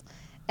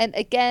 And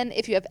again,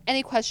 if you have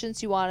any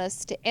questions you want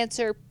us to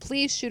answer,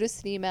 please shoot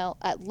us an email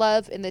at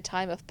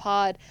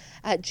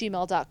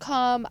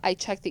loveinthetimeofpod@gmail.com. I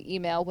check the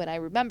email when I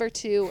remember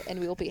to, and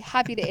we will be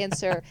happy to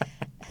answer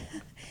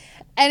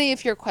any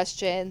of your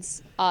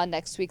questions on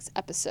next week's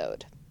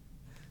episode.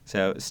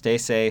 So stay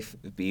safe,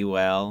 be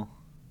well,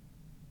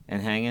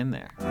 and hang in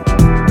there.